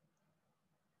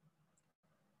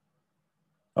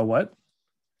A what?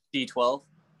 d12.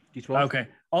 D12. Okay.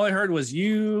 All I heard was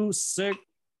you sick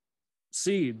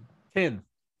seed. 10.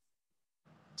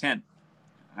 10.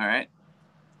 All right.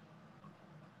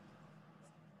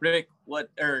 Rick,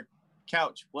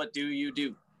 Couch, what do you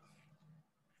do?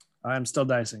 I'm still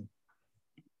dicing.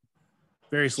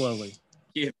 Very slowly.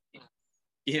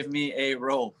 Give me a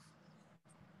roll.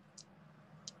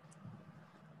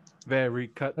 Very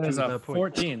cut That to is the a point.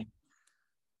 14.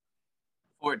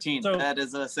 14. So- That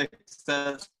is a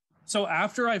success. So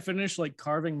after I finish like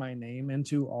carving my name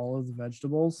into all of the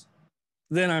vegetables,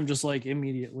 then I'm just like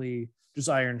immediately just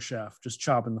Iron Chef, just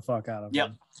chopping the fuck out of Yep.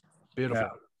 them. Beautiful. Yeah.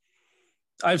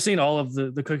 I've seen all of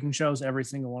the cooking shows, every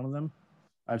single one of them.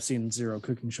 I've seen 0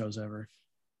 cooking shows ever.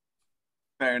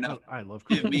 Fair enough. I love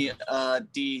Give cooking. me a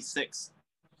d6.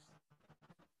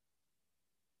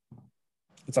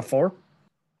 It's a 4.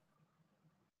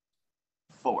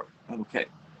 4. Okay.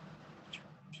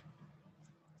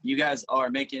 You guys are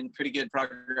making pretty good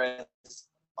progress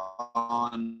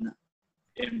on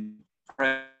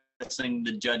impressing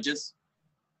the judges.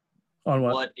 On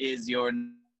what? What is your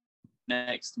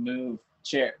next move,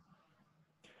 Chair?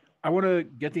 I want to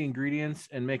get the ingredients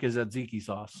and make a tzatziki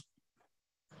sauce.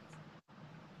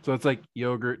 So it's like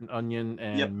yogurt and onion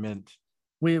and Yep. mint.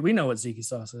 We know what ziki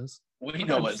sauce is. We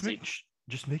know what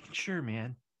Just making sure,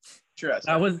 man. Trust.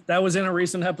 That was in a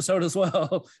recent episode as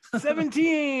well.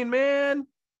 17, man.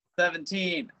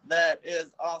 17. That is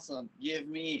awesome.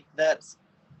 That's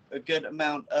a good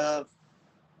amount of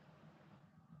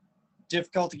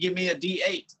difficulty. Give me a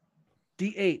D8.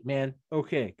 D8, man.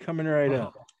 Okay, coming right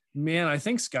up. Man, I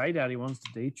think Sky Daddy wants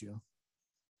to date you.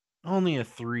 Only a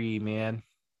 3, man.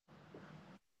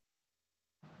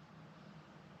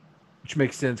 Which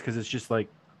makes sense because it's just like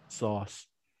sauce.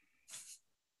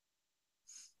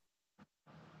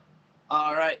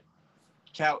 All right.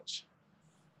 Couch.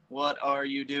 What are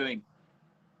you doing?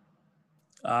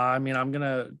 I mean, I'm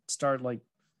gonna start like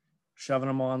shoving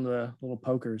them on the little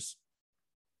pokers.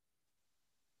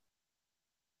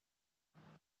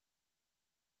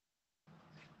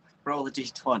 Roll a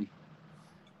D20.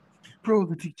 Roll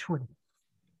the D20.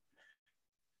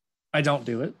 I don't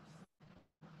do it.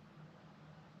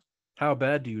 How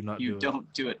bad do you not You do it?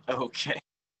 don't do it. Okay.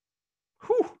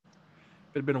 Whew.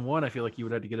 If it had been a 1, I feel like you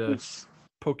would have to get a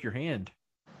poke your hand.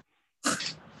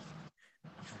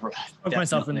 Poke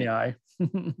myself in the eye.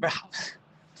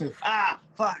 Ah,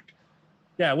 fuck.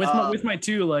 Yeah, with my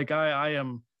 2, like I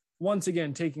am once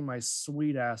again taking my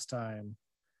sweet ass time.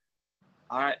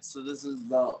 All right, so this is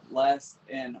the last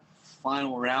and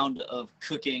final round of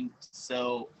cooking.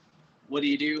 So what do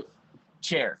you do?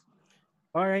 Chair.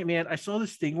 All right, man. I saw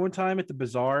this thing one time at the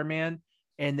bazaar, man,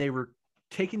 and they were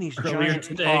taking these Earlier giant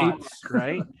today. pots,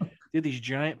 right? They had these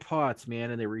giant pots,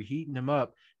 man, and they were heating them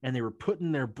up, and they were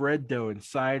putting their bread dough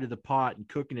inside of the pot and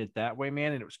cooking it that way,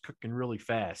 man, and it was cooking really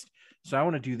fast. So I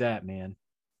want to do that, man.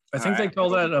 I think they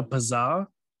call that a pizzazz.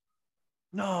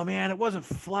 No, man, it wasn't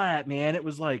flat, man. It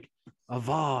was like a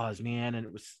vase, man,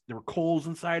 and there were coals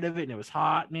inside of it, and it was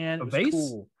hot, man. It A was vase?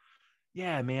 cool.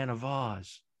 Yeah, man, a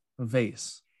vase. A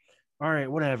vase. All right,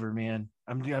 whatever, man.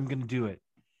 I'm gonna do it.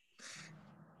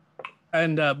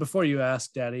 And before you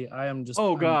ask, Daddy, I am just.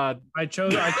 Oh God. I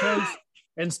chose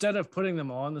instead of putting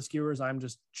them on the skewers, I'm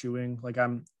just chewing, like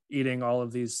I'm eating all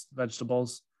of these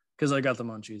vegetables because I got the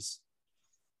munchies.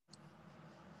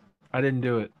 I didn't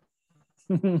do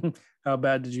it. How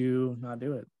bad did you not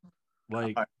do it?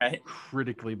 Like Right.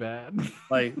 critically bad.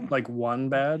 Like one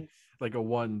bad, Like a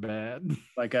one bad.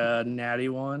 like a natty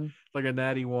one. Like a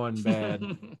natty one bad.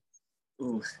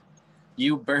 Ooh,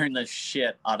 you burn the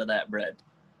shit out of that bread.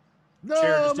 Chair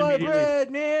No, just my immediately-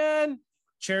 bread, man.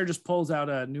 Chair just pulls out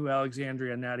a New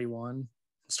Alexandria natty one,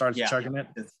 starts chugging it.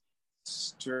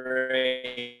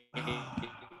 Straight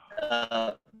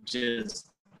up, just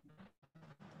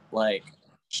like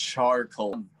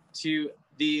charcoal. To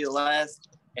the last,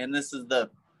 and this is the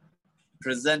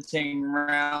presenting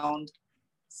round.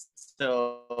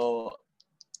 So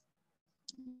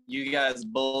you guys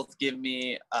both give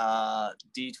me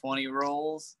D20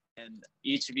 rolls, and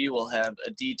each of you will have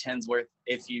a D10's worth.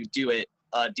 If you do it,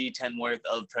 a D10 worth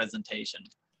of presentation.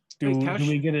 Do Hey, Tash.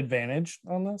 we get advantage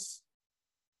on this?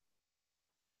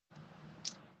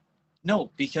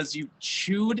 No, because you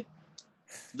chewed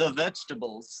the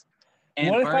vegetables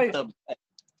and What if burnt I- the.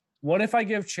 What if I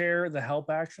give Chair the help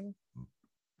action?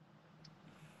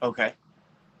 Okay.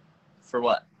 For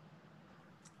what?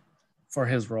 For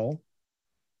his role?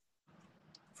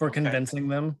 For Okay. convincing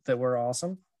them that we're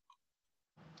awesome?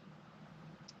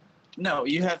 No,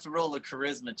 you have to roll a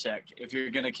charisma check if you're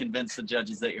going to convince the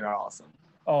judges that you're awesome.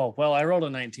 Oh, well, I rolled a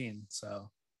 19, so.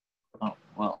 Oh,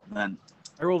 well, then.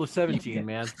 I rolled a 17,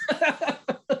 man.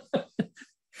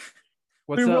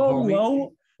 What's we up, roll homie?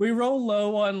 low. We roll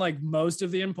low on like most of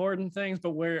the important things,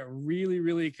 but where it really,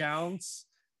 really counts,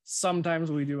 sometimes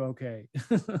we do okay.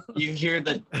 You hear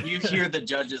the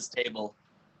judges table.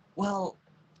 Well,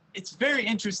 it's very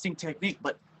interesting technique,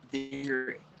 but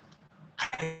I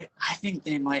think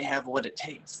they might have what it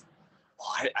takes.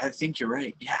 Well, I think you're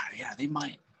right. Yeah, they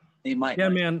might. Yeah,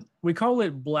 man. We call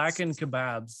it blackened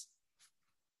kebabs,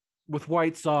 With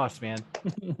white sauce, man.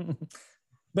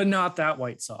 but not that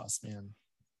white sauce, man.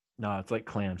 No, it's like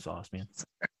clam sauce, man.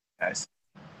 Guys.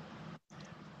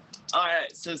 All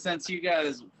right, so since you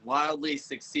guys wildly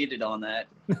succeeded on that,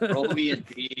 roll me a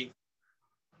D.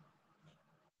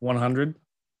 100.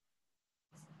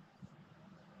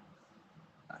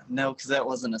 No, because that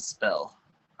wasn't a spell.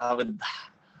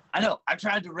 I know. I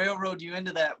tried to railroad you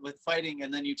into that with fighting,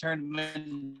 and then you turned them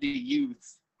into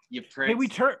youths. You pricks. Hey,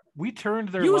 we turned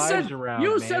their You lives said around.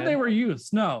 you man. said they were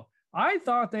youths. No, I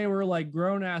thought they were like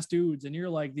grown ass dudes, and you're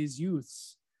like these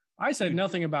youths. I said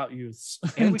nothing about youths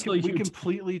And until we you.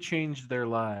 completely changed their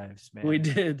lives, man. We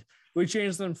did. We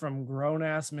changed them from grown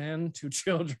ass men to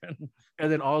children.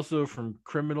 And then also from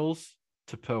criminals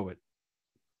to poet.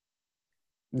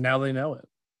 Now they know it.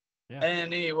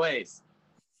 Anyways,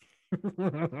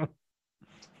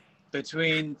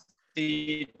 between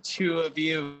the two of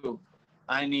you,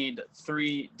 I need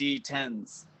 3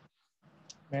 D10s.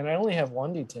 Man, I only have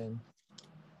 1d10.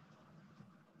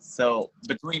 So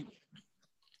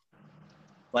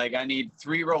I need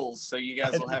 3 rolls. So you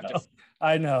guys will have to.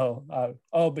 I know.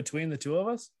 Between the two of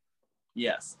us?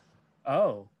 Yes.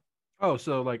 Oh. Oh,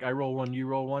 so like I roll one, you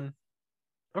roll one.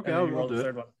 Okay, And I'll you roll do the it.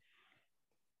 third one.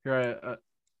 Here,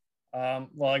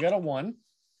 Well, I got a 1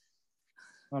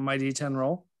 on my d10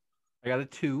 roll. I got a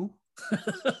 2.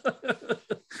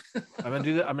 I'm gonna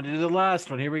do the last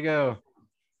one. Here we go.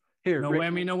 Here, No Rick,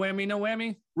 whammy, no whammy, no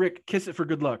whammy. Rick, kiss it for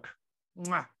good luck.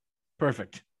 Mwah.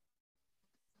 Perfect.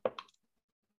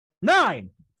 9.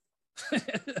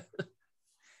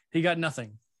 He got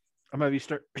nothing. I'm gonna be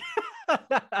start.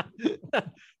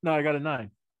 No, I got a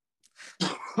 9. I'm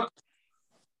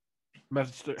gonna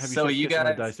have to start, have So start you kissing my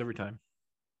guys- dice every time.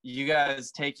 You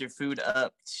guys take your food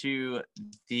up to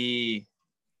the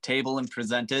table and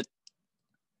present it.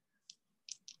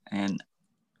 And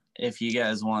if you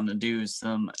guys want to do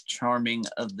some charming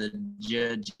of the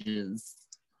judges,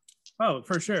 Oh,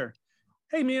 for sure.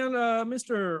 Hey, man,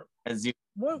 Mr. as you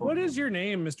What is your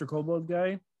name, Mr. Kobold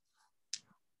guy?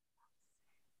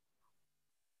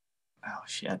 Oh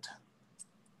shit.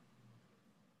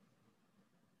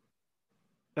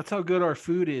 That's how good our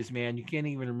food is, man. You can't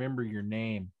even remember your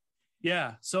name.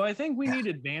 Yeah. So I think we need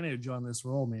advantage on this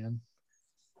roll, man.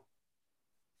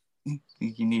 I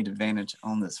think you need advantage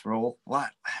on this roll. What?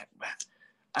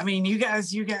 I mean, you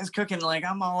guys cooking, like,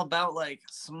 I'm all about like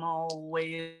small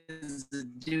ways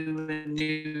of doing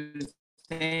new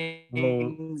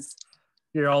things.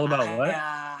 You're all about what?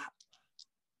 I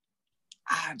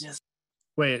just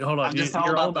Wait, hold on. I'm just You're all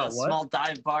all about about the what? small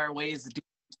dive bar ways to do.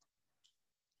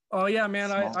 Oh yeah, man.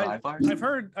 Small dive bars? I've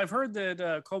heard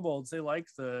that kobolds, they like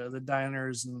the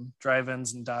diners and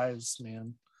drive-ins and dives,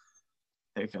 man.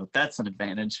 There you go. That's an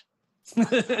advantage.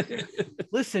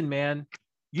 Listen, man.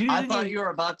 I thought you were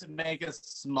about to make a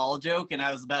small joke, and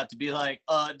I was about to be like,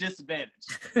 disadvantage.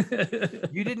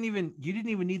 You didn't even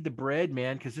need the bread,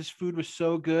 man, because this food was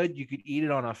so good you could eat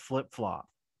it on a flip-flop.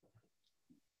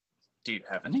 Do you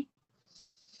have any?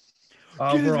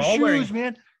 We're all shoes, wearing,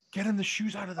 man. Get him the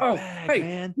shoes out of the bag,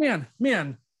 hey,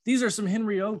 man. These are some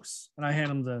Henry Oaks, and I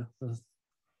hand him the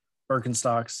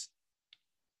Birkenstocks.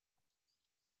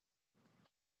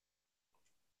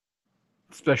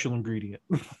 Special ingredient.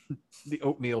 The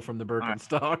oatmeal from the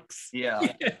Birkenstocks. Yeah.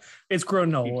 It's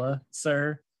granola,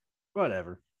 sir.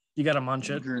 Whatever. You got to munch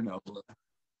it Granola.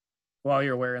 while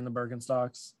you're wearing the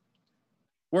Birkenstocks.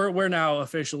 We're now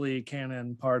officially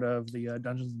canon part of the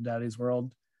Dungeons and Daddies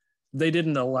world. They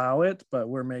didn't allow it, but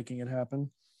we're making it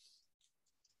happen.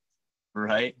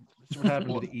 Right. That's what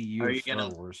happened to the EU of Star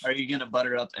Wars. Are you gonna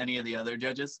butter up any of the other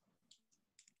judges?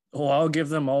 Well, I'll give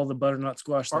them all the butternut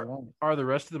squash they want. Are the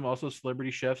rest of them also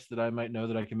celebrity chefs that I might know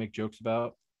that I can make jokes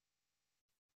about?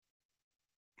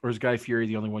 Or is Guy Fieri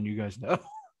the only one you guys know?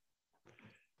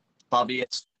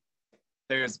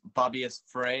 There's Bobby's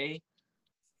Frey,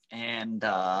 and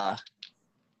yeah,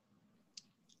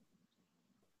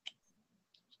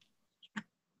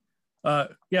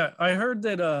 I heard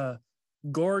that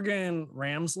Gorgon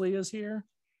Ramsley is here.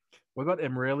 What about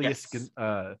Emrelius? Yes.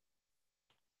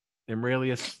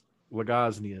 Emrelius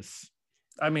Lagosnius.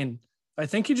 I mean, I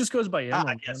think he just goes by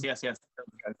Emerald. Yes.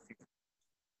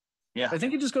 Yeah. I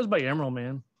think he just goes by Emerald,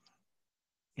 man.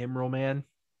 Emerald Man.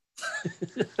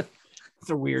 It's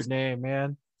a weird name,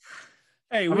 man.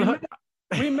 Hey,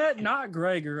 we met not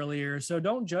Greg earlier, so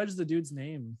don't judge the dude's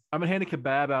name. I'm gonna hand a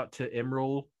kebab out to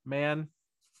Emerald Man.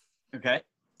 Okay.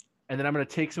 And then I'm gonna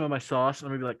take some of my sauce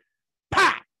and I'm gonna be like,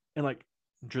 "Pa!" and like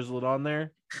drizzle it on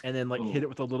there, and then like hit it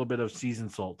with a little bit of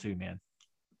seasoned salt too, man.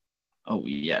 Oh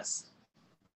yes.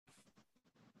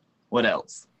 What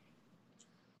else?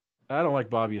 I don't like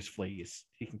Bobby's fleas.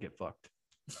 He can get fucked.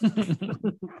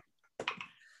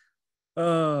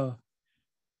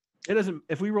 It doesn't.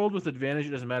 If we rolled with advantage,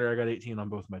 it doesn't matter. I got 18 on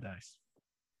both my dice.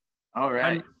 All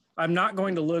right. I'm not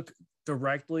going to look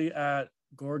directly at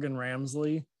Gorgon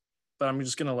Ramsley, but I'm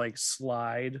just gonna like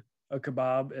slide a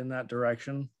kebab in that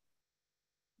direction.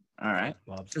 All right.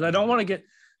 Because I don't want to get,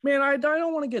 man. I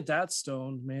don't want to get that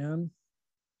stoned, man.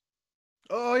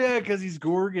 Oh yeah, because he's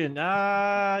Gorgon.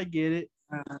 I get it.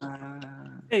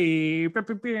 Hey,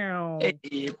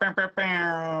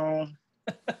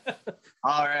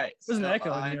 All right. There's an echo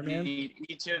in I here, man. need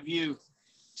each of you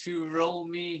to roll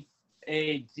me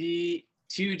a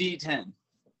 2d10.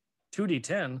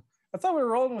 2d10. I thought we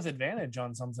were rolling with advantage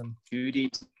on something.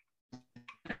 2d10.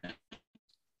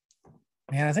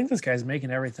 Man, I think this guy's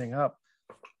making everything up.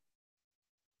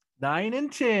 9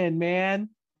 and 10, man.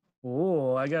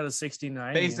 Oh, I got a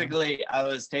 69. Basically, I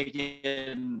was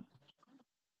taking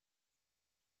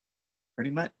pretty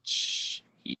much.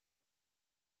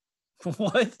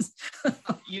 What?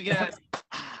 You guys.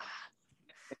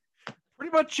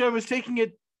 Pretty much, I was taking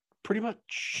it. Pretty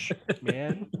much,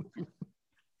 man.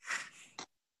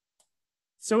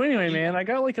 So anyway, man, I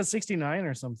got like a 69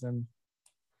 or something.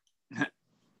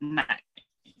 Nice.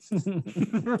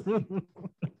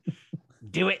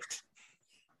 Do it.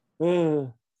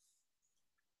 Oh.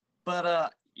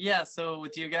 But yeah, so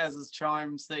with you guys'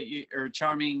 charming that you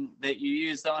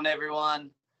used on everyone,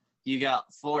 you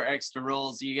got 4 extra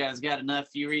rolls. You guys got enough.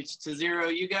 You reach to 0.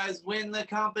 You guys win the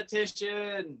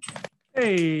competition.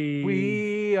 Hey.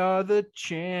 We are the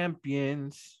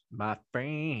champions, my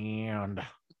friend.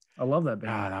 I love that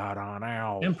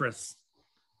band. Empress.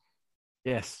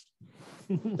 Yes.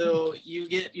 So you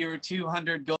get your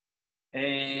 200 gold,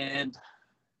 and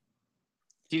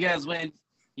you guys win.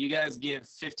 You guys give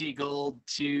 50 gold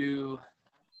to.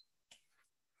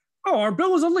 Oh, our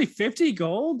bill was only 50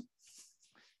 gold?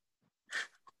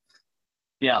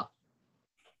 Yeah.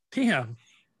 Damn.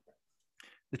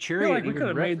 The I feel chariot. like we could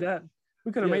have made that.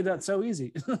 We could have made that so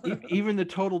easy. Even the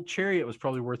total chariot was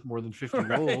probably worth more than 50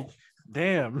 Right. gold.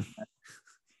 Damn.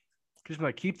 Just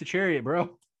like keep the chariot,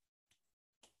 bro.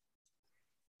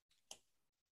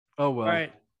 Oh well. All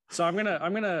right. So I'm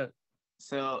gonna.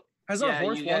 So Has our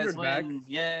horse you guys wandered back? win.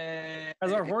 Yay!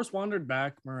 Has our horse wandered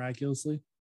back miraculously?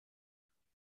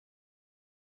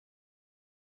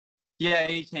 Yeah,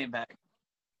 he came back.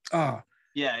 Ah,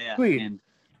 Yeah. Sweet.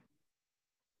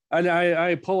 And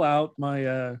I pull out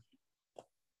my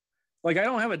like I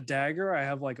don't have a dagger. I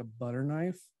have like a butter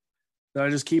knife that I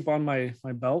just keep on my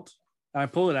belt. And I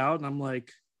pull it out and I'm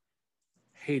like,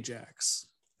 "Hey, Jax,"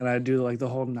 and I do like the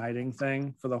whole knighting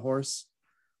thing for the horse.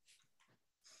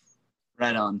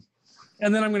 right on.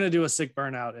 And then I'm gonna do a sick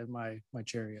burnout in my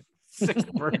chariot.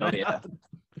 Oh yeah.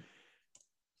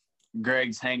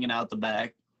 Greg's hanging out the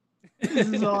back. This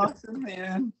is awesome,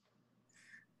 man.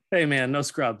 Hey man, no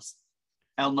scrubs.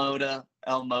 Elmoda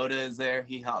is there.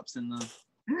 He hops in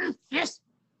the. Yes.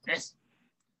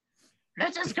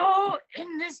 Let us go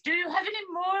in this. Do you have any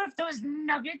more of those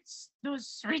nuggets? Those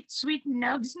sweet, sweet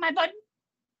nugs, my bud?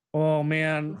 Oh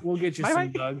man, we'll get you Bye,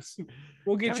 some bye. nugs.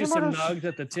 We'll get you some nugs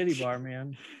at the titty bar,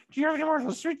 man. Do you have any more of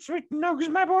those sweet, sweet nugs,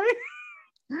 my boy?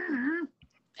 Mm-hmm.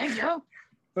 Thank you.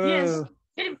 Yes.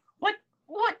 Uh,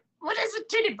 What is a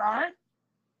titty bar?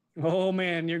 Oh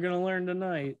man, you're gonna learn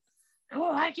tonight.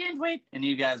 Oh, I can't wait. And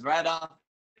you guys ride off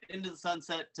into the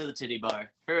sunset to the titty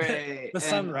bar. Hooray! The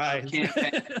sunrise.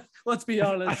 Campaign. Let's be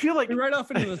honest. I feel like We're right off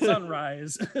into the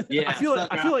sunrise. Yeah, I feel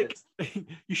like sunrise.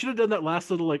 you should have done that last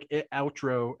little like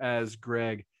outro as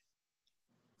Greg.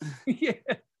 Yeah.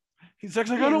 He's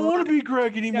actually like, I don't want to be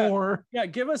Greg anymore. Yeah,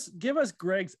 give us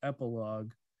Greg's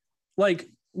epilogue.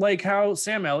 Like how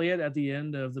Sam Elliott at the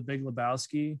end of The Big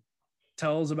Lebowski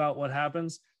tells about what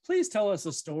happens. Please tell us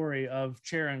a story of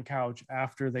chair and couch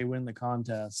after they win the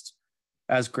contest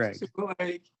as Greg.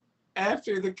 Like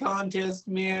after the contest,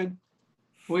 man,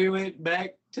 we went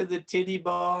back to the titty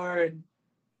bar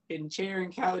and chair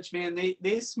and couch, man.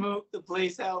 They smoked the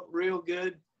place out real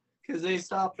good because they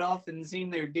stopped off and seen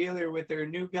their dealer with their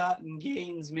new gotten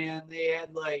gains, man. They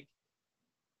had like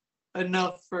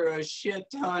enough for a shit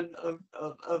ton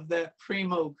of that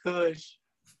primo kush.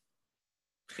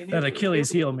 And That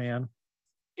Achilles heel, man.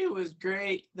 It was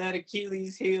great. That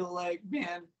Achilles heel, like,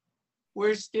 man,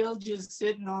 we're still just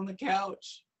sitting on the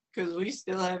couch because we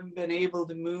still haven't been able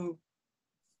to move.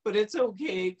 But it's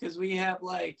okay because we have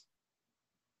like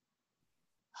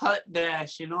Hut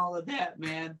Dash and all of that,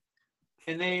 man.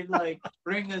 And they like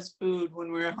bring us food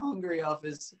when we're hungry off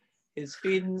his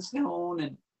feeding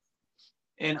stone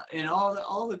and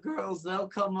all the girls, they'll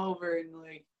come over and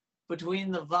like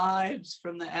between the vibes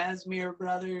from the Aasimar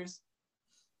brothers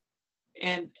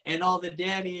and all the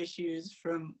daddy issues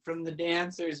from the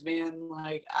dancers, man,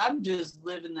 like I'm just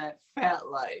living that fat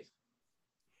life,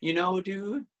 you know,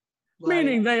 dude. Like,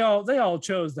 Meaning they all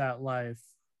chose that life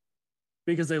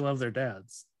because they love their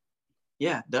dads.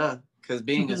 yeah, duh. Because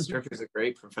being a stripper is a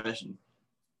great profession.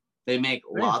 They make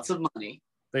lots of money.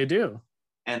 They do.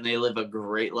 And they live a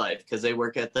great life because they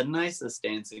work at the nicest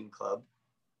dancing club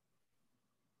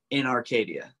in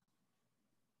Arcadia.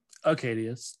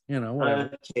 Arcadius,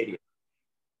 whatever. Arcadia.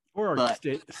 Or But-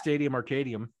 Stadium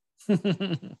Arcadium.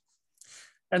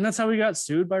 And that's how we got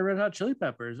sued by Red Hot Chili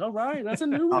Peppers. All right, that's a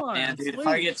new Oh one. man, dude, if Sweet.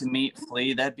 I get to meet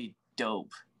Flea, that'd be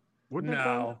dope. Wouldn't that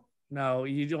go? No,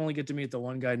 you only get to meet the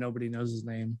one guy. Nobody knows his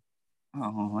name.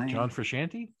 Oh man. John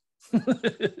Frusciante?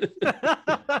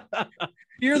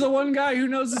 You're the one guy who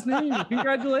knows his name.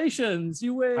 Congratulations,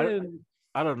 you win.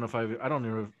 I don't know if I don't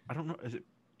know. Is it?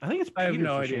 I think it's I have Peter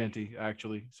no idea. Frusciante,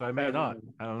 actually. So I may not.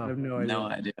 I don't I have know. no idea. No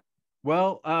idea.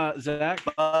 Well, Zach,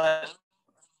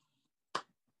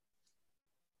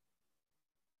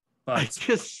 But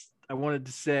I wanted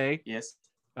to say, yes.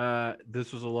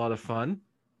 this was a lot of fun.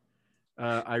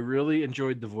 I really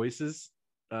enjoyed the voices.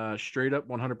 Straight up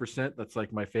 100%. That's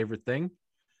like my favorite thing.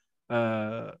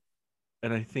 And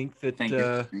I think that Thank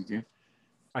you. Thank you.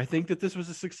 I think that this was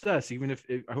a success. Even if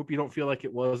I hope you don't feel like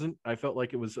it wasn't. I felt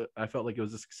like it was. I felt like it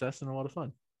was a success and a lot of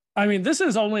fun. I mean, this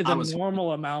is only the I was-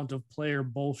 normal amount of player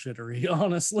bullshittery,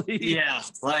 honestly. Yeah,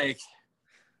 like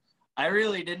I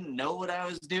really didn't know what I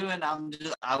was doing.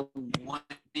 I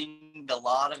winged a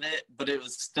lot of it, but it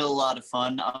was still a lot of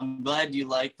fun. I'm glad you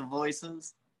like the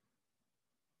voices.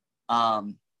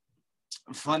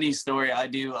 Funny story, I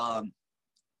do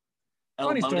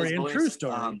Funny story Elmoda's and voice, true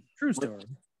story. True with- story.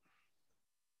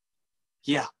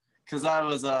 Yeah, because I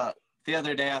was the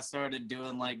other day I started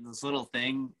doing like this little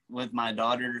thing with my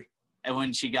daughter, and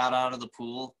when she got out of the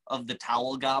pool, of the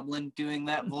towel goblin doing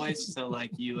that voice. So like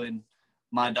you and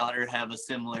my daughter have a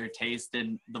similar taste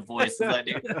in the voices I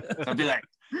do. So I'd be like,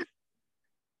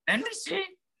 Let me see.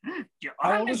 Your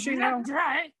How arm old is is she not now?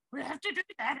 dry. We have to do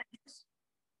that.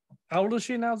 How old is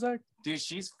she now, Zach? Dude,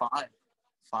 she's 5.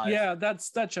 5. Yeah, that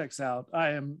checks out. I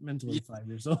am mentally 5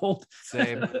 years old.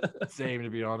 Same to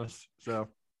be honest. So,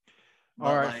 But,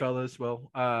 all right, like, fellas. Well,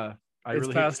 I It's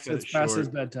really past hate to cut it's it past his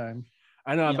short. bedtime.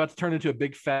 I know I'm Yeah. about to turn into a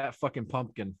big fat fucking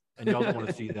pumpkin, and y'all don't want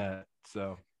to see that.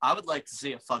 So I would like to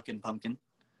see a fucking pumpkin.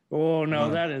 Oh no,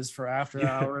 Yeah. that is for after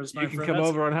hours. you my can friend. come That's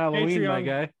over on Halloween, my Patreon.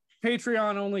 guy.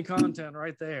 Patreon only content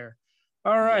right there.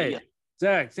 All right, Yeah.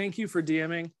 Zach, thank you for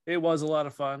DMing. It was a lot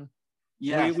of fun.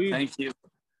 Yeah, We- thank you.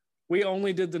 We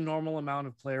only did the normal amount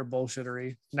of player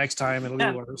bullshittery. Next time it'll be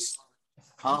Yeah. worse.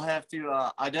 I'll have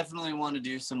to. I definitely want to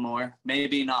do some more.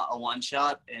 Maybe not a one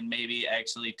shot, and maybe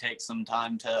actually take some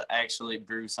time to actually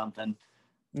brew something.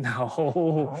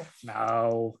 No.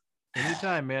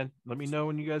 Anytime, man. Let me know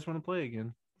when you guys want to play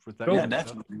again. For that Cool. Yeah, kind of stuff.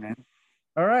 definitely, man.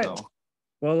 All right. So,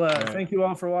 Well, right. thank you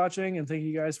all for watching, and thank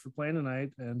you guys for playing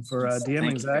tonight and for DMing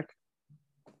Thank you. Zach.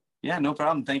 yeah, no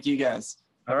problem. Thank you guys.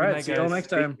 All Have a good right. night, See you all guys. next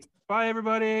time. Bye,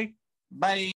 everybody. Bye.